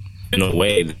them in a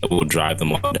way that will drive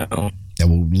them all down. That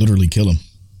will literally kill them.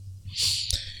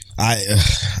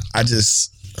 I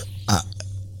just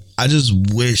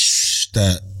wish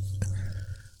that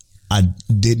I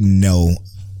didn't know.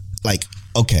 Like,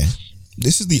 okay,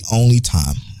 this is the only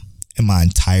time in my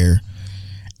entire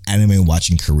anime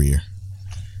watching career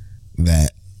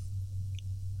that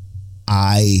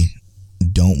I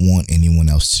don't want anyone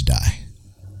else to die.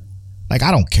 Like,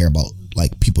 I don't care about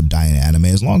like people dying in anime,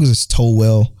 as long as it's told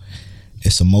well,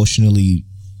 it's emotionally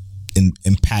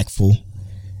impactful,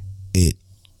 it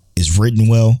is written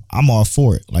well, I'm all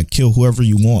for it. Like, kill whoever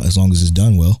you want as long as it's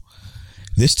done well.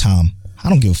 This time, I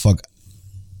don't give a fuck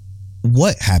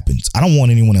what happens. I don't want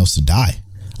anyone else to die.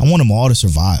 I want them all to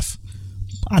survive.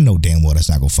 I know damn well that's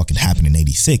not gonna fucking happen in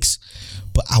 86,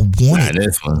 but I want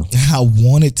it. I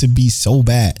want it to be so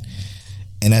bad,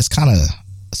 and that's kind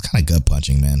of gut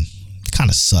punching, man. It kind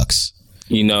of sucks.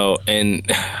 You know, and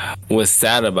what's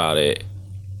sad about it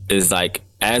is like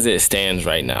as it stands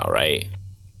right now, right?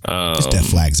 There's death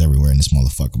flags everywhere in this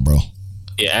motherfucker, bro.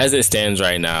 Yeah, as it stands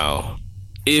right now,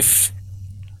 if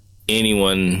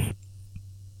anyone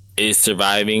is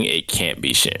surviving, it can't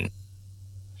be Shin.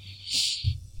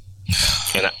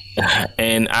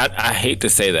 And I hate to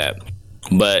say that,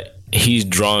 but he's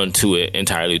drawn to it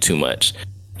entirely too much.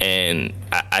 And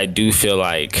I do feel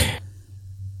like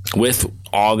with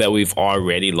all that we've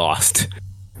already lost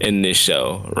in this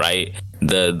show, right?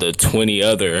 The 20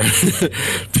 other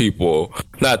people,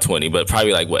 not 20, but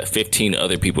probably like 15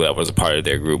 other people that was a part of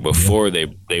their group before they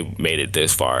made it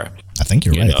this far. I think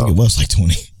you're right. I think it was like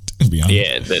 20, to be honest.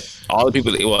 Yeah, that all the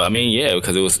people, well, I mean, yeah,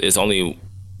 because it's only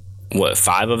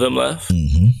 5 of them left.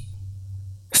 Mm-hmm.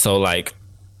 So like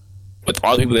with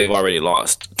all the people they've already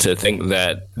lost, to think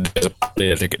that there's a possibility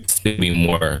that there could still be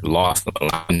more lost on the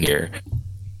line here.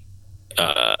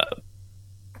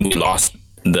 We lost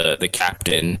the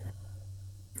captain.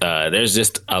 There's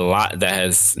just a lot that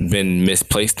has been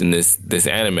misplaced in this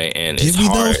anime, and it's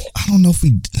hard. I don't know if we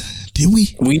did.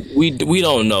 We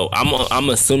don't know. I'm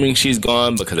assuming she's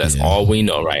gone because that's all we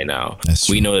know right now.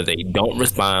 We know that they don't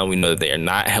respond. We know that they are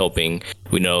not helping.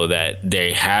 We know that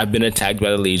they have been attacked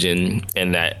by the Legion,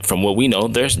 and that from what we know,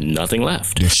 there's nothing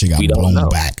left. Their shit got blown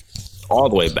back, all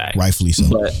the way back, rightfully so.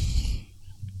 But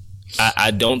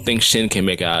I don't think Shin can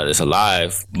make it out of this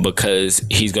alive because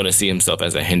he's going to see himself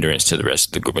as a hindrance to the rest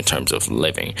of the group in terms of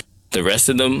living. The rest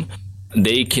of them,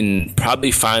 they can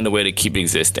probably find a way to keep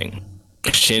existing.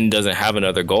 Shin doesn't have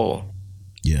another goal.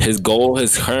 Yeah. His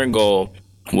current goal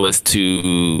was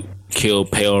to kill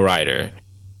Pale Rider.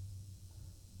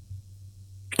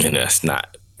 And that's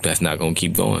not going to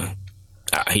keep going.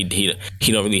 He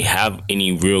don't really have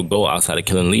any real goal outside of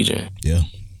killing Legion. Yeah.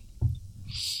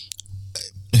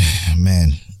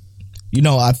 Man, you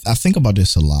know, I think about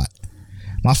this a lot.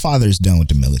 My father is done with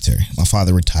the military. My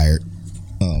father retired.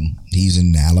 He's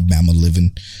in Alabama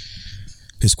living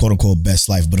his quote unquote best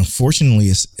life, but unfortunately,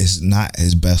 it's not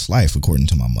his best life according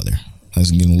to my mother.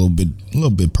 That's getting a little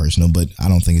bit personal, but I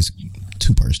don't think it's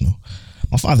too personal.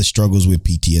 My father struggles with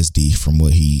PTSD from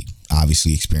what he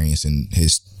obviously experienced in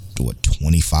his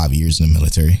 25 years in the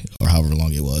military or however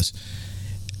long it was.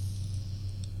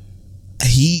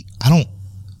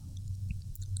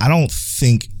 I don't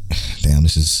think, damn,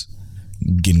 this is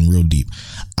getting real deep.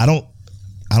 I don't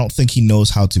think he knows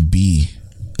how to be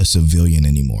a civilian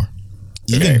anymore.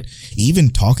 Even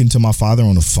talking to my father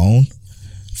on the phone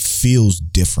feels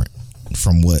different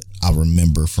from what I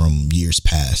remember from years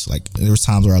past. Like there was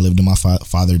times where I lived with my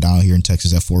father down here in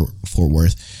Texas at Fort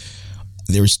Worth.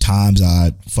 There was times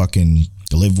I fucking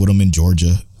lived with him in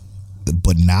Georgia,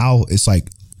 but now it's like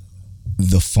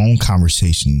the phone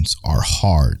conversations are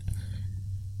hard.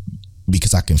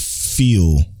 Because I can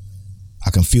feel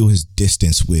his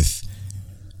distance with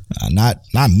not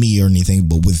me or anything,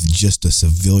 but with just a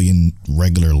civilian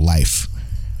regular life.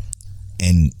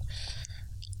 And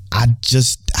I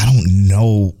don't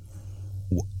know,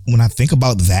 when I think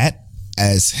about that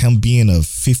as him being a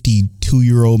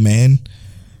 52-year-old man,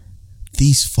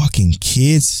 these fucking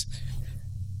kids,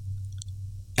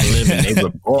 they were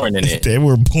born in it. They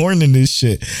were born in this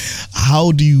shit.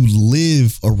 How do you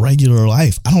live a regular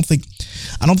life? I don't think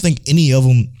any of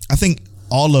them, I think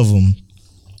all of them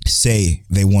say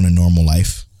they want a normal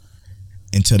life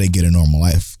until they get a normal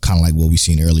life. Kind of like what we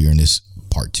seen earlier in this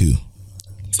part 2.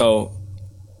 So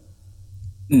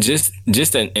just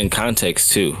in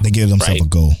context too. They give themselves a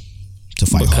goal to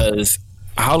fight because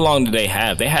how long did they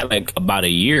have? They had like about a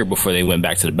year before they went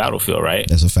back to the battlefield, right?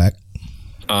 That's a fact.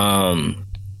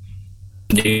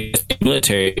 The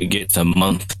military gets a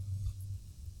month.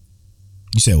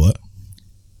 You said what?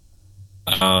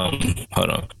 Hold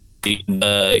on.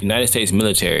 The United States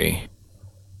military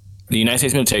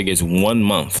gets 1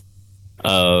 month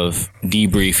of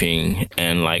debriefing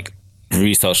and like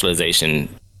re-socialization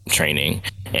training,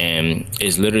 and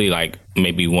it's literally like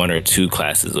maybe 1 or 2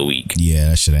 classes a week. Yeah,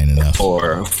 that shit ain't enough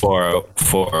for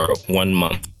 1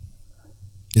 month.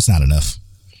 It's not enough.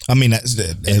 I mean, at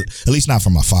least not for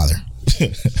my father.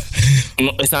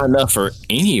 It's not enough for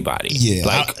anybody. Yeah,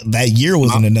 like that year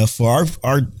wasn't enough for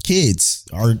our kids,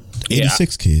 our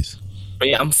 86 kids. But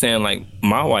yeah, I'm saying like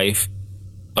my wife,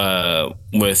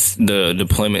 with the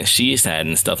deployment she's had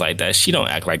and stuff like that, she don't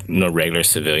act like no regular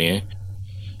civilian.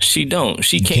 She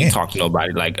can't talk to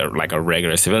nobody like a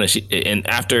regular civilian. And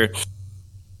after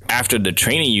the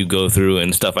training you go through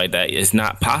and stuff like that, it's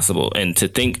not possible. And to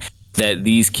think that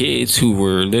these kids who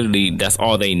were literally, that's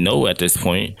all they know at this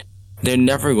point, they're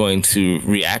never going to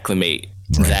reacclimate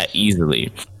that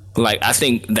easily. Like, I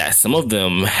think that some of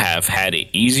them have had it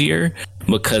easier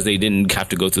because they didn't have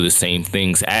to go through the same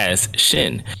things as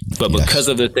Shin. But because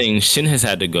of the things Shin has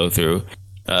had to go through,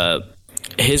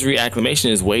 his reacclimation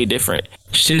is way different.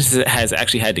 Shin has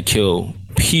actually had to kill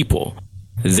people.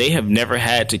 They have never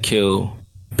had to kill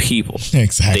people.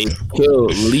 Exactly. They've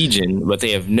killed Legion, but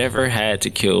they have never had to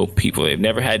kill people. They've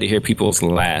never had to hear people's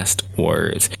last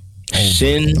words.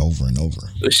 Over and over.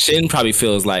 Shin probably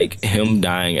feels like him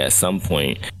dying at some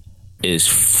point is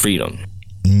freedom.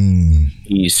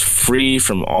 He's free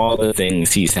from all the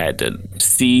things he's had to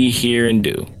see, hear, and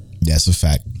do. That's a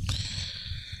fact.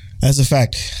 That's a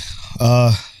fact.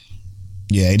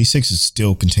 86 is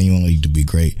still continually to be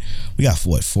great. We got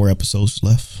 4 episodes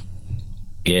left?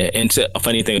 Yeah, and a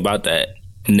funny thing about that,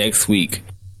 next week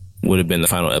would have been the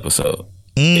final episode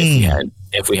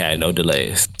if we had no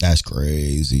delays. That's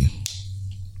crazy.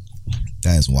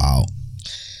 That's wild.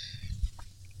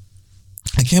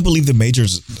 I can't believe the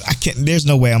Major's. There's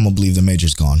no way I'm gonna believe the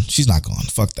Major's gone. She's not gone.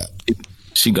 Fuck that.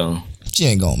 She gone. She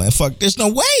ain't gone, man. Fuck. There's no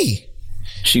way.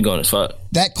 She gone as fuck.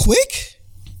 That quick?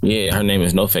 Yeah, her name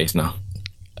is No Face now.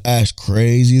 That's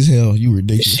crazy as hell. You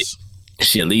ridiculous.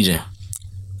 She a Legion.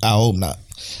 I hope not.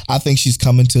 I think she's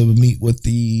coming to meet with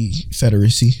the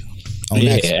Confederacy.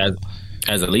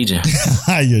 As a Legion.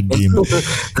 You're a demon.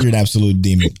 You're an absolute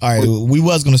demon. All right, we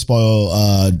was gonna spoil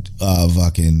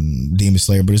fucking Demon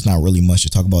Slayer, but it's not really much to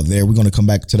talk about there. We're gonna come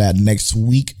back to that next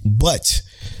week, but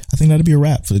I think that'll be a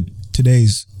wrap for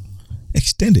today's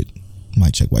extended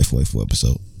Mic Check Waifu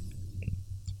episode.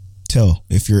 Tell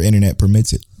if your internet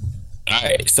permits it. All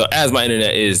right, so as my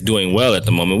internet is doing well at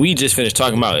the moment, we just finished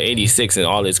talking about 86 and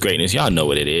all its greatness. Y'all know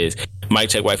what it is. Mic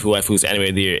Check Waifu's Anime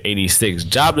of the Year 86,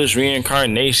 Jobless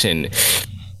Reincarnation.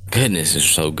 Goodness, it's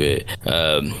so good.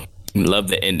 Love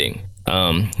the ending.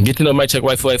 Get to know Mic Check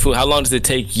Waifu. How long does it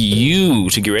take you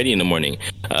to get ready in the morning?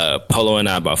 Polo and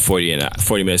I about 40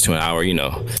 minutes to an hour. You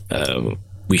know,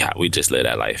 we just live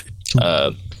that life.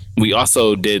 We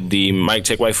also did the Mic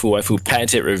Check Waifu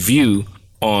patented review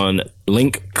on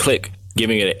Link Click,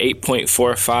 giving it an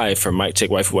 8.45 for Mic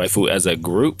Check Waifu as a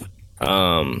group.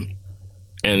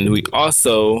 And we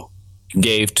also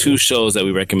gave 2 shows that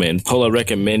we recommend. Polo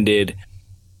recommended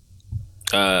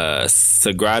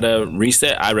Sagrada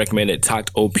Reset. I recommended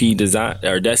Talked OP Design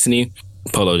or Destiny.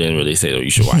 Polo didn't really say that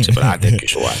you should watch it, but I think you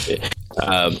should watch it.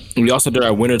 We also did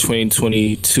our Winter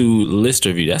 2022 list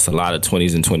review. That's a lot of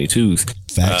 20s and 22s.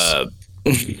 Facts.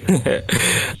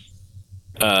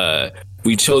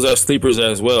 We chose our sleepers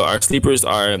as well. Our sleepers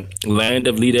are Land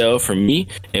of Liddell for me,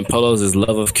 and Polo's is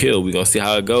Love of Kill. We're going to see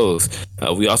how it goes.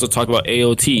 We also talked about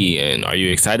AOT, and are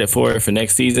you excited for it for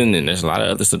next season? And there's a lot of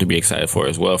other stuff to be excited for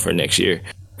as well for next year.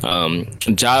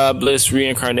 Jobless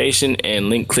Reincarnation and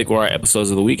Link Click were our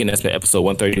episodes of the week, and that's been episode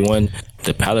 131,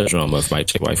 the palindrome of Mic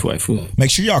Check Waifu.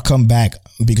 Make sure y'all come back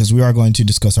because we are going to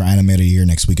discuss our anime of the year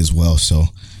next week as well. So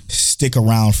stick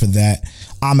around for that.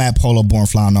 I'm at Polo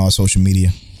Bornfly on all social media.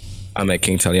 I'm at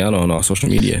King Taliano on all social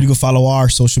media. You can follow our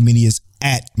social medias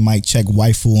at Mic Check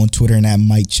Waifu on Twitter and at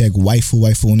Mic Check Waifu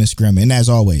on Instagram. And as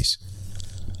always,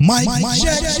 Mic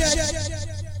Check.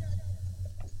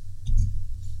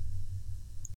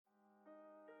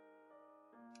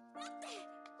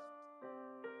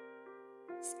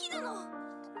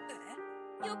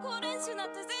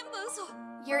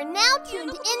 You're now tuned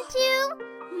into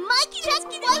Mic Check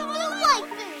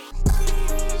Waifu.